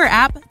Kroger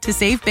app to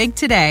save big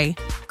today.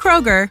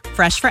 Kroger,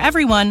 fresh for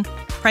everyone.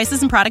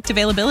 Prices and product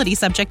availability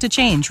subject to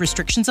change.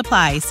 Restrictions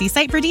apply. See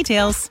site for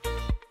details.